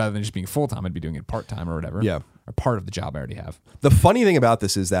balance? Rather than just being full time, I'd be doing it part time or whatever. Yeah, or part of the job I already have. The funny thing about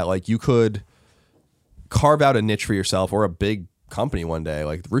this is that like, you could carve out a niche for yourself or a big company one day,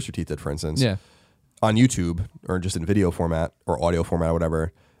 like Rooster Teeth did, for instance, on YouTube or just in video format or audio format or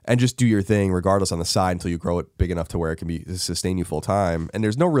whatever, and just do your thing regardless on the side until you grow it big enough to where it can sustain you full time. And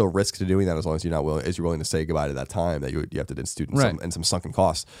there's no real risk to doing that as long as you're willing to say goodbye to that time that you have to institute and some sunken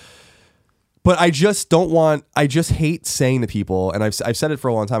costs. But I just hate saying to people, and I've said it for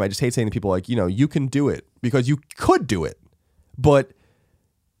a long time, I just hate saying to people like, you know, you can do it because you could do it, but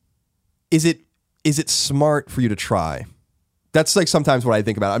is it smart for you to try? That's like sometimes what I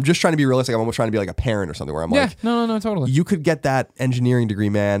think about. I'm just trying to be realistic. I'm almost trying to be like a parent or something where I'm like, no, totally. You could get that engineering degree,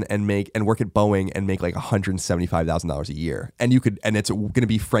 man, and work at Boeing and make like $175,000 a year. And it's going to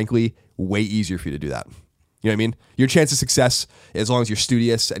be frankly way easier for you to do that. You know what I mean? Your chance of success, as long as you're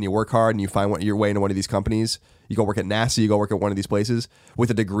studious and you work hard and you find your way into one of these companies, you go work at NASA, you go work at one of these places with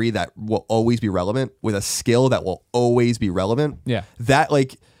a degree that will always be relevant, with a skill that will always be relevant. Yeah. That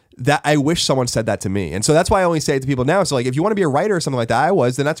I wish someone said that to me. And so that's why I only say it to people now. So like, if you want to be a writer or something like that,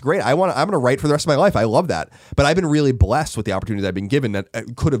 then that's great. I'm going to write for the rest of my life. I love that. But I've been really blessed with the opportunities I've been given that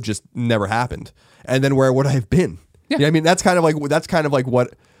could have just never happened. And then where would I have been? Yeah. You know what I mean? That's kind of like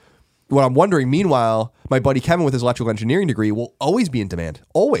what I'm wondering. Meanwhile, my buddy Kevin with his electrical engineering degree will always be in demand.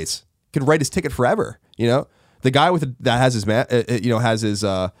 Always. Could write his ticket forever. You know, the guy that has his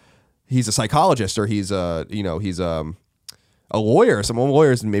he's a psychologist or he's a lawyer. Some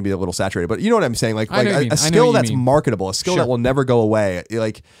lawyers maybe a little saturated, but you know what I'm saying? Like a skill that's marketable, a skill that will never go away.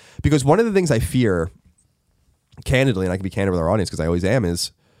 Like, because one of the things I fear, candidly, and I can be candid with our audience because I always am,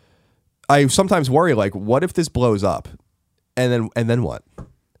 is I sometimes worry, like, what if this blows up, and then what?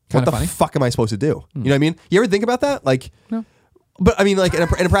 What the fuck am I supposed to do? You know what I mean? You ever think about that? Like, no. But I mean, like in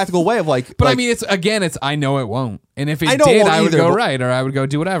a practical way of like. But like, I mean, it's I know it won't, and if it did, I would go right, or I would go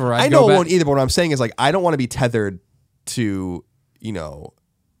do whatever. I know it won't either. But what I'm saying is, like, I don't want to be tethered to, you know,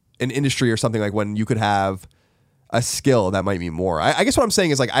 an industry or something, like when you could have a skill that might be more. I guess what I'm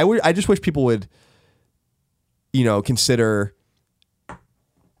saying is, like, I just wish people would, you know, consider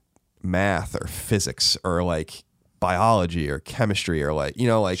math or physics or like biology or chemistry or like, you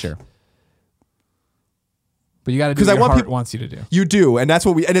know, like. Sure. But you got to do what your heart wants you to do. You do, and that's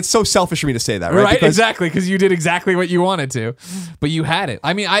what and it's so selfish for me to say that, right? Right, exactly, because you did exactly what you wanted to, but you had it.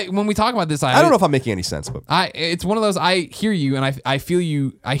 I mean, when we talk about this, I don't know if I'm making any sense, but it's one of those. I hear you, and I feel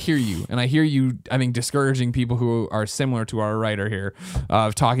you. I hear you, and I hear you. I think discouraging people who are similar to our writer here,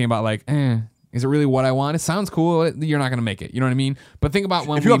 of talking about like, is it really what I want? It sounds cool. You're not going to make it. You know what I mean? But think about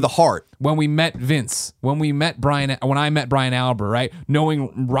if you have the heart. When we met Vince, when I met Brian Albert, right?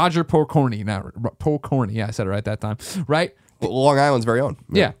 Knowing Roger Pokorny, yeah, I said it right that time, right? Long Island's very own.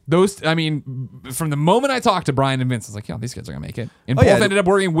 Yeah. Those, I mean, from the moment I talked to Brian and Vince, I was like, yo, these kids are going to make it. And both ended up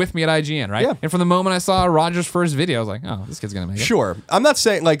working with me at IGN, right? Yeah. And from the moment I saw Roger's first video, I was like, oh, this kid's going to make it. Sure. I'm not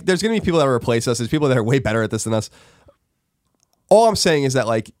saying, like, there's going to be people that will replace us. There's people that are way better at this than us. All I'm saying is that,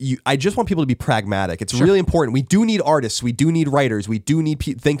 like, I just want people to be pragmatic. It's really important. We do need artists. We do need writers. We do need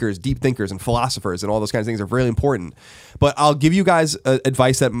thinkers, deep thinkers, and philosophers, and all those kinds of things are really important. But I'll give you guys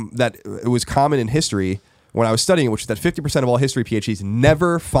advice that it was common in history when I was studying it, which is that 50% of all history PhDs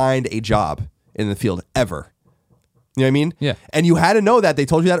never find a job in the field, ever. You know what I mean? Yeah. And you had to know that. They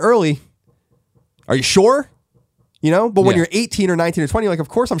told you that early. Are you sure? You know, but when you're 18 or 19 or 20, like, of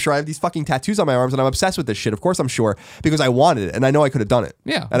course I'm sure I have these fucking tattoos on my arms and I'm obsessed with this shit. Of course I'm sure, because I wanted it and I know I could have done it.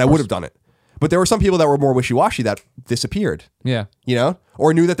 Yeah. And I would have done it. But there were some people that were more wishy-washy that disappeared. Yeah. You know,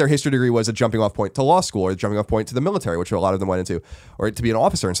 or knew that their history degree was a jumping off point to law school or a jumping off point to the military, which a lot of them went into, or to be an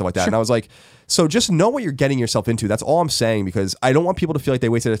officer and stuff like that. Sure. And I was like, so just know what you're getting yourself into. That's all I'm saying, because I don't want people to feel like they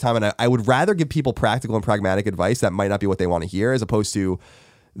wasted their time. And I would rather give people practical and pragmatic advice that might not be what they want to hear, as opposed to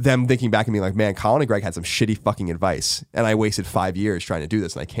them thinking back and being like, man, Colin and Greg had some shitty fucking advice and I wasted 5 years trying to do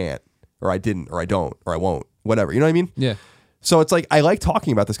this and I can't, or I didn't, or I don't, or I won't, whatever. You know what I mean? Yeah. So it's like, I like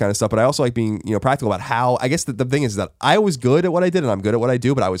talking about this kind of stuff, but I also like being, you know, practical about how, I guess the thing is that I was good at what I did and I'm good at what I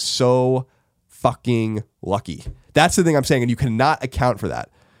do, but I was so fucking lucky. That's the thing I'm saying. And you cannot account for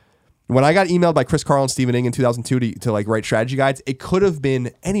that. When I got emailed by Chris Carl and Stephen Ing in 2002 to like write strategy guides, it could have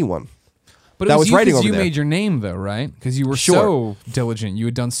been anyone. But it was you because you made your name, though, right? Because you were so diligent. You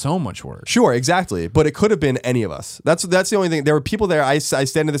had done so much work. Sure, exactly. But it could have been any of us. That's the only thing. There were people there, I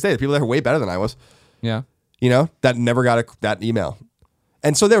stand to this day, there were people that were way better than I was. Yeah. You know, that never got that email.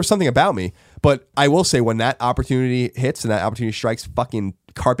 And so there was something about me. But I will say, when that opportunity hits and that opportunity strikes, fucking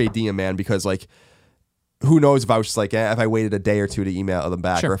carpe diem, man, because, like, who knows if I was just like, if I waited a day or two to email them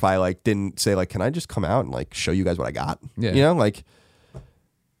back, or if I, like, didn't say, like, can I just come out and, like, show you guys what I got? Yeah. You know, like...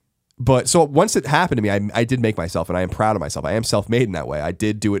 But so once it happened to me, I did make myself, and I am proud of myself. I am self-made in that way. I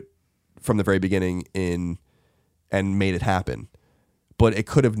did do it from the very beginning and made it happen. But it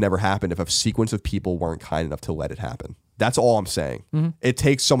could have never happened if a sequence of people weren't kind enough to let it happen. That's all I'm saying. Mm-hmm. It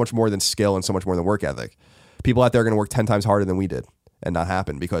takes so much more than skill and so much more than work ethic. People out there are going to work 10 times harder than we did and not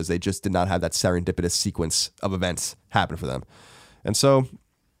happen because they just did not have that serendipitous sequence of events happen for them. And so,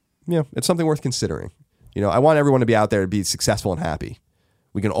 yeah, it's something worth considering. You know, I want everyone to be out there to be successful and happy.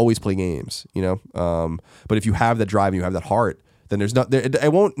 We can always play games, you know. But if you have that drive and you have that heart, then there's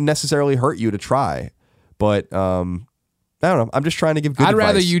it won't necessarily hurt you to try. But I don't know. I'm just trying to give good advice. I'd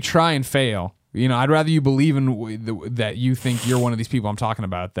rather you try and fail. You know, I'd rather you believe in that you think you're one of these people I'm talking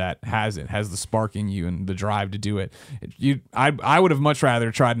about that has the spark in you and the drive to do it. I would have much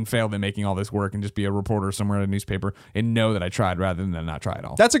rather tried and failed than making all this work and just be a reporter somewhere at a newspaper and know that I tried rather than not try at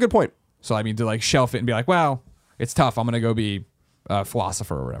all. That's a good point. So I mean, to like shelf it and be like, well, it's tough. I'm going to go be a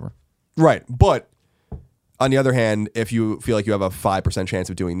philosopher or whatever. Right. But on the other hand, if you feel like you have a 5% chance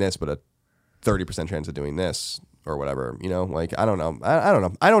of doing this, but a 30% chance of doing this or whatever, you know, like, I don't know. I don't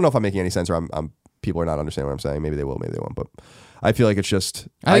know. I don't know if I'm making any sense or I'm people are not understanding what I'm saying. Maybe they will, maybe they won't. But I feel like it's just,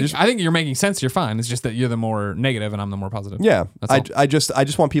 I think you're making sense. You're fine. It's just that you're the more negative and I'm the more positive. Yeah. I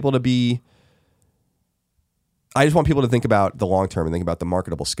just want people to be, I just want people to think about the long term and think about the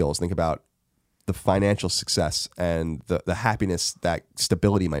marketable skills, think about the financial success and the happiness that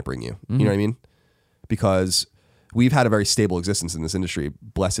stability might bring you. Mm-hmm. You know what I mean? Because we've had a very stable existence in this industry,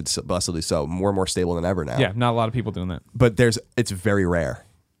 blessedly so, more and more stable than ever now. Yeah, not a lot of people doing that. But it's very rare,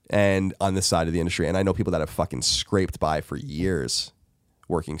 and on this side of the industry, and I know people that have fucking scraped by for years,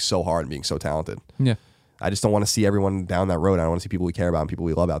 working so hard and being so talented. Yeah, I just don't want to see everyone down that road. I don't want to see people we care about and people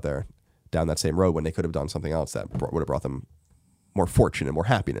we love out there down that same road when they could have done something else that would have brought them more fortune and more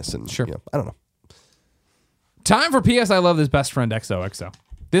happiness. And sure, I don't know. Time for PS I Love This Best Friend XOXO.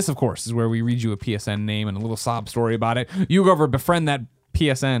 This, of course, is where we read you a PSN name and a little sob story about it. You go over, befriend that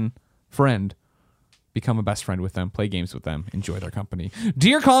PSN friend, become a best friend with them, play games with them, enjoy their company.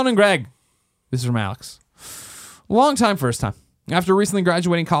 Dear Colin and Greg, this is from Alex. Long time, first time. After recently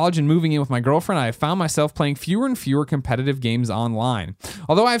graduating college and moving in with my girlfriend, I have found myself playing fewer and fewer competitive games online.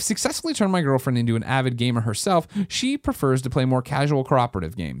 Although I have successfully turned my girlfriend into an avid gamer herself, she prefers to play more casual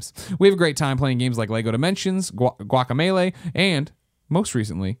cooperative games. We have a great time playing games like Lego Dimensions, Guacamelee, and most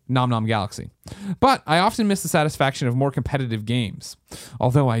recently, Nom Nom Galaxy. But I often miss the satisfaction of more competitive games.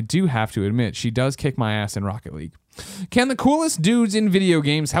 Although I do have to admit, she does kick my ass in Rocket League. Can the coolest dudes in video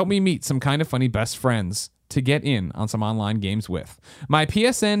games help me meet some kind of funny best friends to get in on some online games with? My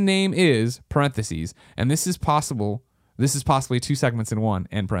PSN name is, parentheses, and this is possibly 2 segments in one,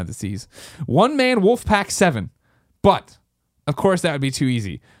 end parentheses, One Man Wolfpack 7. But, of course, that would be too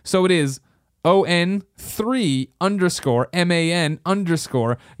easy. So it is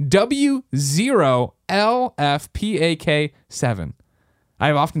ON3_MAN_W0LFPAK7. I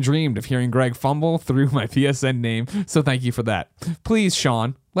have often dreamed of hearing Greg fumble through my PSN name, so thank you for that. Please,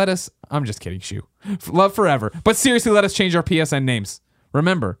 Sean, I'm just kidding, Shu. Love forever. But seriously, let us change our PSN names.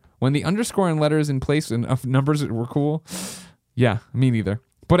 Remember, when the underscore and letters in place and numbers were cool? Yeah, me neither.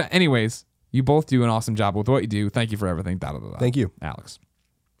 But anyways, you both do an awesome job with what you do. Thank you for everything. Thank you. Alex.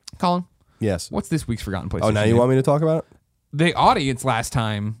 Colin? Yes. What's this week's Forgotten PlayStation? Oh, now you want me to talk about it? The audience last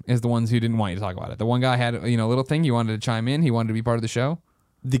time is the ones who didn't want you to talk about it. The one guy had a little thing. He wanted to chime in. He wanted to be part of the show.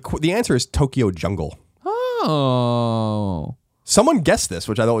 The answer is Tokyo Jungle. Oh. Someone guessed this,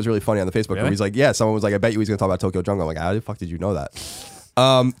 which I thought was really funny on the Facebook. Really? Where he's like, yeah, someone was like, I bet you he's going to talk about Tokyo Jungle. I'm like, how the fuck did you know that?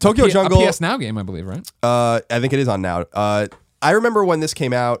 Tokyo Jungle. A PS Now game, I believe, right? I think it is on now. I remember when this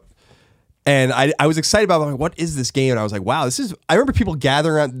came out, and I was excited about it. I'm like, what is this game? And I was like, wow, I remember people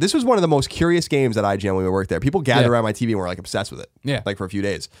gathering around. This was one of the most curious games at IGN when we worked there. People gathered around my TV and were like obsessed with it. Yeah. Like for a few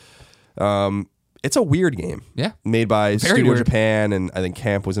days. It's a weird game. Yeah. Made by Very Studio weird. Japan, and I think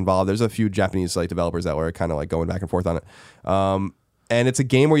Camp was involved. There's a few Japanese like developers that were kind of like going back and forth on it. And it's a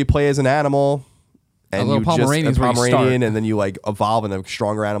game where you play as an animal. And little Pomeranian's where you start. and then you like evolve into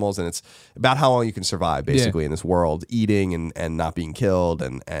stronger animals, and it's about how long you can survive basically in this world, eating and not being killed,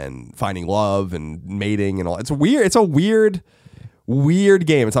 and finding love and mating and all. It's a weird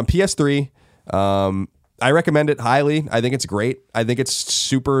game. It's on PS3. I recommend it highly. I think it's great. I think it's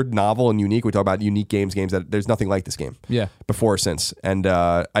super novel and unique. We talk about unique games that there's nothing like this game. Yeah. Before or since. And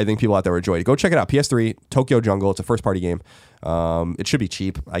I think people out there will enjoy it. Go check it out. PS3, Tokyo Jungle. It's a first party game. It should be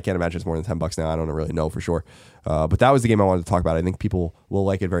cheap. I can't imagine it's more than $10 now. I don't really know for sure. But that was the game I wanted to talk about. I think people will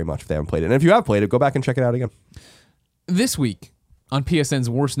like it very much if they haven't played it. And if you have played it, go back and check it out again. This week on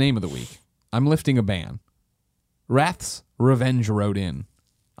PSN's Worst Name of the Week, I'm lifting a ban. Wrath's Revenge wrote in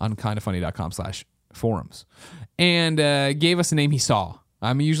on kindafunny.com/forums and gave us a name he saw.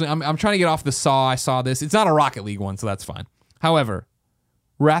 I'm trying to get off the saw. I saw this. It's not a Rocket League one, so that's fine. However,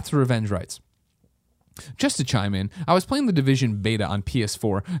 Wrath's Revenge writes, just to chime in, I was playing the Division beta on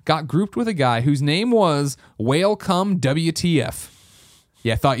PS4, got grouped with a guy whose name was Whalecome WTF.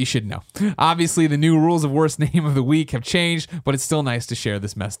 Yeah, I thought you should know. Obviously, the new rules of Worst Name of the Week have changed, but it's still nice to share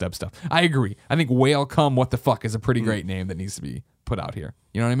this messed up stuff. I agree. I think Whalecome what the fuck is a pretty great name that needs to be put out here.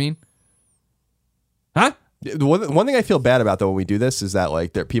 You know what I mean? Huh? The one thing I feel bad about though when we do this is that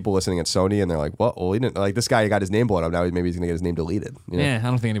like there are people listening at Sony and they're like, well, he didn't, like this guy got his name blown up. Now maybe he's gonna get his name deleted. You know? Yeah, I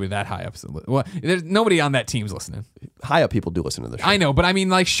don't think anybody that high up. Well, there's nobody on that team's listening. High up people do listen to the show. I know, but I mean,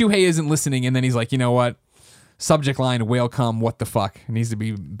 like Shuhei isn't listening, and then he's like, you know what? Subject line: Whalecome. What the fuck? It needs to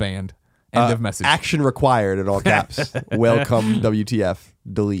be banned. End of message. Action required in all caps. Whalecome WTF.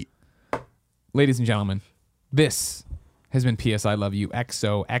 Delete. Ladies and gentlemen, this has been PS I Love You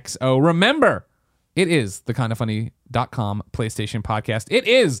XOXO. Remember, it is the kindafunny.com PlayStation podcast. It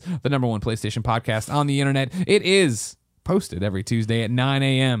is the #1 PlayStation podcast on the internet. It is posted every Tuesday at 9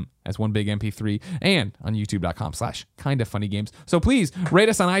 a.m. as one big MP3 and on youtube.com/kindafunnygames. So please rate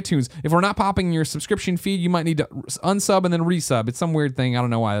us on iTunes. If we're not popping in your subscription feed, you might need to unsub and then resub. It's some weird thing. I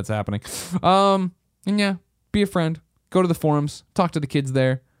don't know why that's happening. And yeah, be a friend. Go to the forums. Talk to the kids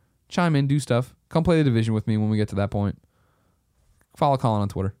there. Chime in. Do stuff. Come play the Division with me when we get to that point. Follow Colin on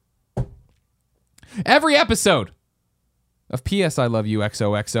Twitter. Every episode of PS I Love You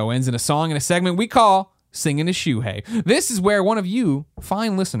XOXO ends in a song and a segment we call Singing a Shoehei. This is where one of you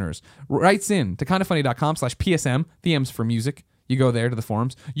fine listeners writes in to kindafunny.com/PSM. The M's for music. You go there to the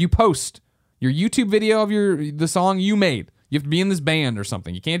forums. You post your YouTube video of the song you made. You have to be in this band or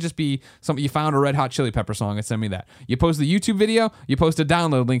something. You can't just be something you found a Red Hot Chili Pepper song and send me that. You post the YouTube video, you post a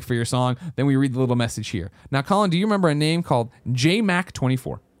download link for your song, then we read the little message here. Now, Colin, do you remember a name called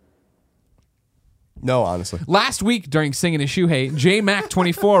JMac24? No, honestly. Last week during Singing a Shoehei,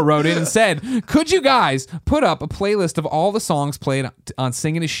 JMac24 wrote in and said, could you guys put up a playlist of all the songs played on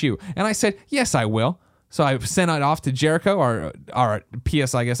Singing a Shoe? And I said, yes, I will. So I sent it off to Jericho, our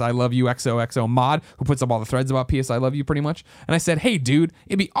PS, I guess, I Love You XOXO mod, who puts up all the threads about PS I Love You pretty much. And I said, hey, dude,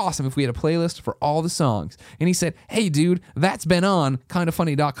 it'd be awesome if we had a playlist for all the songs. And he said, hey, dude, that's been on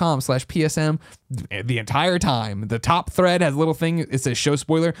kindafunny.com/PSM the entire time. The top thread has a little thing. It says show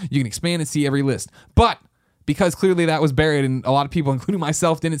spoiler. You can expand and see every list. But because clearly that was buried and a lot of people, including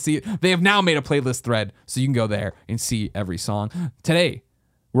myself, didn't see it, they have now made a playlist thread so you can go there and see every song. Today,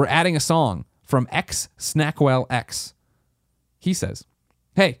 we're adding a song from X Snackwell X. He says,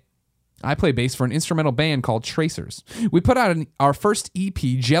 hey, I play bass for an instrumental band called Tracers. We put out our first EP,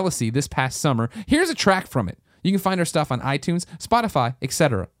 Jealousy, this past summer. Here's a track from it. You can find our stuff on iTunes, Spotify,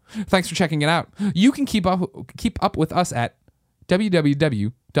 etc. Thanks for checking it out. You can keep up with us at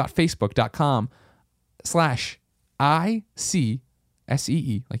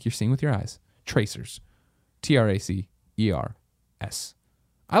www.facebook.com/ICSEE, like you're seeing with your eyes, Tracers, Tracers.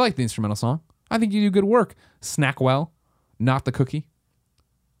 I like the instrumental song. I think you do good work. Snackwell, not the cookie.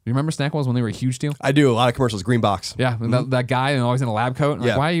 You remember Snackwells when they were a huge deal? I do a lot of commercials. Green box. Yeah, that guy always in a lab coat.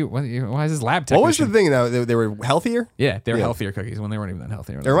 Yeah. Like, why is this lab technician? What was the thing though? They were healthier. Yeah, they were healthier cookies when they weren't even that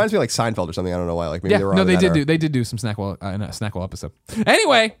healthy. It reminds me of like Seinfeld or something. I don't know why. Like maybe yeah, they were no, on they that did era. they did do some Snackwell in a Snackwell episode.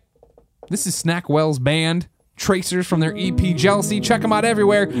 Anyway, this is Snackwell's band, Tracers, from their EP Jealousy. Check them out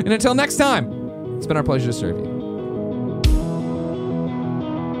everywhere. And until next time, it's been our pleasure to serve you.